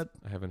episode.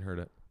 I haven't heard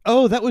it.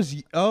 Oh, that was.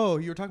 Oh,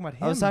 you were talking about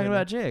him. I was talking didn't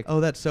about you? Jake. Oh,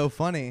 that's so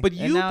funny. But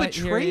And you now here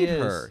he betrayed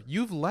is. her.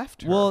 You've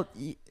left her. Well,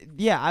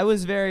 yeah, I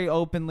was very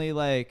openly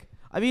like.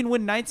 I mean,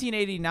 when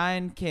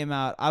 1989 came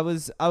out, I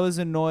was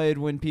annoyed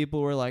when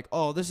people were like,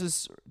 "Oh, this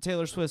is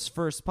Taylor Swift's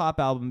first pop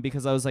album,"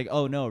 because I was like,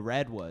 "Oh no,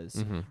 Red was.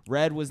 Mhm.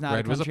 Red was not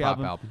Red a was a country pop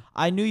album.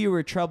 I knew You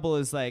Were Trouble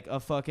is like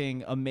a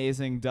fucking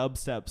amazing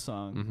dubstep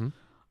Mm-hmm.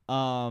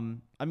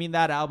 song. I mean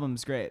that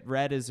album's great.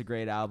 Red is a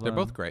great album. They're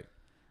both great.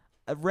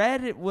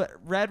 Red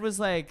was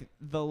like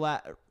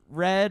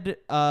Red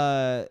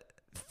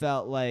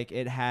felt like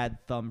it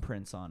had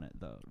thumbprints on it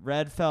though.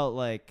 Red felt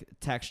like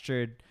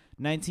textured.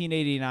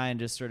 1989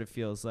 just sort of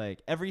feels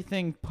like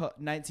everything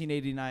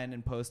 1989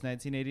 and post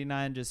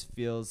 1989 just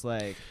feels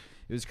like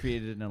it was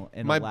created in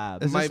a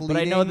lab. Is this But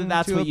I know that leading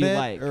that's to what a you bit,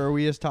 like. or are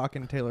we just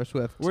talking Taylor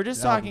Swift? We're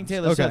just talking albums?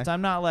 Taylor Okay. Swift.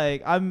 I'm not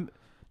like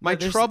My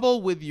there's-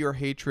 trouble with your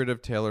hatred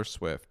of Taylor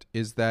Swift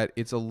is that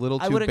it's a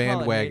little I too wouldn't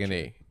call it bandwagony.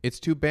 hatred. It's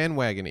too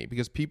bandwagony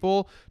because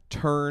people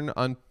turn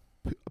on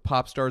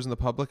pop stars in the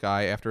public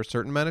eye after a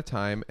certain amount of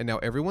time, and now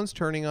everyone's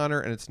turning on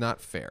her, and it's not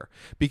fair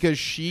because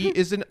she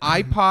is an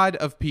iPod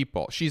of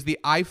people. She's the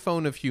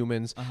iPhone of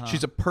humans.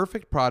 She's a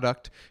perfect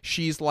product.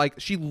 She's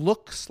like, she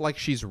looks like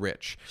she's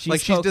rich. She's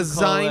like she's Coca-Cola,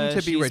 designed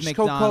to be she's rich.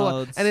 Coca-Cola.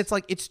 McDonald's. And it's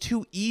like, it's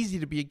too easy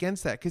to be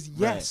against that because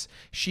yes,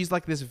 she's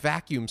like this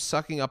vacuum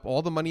sucking up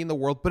all the money in the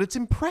world, but it's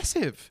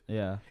impressive.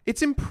 yeah.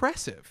 It's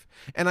impressive.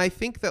 And I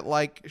think that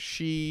like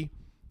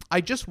I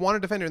just want to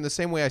defend her in the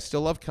same way I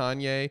still love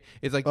Kanye.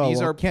 It's like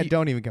these are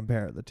don't even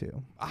compare the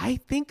two. I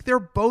think they're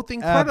both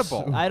incredible.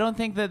 Absolutely. I don't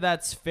think that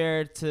that's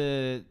fair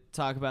to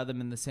talk about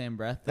them in the same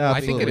breath. though. I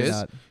think it Absolutely is.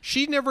 not.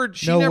 She never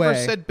No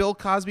way. said Bill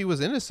Cosby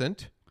was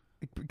innocent.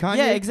 Kanye,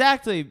 Yeah,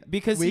 exactly.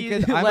 Because We he,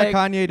 could- I'm a like,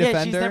 Kanye Yeah, she's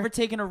defender. never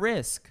taken a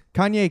risk.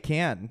 Kanye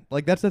can.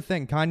 Like that's the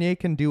thing. Kanye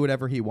can do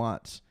whatever he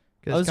wants.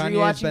 I was Kanye's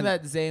rewatching been,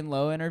 that Zane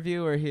Lowe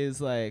interview where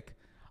he's like,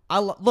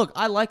 "Look,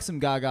 I like some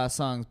Gaga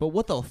songs, but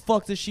what the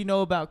fuck does she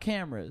know about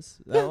cameras?"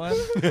 That one,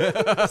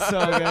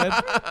 so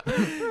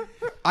good.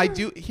 I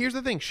do. Here's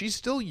the thing. She's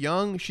still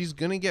young. She's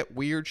going to get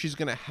weird. She's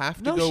going to have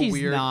to No, go she's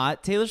weird.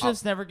 not. Taylor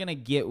Swift's never gonna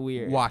get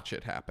weird. Watch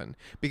it happen,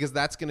 because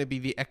that's going to be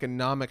the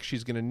economics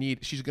she's going to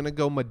need. She's going to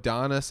go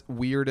Madonna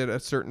weird at a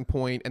certain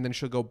point, and then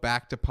she'll go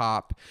back to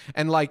pop.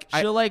 And like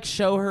She'll like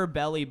show her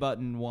belly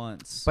button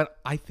once. but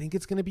I think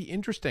it's going to be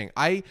interesting.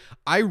 I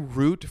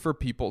root for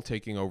people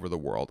taking over the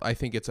world. I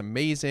think it's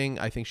amazing.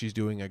 I think she's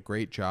doing a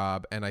great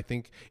job, and I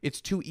think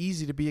it's too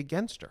easy to be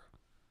against her.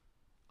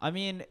 I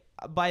mean,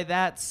 by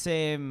that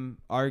same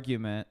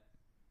argument,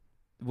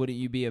 wouldn't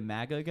you be a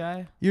MAGA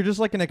guy? You're just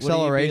like an you be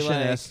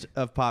accelerationist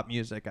of pop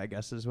music, I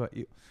guess, is what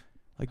you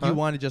like. Huh? You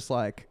want to just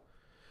like.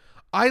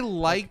 I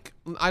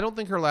don't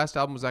think her last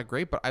album was that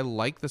great, but I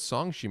like the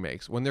songs she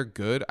makes. When they're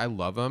good, I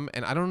love them,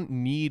 and I don't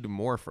need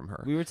more from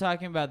her. We were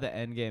talking about the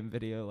Endgame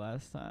video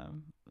last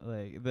time,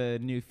 like the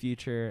new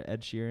Future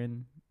Ed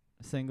Sheeran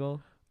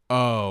single.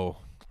 Oh.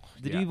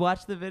 Did Yeah. you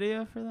watch the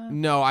video for that?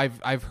 No,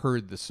 I've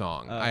heard the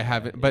song. I Okay,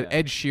 haven't, but yeah.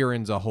 Ed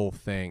Sheeran's a whole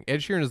thing.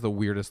 Ed Sheeran is the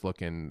weirdest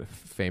looking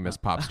famous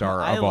pop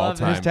star I of all love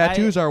time. His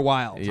tattoos are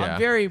wild. Yeah. I'm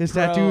very His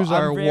pro, tattoos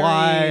are I'm very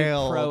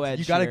wild. Pro Ed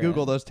You got to Sheeran.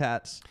 Google those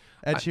tats.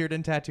 Ed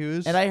Sheeran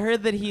tattoos. And I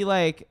heard that he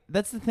like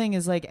that's the thing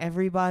is like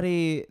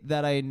everybody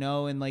that I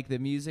know in like the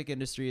music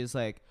industry is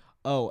like,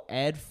 oh,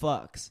 Ed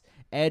fucks,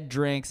 Ed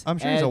drinks. I'm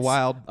sure he's a Ed's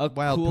wild a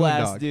cool cool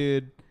ass dog.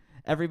 dude.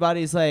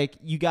 Everybody's like,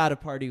 you got to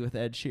party with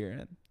Ed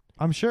Sheeran.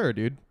 I'm sure,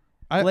 dude.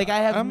 I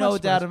have I'm no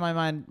not doubt surprised. in my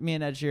mind. Me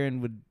and Ed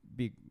Sheeran would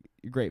be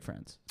great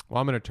friends.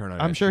 Well, I'm gonna turn on.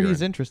 I'm Ed sure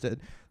he's Sheeran.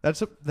 interested.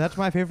 That's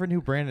my favorite new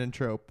Brandon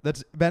trope.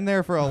 That's been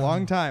there for a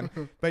long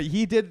time. But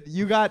he did.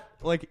 You got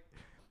like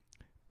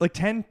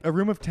 10. A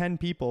room of 10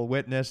 people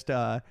witnessed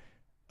a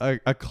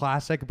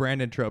classic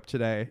Brandon trope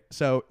today.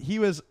 So he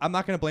was. I'm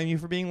not going to blame you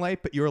for being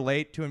late, but you were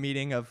late to a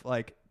meeting of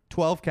like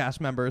 12 cast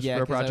members Yeah,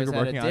 for a because I project was we're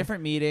at working a on.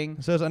 different meeting.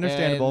 So it's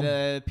understandable. And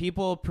the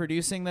people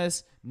producing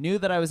this knew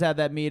that I was at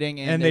that meeting,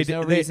 and, they there's did,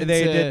 no they reason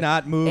they to did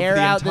not move air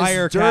the out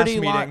entire this cast dirty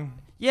meeting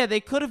Yeah, they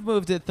could have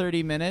moved it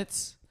 30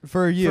 minutes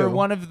for you. for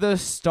one of the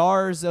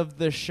stars of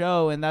the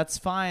show, and that's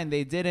fine.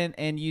 They didn't,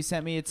 and you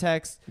sent me a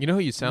text You know who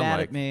you sound mad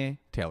like? at me.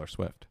 Taylor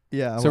Swift.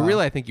 Yeah. So wow.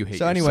 really, I think you hate.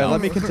 So anyway, yourself.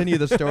 let me continue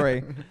the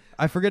story.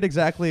 I forget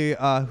exactly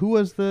who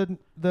was the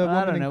I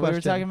woman don't in know. question. We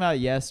were talking about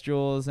Yes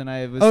Jules, and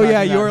I was. Oh talking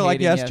yeah, you about were like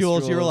hating yes,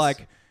 Jules. You're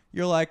like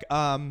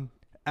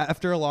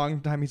after a long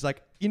time, he's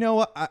like, you know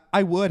what?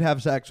 I would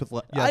have sex with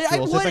yes, I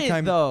Jules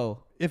wouldn't though.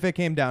 if it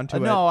came down to it.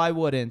 No, I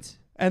wouldn't.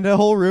 And the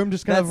whole room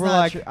just kind That's of were not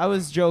like, true. I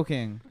was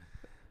joking.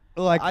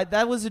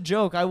 That was a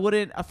joke. I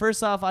wouldn't.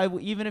 First off,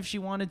 even if she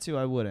wanted to,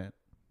 I wouldn't.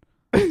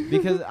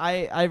 Because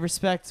I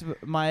respect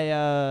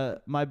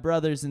my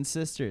brothers and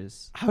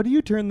sisters. how do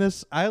you turn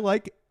this? I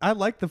like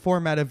the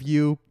format of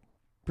you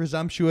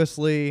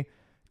presumptuously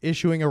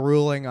issuing a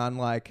ruling on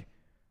like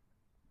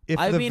if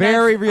I the mean,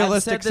 very I've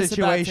realistic said this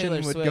about situation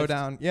Taylor would go Swift.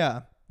 down.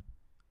 Yeah,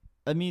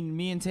 I mean,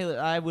 me and Taylor,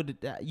 I would,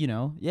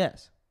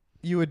 yes,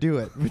 you would do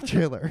it with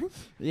Taylor.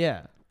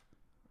 yeah.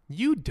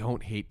 You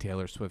don't hate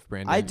Taylor Swift,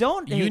 Brandon. I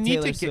don't you hate need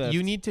Taylor to Swift.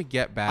 You need to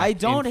get back. I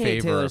don't in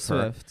hate favor Taylor of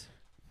her. Swift.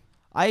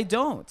 I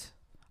don't.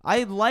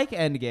 I like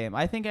Endgame.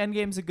 I think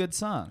Endgame's a good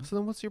song. So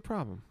then, what's your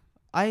problem?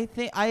 I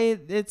think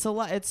it's a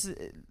lot. It's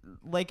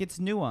like it's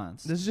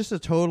nuanced. This is just a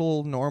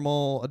total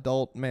normal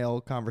adult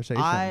male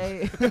conversation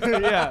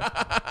yeah.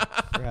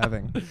 we're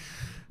having.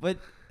 But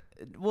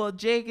well,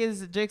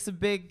 Jake's a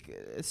big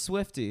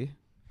Swiftie.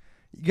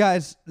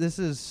 Guys,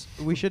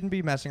 we shouldn't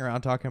be messing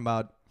around talking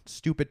about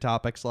stupid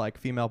topics like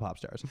female pop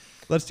stars.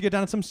 Let's get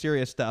down to some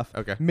serious stuff.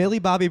 Okay. Millie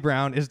Bobby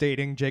Brown is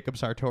dating Jacob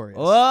Sartorius.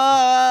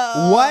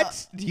 Whoa!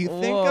 What do you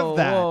think Whoa, of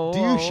that? whoa, Do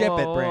you ship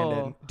it, whoa, Brandon?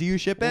 whoa. Do you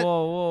ship it?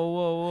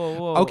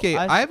 Whoa! Okay,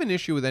 I have an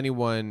issue with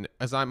anyone.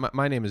 As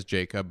my name is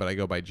Jacob, but I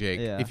go by Jake.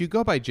 Yeah. If you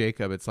go by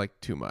Jacob, it's like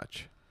too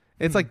much.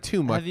 It's like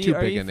too much. Are Too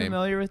big you a name.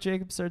 familiar with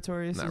Jacob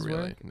Sartorius' Not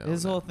really, work? no,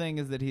 his no. whole thing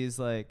is that he's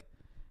like,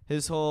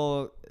 his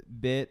whole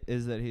bit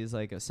is that he's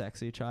like a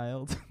sexy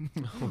child.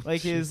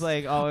 Like he's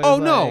like always. Oh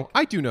like, no,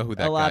 I do know who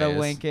that a lot guy of is.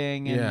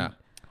 winking. And, Yeah.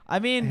 I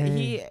mean,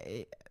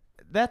 Hey.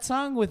 that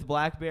song with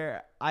Black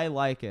Bear, I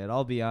like it.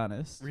 I'll be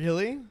honest.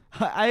 Really?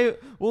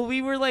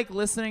 We were like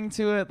listening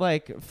to it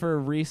like for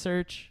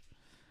research,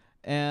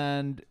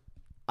 and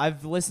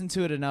I've listened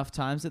to it enough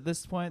times at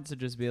this point to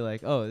just be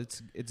like, oh,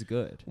 it's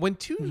good. When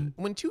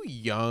two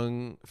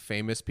young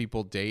famous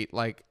people date,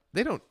 like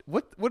they don't.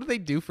 What do they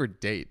do for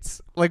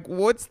dates? Like,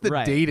 what's the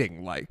Right.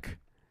 dating like?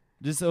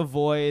 Just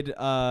avoid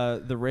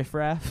the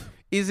riffraff.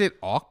 Is it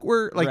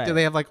awkward? Like, do Right.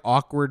 they have like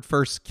awkward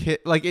first kiss?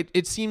 Like,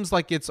 it seems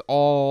like it's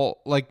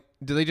all like.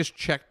 Do they just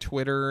check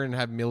Twitter and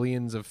have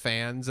millions of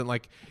fans and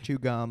like? Chew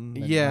gum.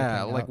 and Yeah,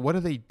 hang like out. what do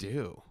they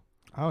do?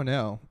 I don't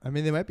know. I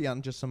mean, they might be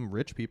on just some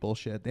rich people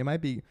shit. They might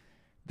be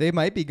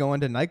going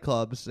to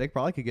nightclubs. They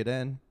probably could get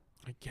in.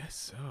 I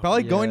guess so.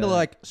 Probably going to Yeah.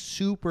 like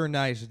super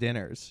nice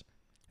dinners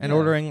and Yeah.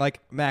 ordering like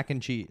mac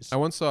and cheese. I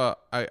once saw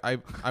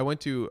I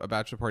went to a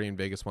bachelor party in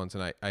Vegas once,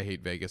 and I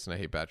hate Vegas and I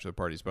hate bachelor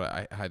parties, but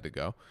I had to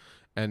go,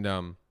 and I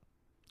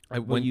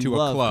Well, went you to a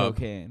love club.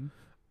 cocaine.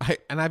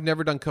 And I've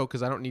never done coke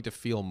because I don't need to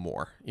feel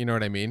more. You know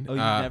what I mean? Oh,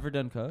 you've never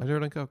done coke? I've never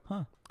done coke.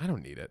 Huh. I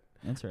don't need it.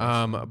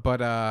 Interesting.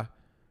 But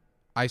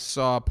I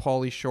saw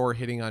Pauly Shore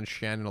hitting on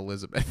Shannon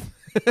Elizabeth.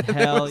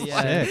 Hell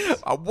yeah.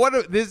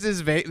 This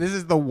is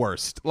the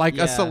worst. Like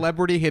Yeah. a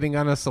celebrity hitting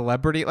on a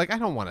celebrity. Like I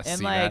don't want to And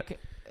see like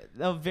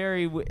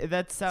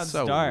that sounds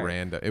so dark.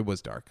 random. It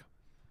was dark.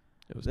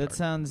 It was That dark.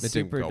 sounds It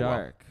didn't super go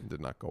dark. Well. It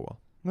did not go well.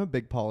 I'm a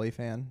big Pauly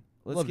fan.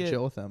 Let's Love to get-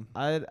 chill with him.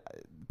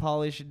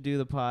 Polly should do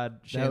the pod.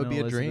 Shannon would be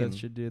a Elizabeth dream.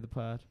 should do the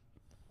pod.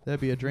 That'd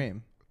be a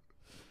dream.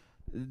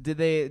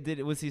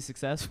 Was he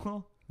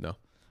successful? No.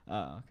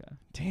 Oh, okay.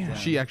 Damn.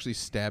 She actually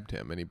stabbed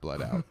him and he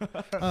bled out.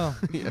 Oh,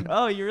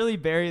 Oh, you really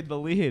buried the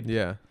lead.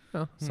 Yeah.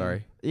 Oh,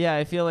 sorry. Yeah,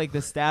 I feel like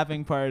the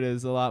stabbing part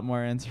is a lot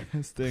more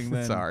interesting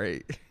than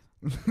Sorry.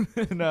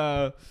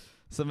 than,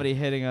 somebody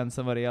hitting on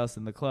somebody else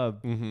in the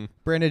club. Mm-hmm.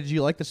 Brandon, did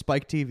you like the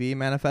Spike TV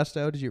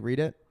manifesto? Did you read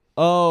it?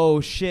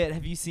 Oh shit!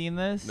 Have you seen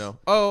this? No.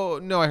 Oh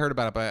no, I heard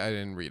about it, but I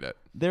didn't read it.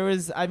 There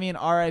was,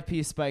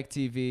 R.I.P. Spike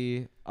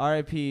TV,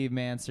 R.I.P.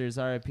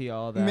 Mansers, R.I.P.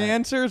 all that.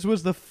 Mansers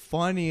was the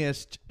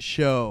funniest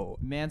show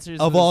Mansers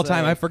of was all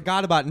time. I like-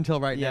 forgot about it until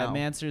right yeah, now.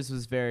 Mansers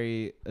was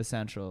very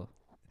essential.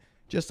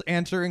 Just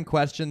answering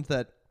questions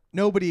that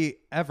nobody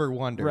ever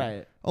wondered.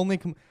 Right. Only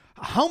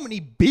how many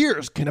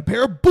beers can a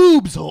pair of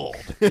boobs hold?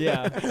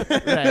 Yeah.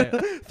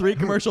 Right. 3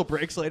 commercial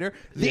breaks later,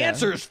 the Yeah.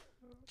 answer is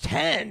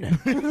 10.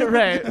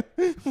 Right.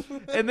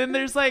 And then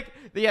there's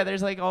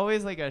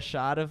always like a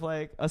shot of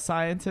like a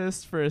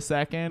scientist for a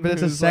second. But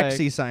it's a who's,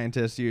 sexy like-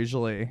 scientist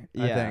usually,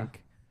 I Yeah.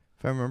 think.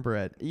 If I remember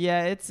it.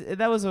 Yeah, it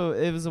was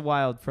a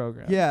wild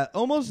program. Yeah,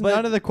 almost But-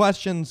 none of the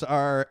questions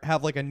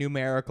have like a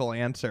numerical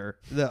answer.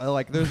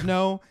 There's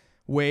no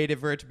way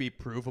for it to be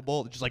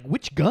provable. It's just like,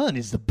 which gun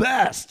is the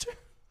best?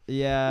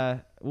 Yeah.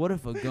 What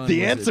if a gun? The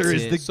was a answer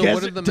is tit? the So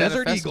what did the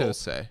Desert manifestos Eagle.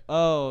 say?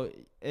 Oh,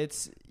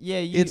 it's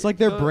It's like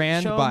their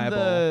brand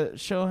Bible.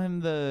 Show him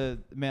the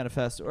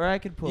manifesto, or I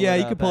could pull. Yeah, it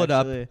you up, can pull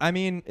actually. it up. I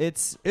mean,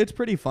 It's it's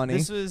pretty funny.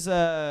 this was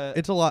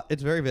It's a lot.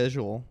 It's very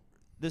visual.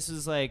 this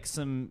is like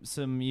some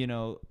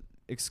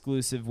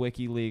exclusive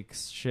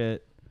WikiLeaks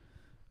shit.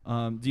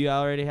 Do you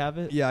already have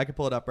it? Yeah, I can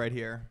pull it up right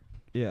here.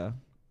 Yeah.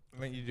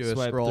 When you do a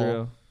Swipe scroll.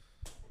 through.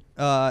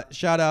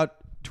 Shout out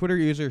Twitter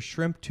user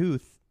Shrimp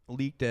Tooth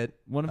leaked it.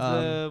 One of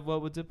the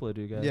What Would Diplo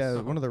Do guys. Yeah,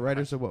 one of the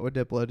writers of What Would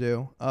Diplo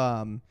Do.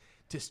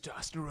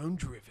 Testosterone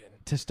driven.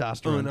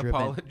 Testosterone driven.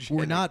 Unapologetic.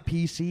 We're not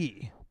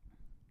PC.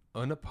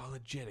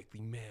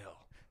 Unapologetically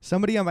male.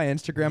 Somebody on my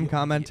Instagram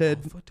commented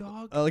Alpha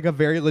dog? like a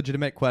very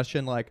legitimate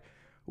question, like,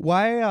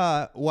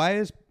 why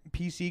is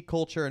PC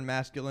culture and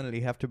masculinity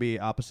have to be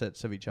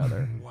opposites of each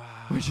other? Wow.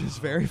 Which is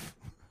very.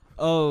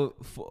 Oh,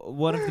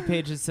 one of the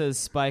pages says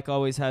Spike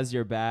always has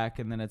your back,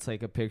 and then it's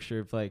like a picture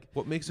of like.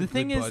 What makes The a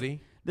thing good is-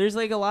 buddy? There's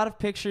like a lot of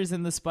pictures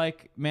in the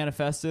Spike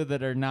manifesto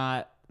that are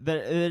not. That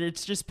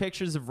it's just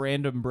pictures of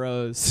random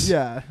bros.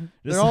 Yeah,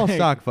 they're Just all like-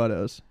 stock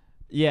photos.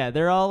 Yeah,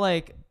 they're all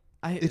like.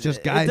 It's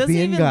just guys It doesn't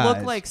being even look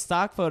guys. like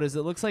stock photos.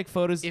 It looks like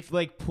photos If-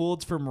 like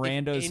pulled from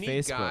randos' If any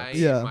Facebook. guy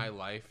Yeah. in my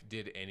life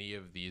did any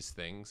of these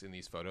things in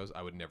these photos,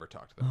 I would never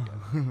talk to them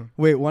again.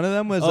 Wait, one of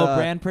them was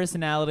Brand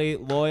personality,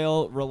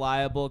 loyal,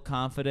 reliable,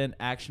 confident,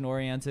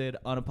 action-oriented,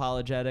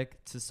 unapologetic,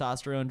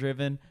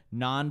 testosterone-driven,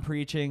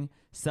 non-preaching,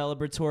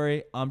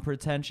 celebratory,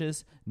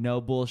 unpretentious, no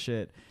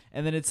bullshit.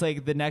 And then it's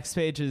like the next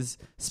page is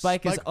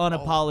Spike is Spike-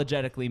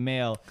 unapologetically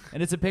male.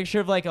 And it's a picture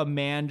of like a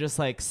man just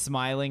like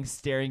smiling,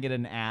 staring at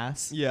an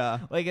ass. yeah.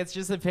 Like it's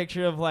just a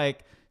picture of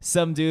like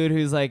some dude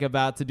who's like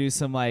about to do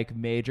some like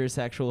major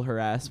sexual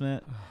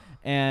harassment.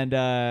 And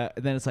then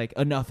it's like,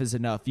 enough is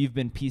enough. You've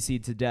been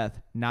PC'd to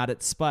death. Not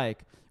at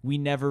Spike. We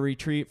never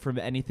retreat from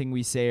anything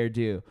we say or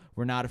do.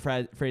 We're not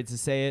afraid to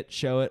say it,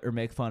 show it, or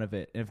make fun of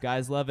it. And if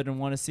guys love it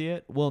and want to see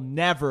it, we'll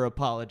never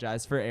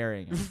apologize for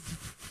airing it.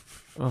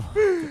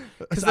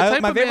 the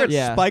type My of man- favorite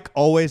Yeah. Spike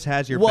always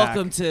has your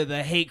Welcome back. to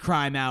the Hate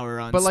Crime Hour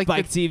on But like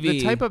Spike the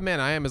TV. type of man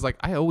I am is like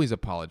I always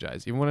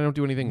apologize even when I don't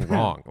do anything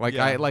wrong. Like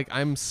Yeah.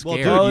 I'm Well, scared.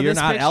 dude, Oh, you're this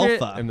not picture-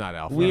 alpha. I'm not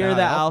alpha. we are Not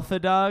the alpha. alpha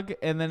dog,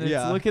 and then it's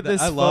Yeah, look at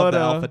this I photo. love the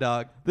alpha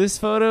dog. This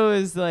photo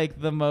is like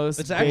the most.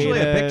 It's actually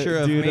a beta picture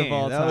of dude me. Of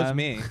all That was time.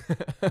 me.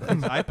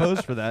 I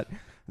posed for that.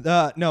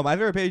 No, my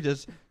favorite page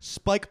is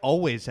Spike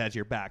always has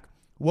your back.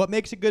 What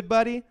makes a good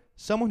buddy?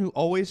 Someone who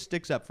always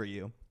sticks up for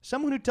you.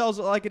 Someone who tells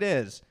it like it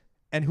is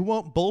and who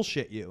won't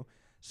bullshit you.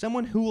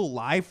 Someone who will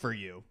lie for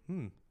you,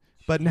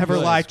 but never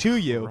Jesus lie to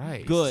you.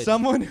 Christ. Good.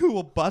 Someone who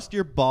will bust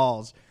your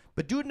balls,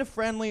 but do it in a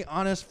friendly,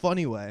 honest,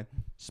 funny way.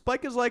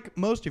 Spike is like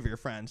most of your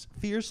friends,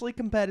 fiercely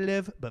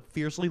competitive, but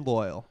fiercely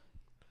loyal.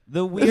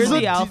 The It's weird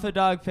like- the alpha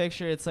dog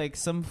picture. It's like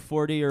some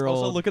 40-year-old.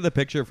 Also, look at the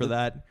picture for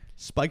that.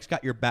 Spike's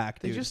got your back,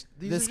 They dude. just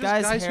these This are just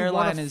guy's guys who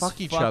hairline want to is fuck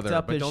each fucked other,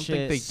 up but as don't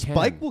shit. think they can.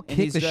 Spike will And kick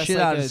he's the dressed shit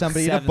like out a of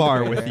somebody in a seventh bar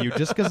grader. with you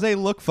just because they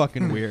look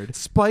fucking weird.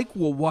 Spike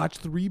will watch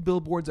 3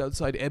 billboards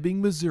outside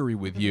Ebbing, Missouri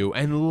with you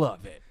and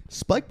love it.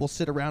 Spike will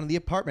sit around in the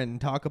apartment and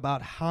talk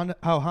about how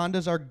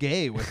Hondas are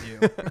gay with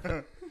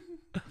you.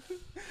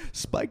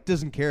 Spike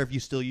doesn't care if you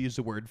still use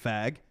the word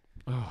fag.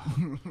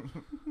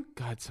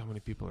 God, so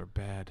many people are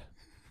bad.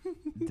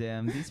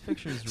 Damn, these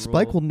pictures rule.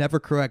 Spike will never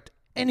correct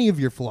any of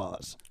your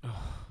flaws.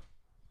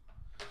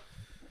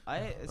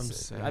 I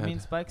sad. mean,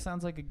 Spike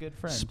sounds like a good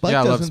friend. Spike Yeah,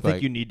 I love doesn't think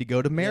Spike. you need to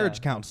go to marriage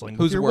Yeah. counseling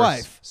with Who's your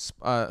worse?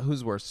 wife.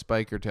 Who's worse,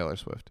 Spike or Taylor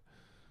Swift?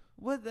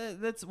 What?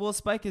 That's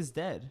Spike is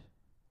dead.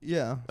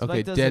 Yeah. Spike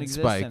Okay, doesn't dead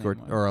exist Spike anymore.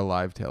 or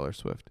alive Taylor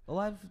Swift.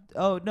 Alive?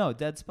 Oh no,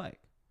 dead Spike.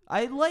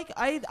 I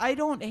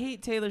don't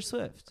hate Taylor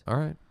Swift. All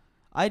right.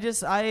 I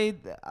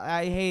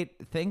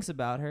hate things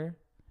about her,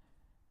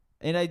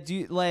 and I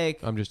do like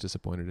I'm just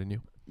disappointed in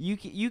you.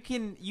 you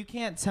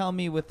can't tell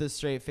me with a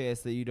straight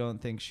face that you don't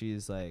think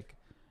she's like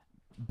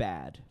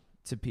bad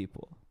to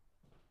people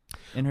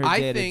in her I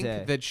day-to-day.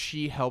 think that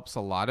she helps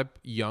a lot of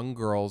young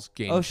girls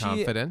gain Oh, she-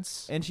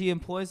 confidence. and she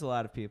employs a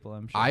lot of people.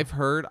 I'm sure. I've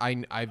heard.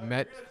 I've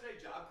met.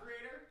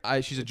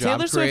 She's a job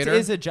Taylor Swift creator.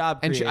 is a job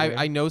and creator.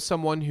 I know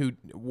someone who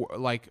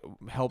like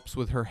helps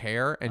with her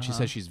hair, and she Uh-huh.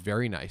 says she's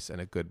very nice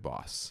and a good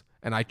boss.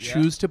 And I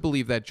choose to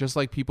believe that, just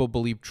like people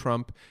believe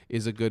Trump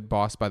is a good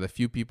boss by the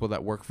few people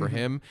that work for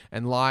him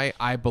and lie.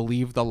 I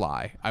believe the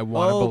lie. I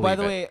want to believe Oh, by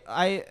the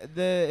it.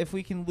 way, if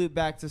we can loop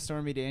back to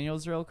Stormy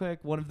Daniels real quick,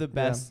 one of the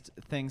best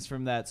things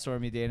from that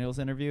Stormy Daniels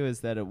interview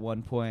is that at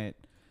one point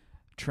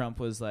Trump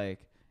was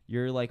like,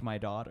 "You're like my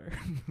daughter."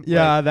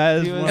 Yeah, that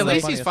is he was one of At the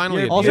least he's funniest.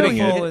 finally You're Also, admitting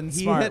beautiful it. and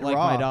smart like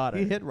raw. my daughter.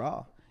 He hit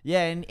raw.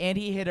 Yeah, and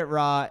he hit it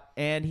raw,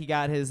 and he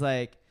got his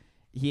like,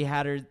 he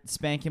had her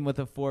spank him with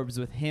a Forbes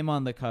with him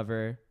on the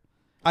cover.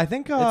 I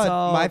think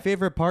all- my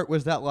favorite part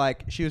was that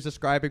like she was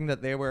describing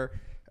that they were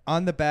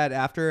on the bed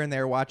after and they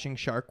were watching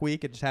Shark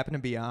Week. It just happened to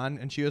be on,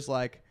 and she was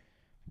like,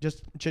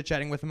 just chit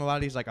chatting with him about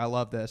it. He's like, "I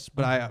love this,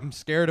 but I'm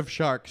scared of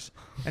sharks."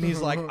 And he's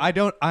like, I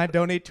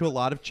donate to a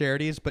lot of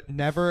charities, but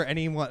never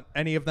any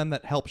of them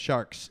that help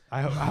sharks.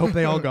 I hope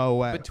they all go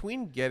away.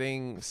 Between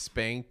getting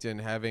spanked and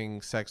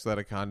having sex without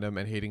a condom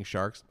and hating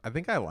sharks, I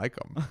think I like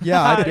them.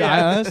 Yeah,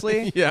 I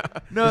honestly. Yeah.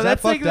 No, Is that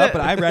that's like fucked up, the-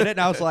 but I read it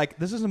and I was like,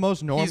 this is the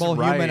most normal He's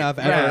right. human I've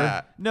Yeah.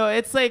 ever. No,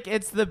 it's like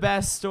it's the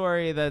best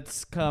story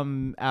that's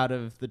come out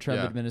of the Trump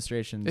Yeah.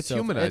 administration. It's so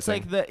far. It's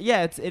humanizing.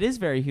 like it is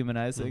very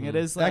humanizing. It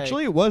is like,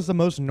 Actually, it was the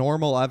most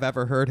normal I've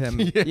ever heard him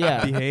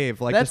Yeah.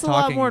 behave. Like that's just a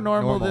lot talking more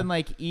normal than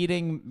like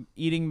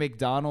eating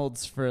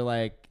McDonald's for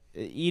like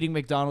eating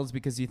McDonald's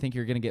because you think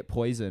you're gonna get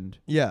poisoned.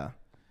 Yeah.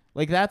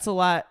 Like that's a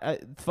lot.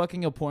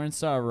 Fucking a porn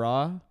star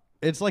raw,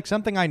 It's like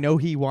something I know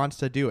he wants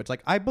to do. It's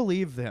like I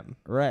believe him.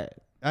 right?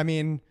 I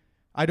mean,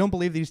 I don't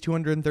believe these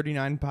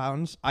 239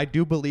 pounds. I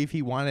do believe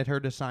he wanted her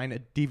to sign a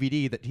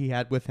DVD that he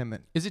had with him.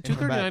 Is it in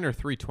her bed. 239 or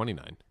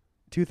 329?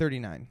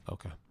 239.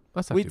 Okay.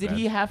 That's not Wait, too did bad.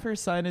 he have her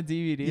sign a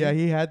DVD? Yeah,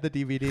 he had the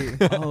DVD.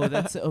 Oh,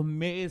 that's It's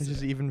amazing.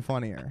 just even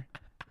funnier.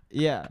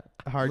 Yeah.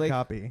 A hard Like-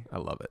 copy. I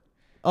love it.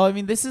 Oh, I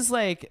mean, this is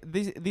like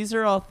these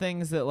are all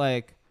things that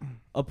like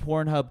a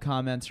Pornhub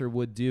commenter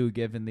would do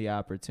given the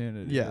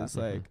opportunity. Yeah. It's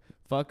like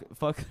fuck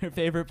their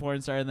favorite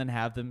porn star and then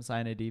have them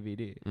sign a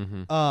DVD.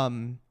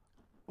 Mm-hmm.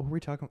 What were we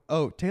talking?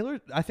 Oh, Taylor.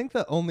 I think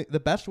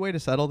the best way to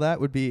settle that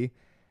would be,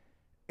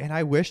 and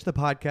I wish the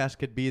podcast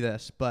could be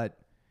this, but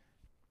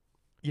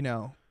you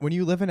know, when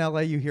you live in LA,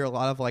 you hear a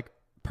lot of like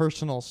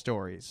personal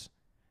stories.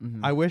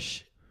 Mhm. I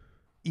wish,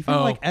 even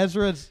Oh. like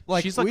Ezra's,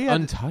 like She's like we had-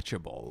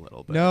 untouchable a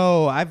little bit.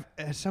 No, I've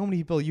so many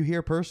people. You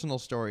hear personal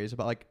stories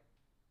about like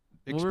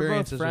Well, we're both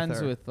experiences friends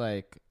with her. with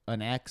like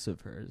an ex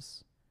of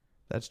hers.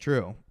 That's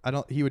true. I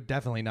don't. He would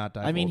definitely not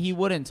die. I mean, he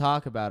wouldn't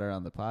talk about her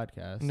on the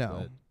podcast.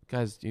 No.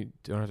 Guys, you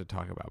don't have to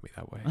talk about me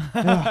that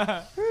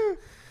way.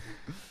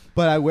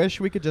 But I wish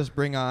we could just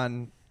bring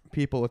on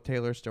people with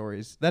Taylor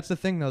stories. That's the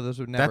thing, though. Those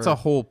would never. That's a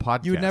whole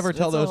podcast. You would never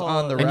tell That's a those on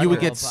whole- the And And you would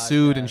record. get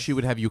sued, and Podcast. she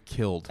would have you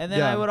killed. And then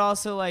Yeah. I would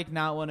also like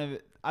not want to.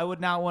 I would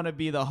not want to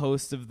be the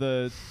host of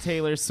the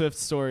Taylor Swift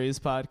Stories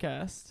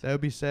podcast. That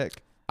would be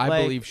sick. I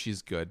like- believe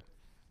she's good.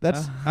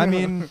 That's. I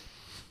mean,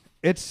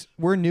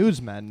 we're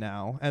newsmen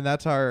now, and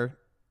that's our.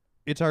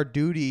 It's our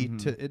duty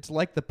Mhm. to. It's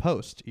like the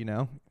Post, you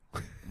know.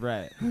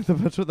 Right.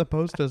 That's what the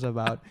Post is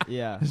about.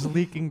 Yeah. Is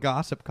leaking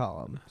gossip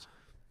columns.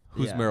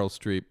 Who's Yeah. Meryl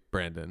Streep,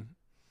 Brandon?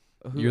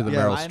 Who- You're the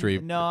Yeah. Meryl I'm-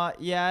 Streep. No,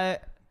 yeah.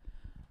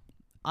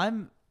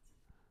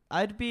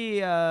 I'd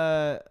be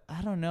I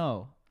don't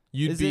know.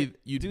 You'd Is be. it-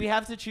 You'd do be, we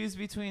have to choose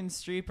between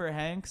Streep or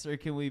Hanks, or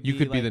can we be You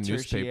could be like the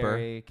newspaper.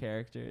 tertiary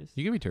characters?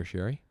 You could be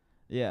tertiary.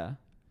 Yeah.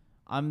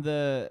 I'm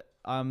the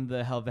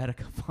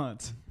Helvetica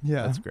font.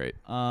 Yeah. That's great.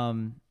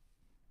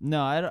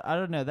 No, I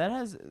don't know. That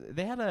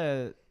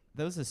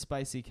was a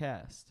spicy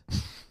cast.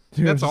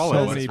 That's all it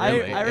so was, many really.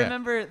 people. I Yeah.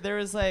 remember there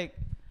was like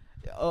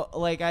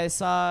I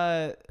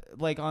saw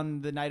like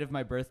on the night of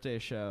my birthday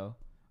show,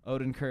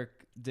 Odenkirk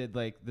did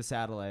like The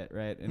Satellite,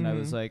 right? And I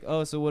was Mhm. like,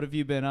 "Oh, so what have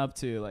you been up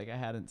to?" Like I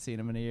hadn't seen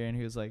him in a year, and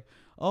he was like,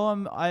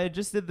 "Oh, I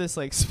just did this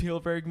like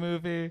Spielberg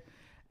movie,"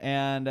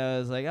 and I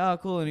was like, "Oh,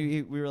 cool."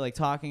 And we were like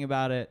talking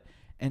about it,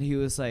 and he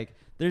was like,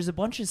 "There's a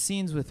bunch of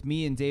scenes with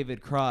me and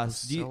David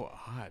Cross." Do you- So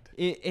odd.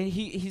 and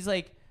he's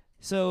like,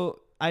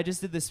 so I just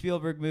did the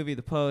Spielberg movie,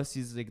 The Post.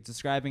 He's like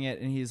describing it,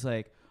 and he's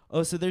like,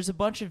 oh, so there's a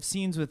bunch of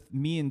scenes with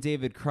me and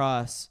David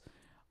Cross.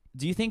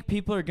 Do you think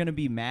people are gonna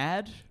be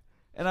mad?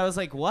 And I was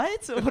like,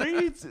 what? What are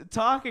you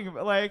talking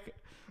about? Like,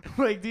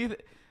 do you?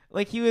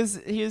 like he was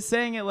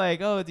saying it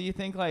like, oh, do you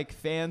think like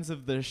fans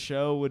of the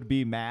show would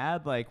be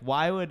mad? Like,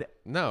 why would?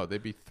 No,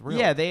 they'd be thrilled.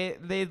 Yeah,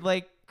 they'd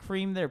like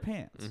cream their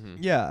pants.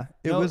 Yeah,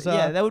 it was.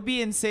 Yeah, that would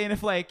be insane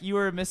if like you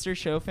were a Mr.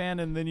 Show fan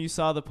and then you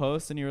saw the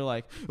post and you were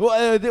like,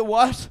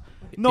 what?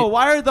 No,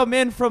 why are the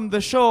men from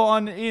the show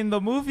in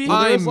the movie?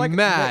 Well, there was, I'm like,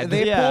 mad.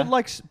 They Yeah. pulled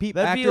like That'd be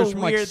actors a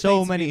from like weird so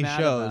thing to be many mad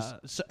shows.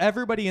 about. So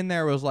everybody in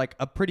there was like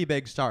a pretty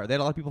big star. They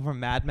had a lot of people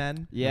from Mad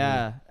Men.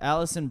 Yeah,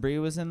 Allison Brie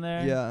was in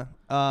there. Yeah,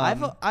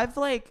 I've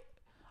like,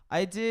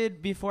 I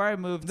did before I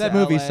moved. that to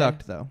movie LA.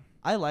 sucked though.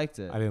 I liked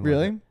it. I didn't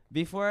Really? Like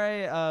Before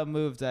I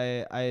moved,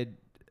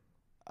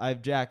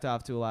 I've jacked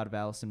off to a lot of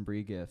Allison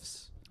Brie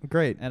gifs,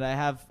 Great. and I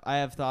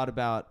have thought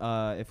about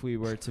if we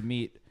were to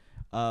meet,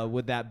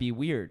 would that be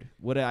weird?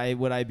 Would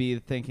I be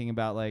thinking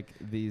about like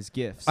these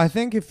gifts? I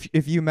think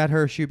if you met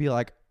her, she'd be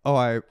like, "Oh,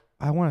 I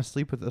want to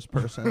sleep with this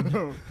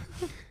person.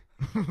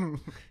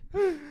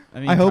 I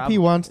mean, I hope he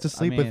wants to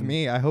sleep with mean,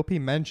 me. I hope he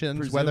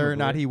mentions whether or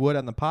not presumably. he would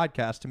on the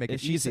podcast to make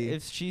If it easy."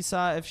 if she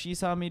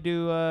saw me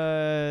do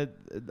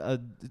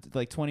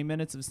like 20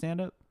 minutes of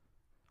stand up,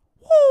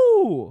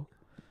 woo!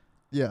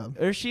 Yeah.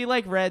 Or she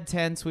like read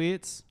 10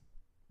 tweets,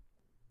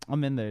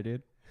 I'm in there,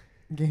 dude.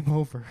 Game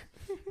over.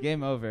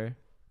 Game over.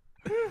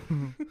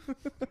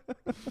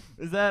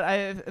 Is that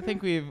I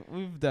think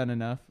we've done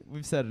enough.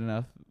 We've said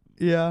enough.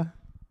 Yeah.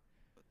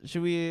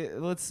 Should we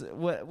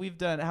what we've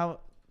done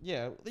how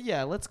yeah,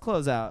 let's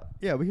close out.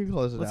 Yeah, we can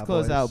close it out. Let's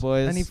close out,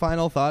 boys. Any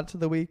final thoughts of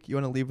the week you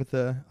want to leave with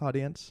the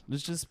audience?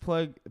 Let's just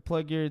plug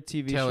your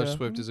TV Taylor show.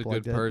 Swift is a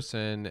Plugged good it.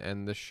 person,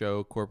 and the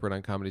show Corporate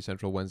on Comedy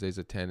Central Wednesdays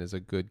at 10 is a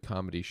good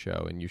comedy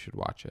show, and you should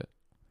watch it.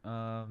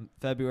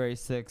 February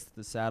 6th,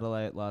 the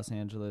Satellite Los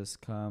Angeles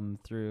come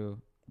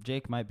through.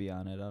 Jake might be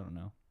on it. I don't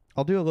know.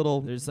 I'll do a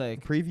little There's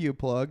like preview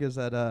plug. Is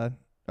that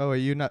are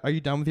you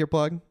done with your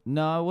plug?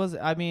 no, it was.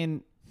 I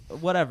mean,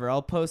 whatever.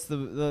 I'll post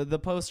the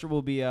poster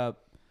will be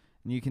up,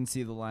 and you can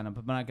see the lineup.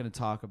 I'm not going to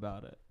talk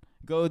about it.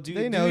 Go do.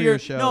 They do know your your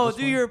show No, at this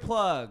do point. your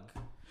plug.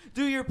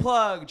 Do your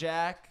plug,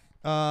 Jack.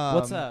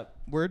 What's up?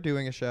 We're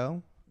doing a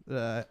show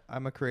that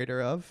I'm a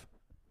creator of.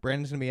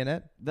 Brandon's gonna be in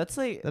it. That's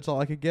like That's all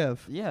I could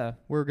give. yeah,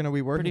 We're gonna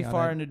be working pretty on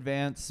far it. in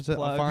advance. It's a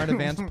plug. far in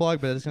advance plug,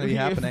 but it's gonna be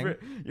happening.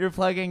 You're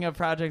plugging a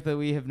project that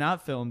we have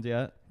not filmed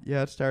yet.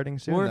 Yeah, it's starting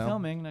soon. We're though.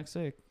 filming next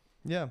week.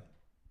 Yeah,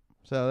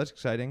 so that's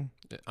exciting.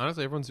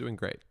 Honestly, everyone's doing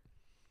great.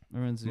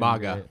 Everyone's doing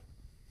MAGA. great.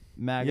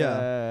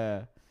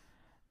 MAGA.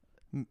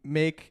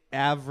 Make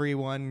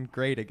everyone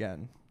great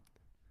again.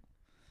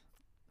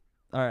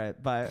 All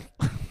right, bye.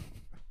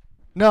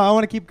 No, I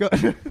want to keep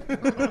going.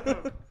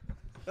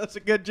 That's a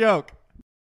good joke.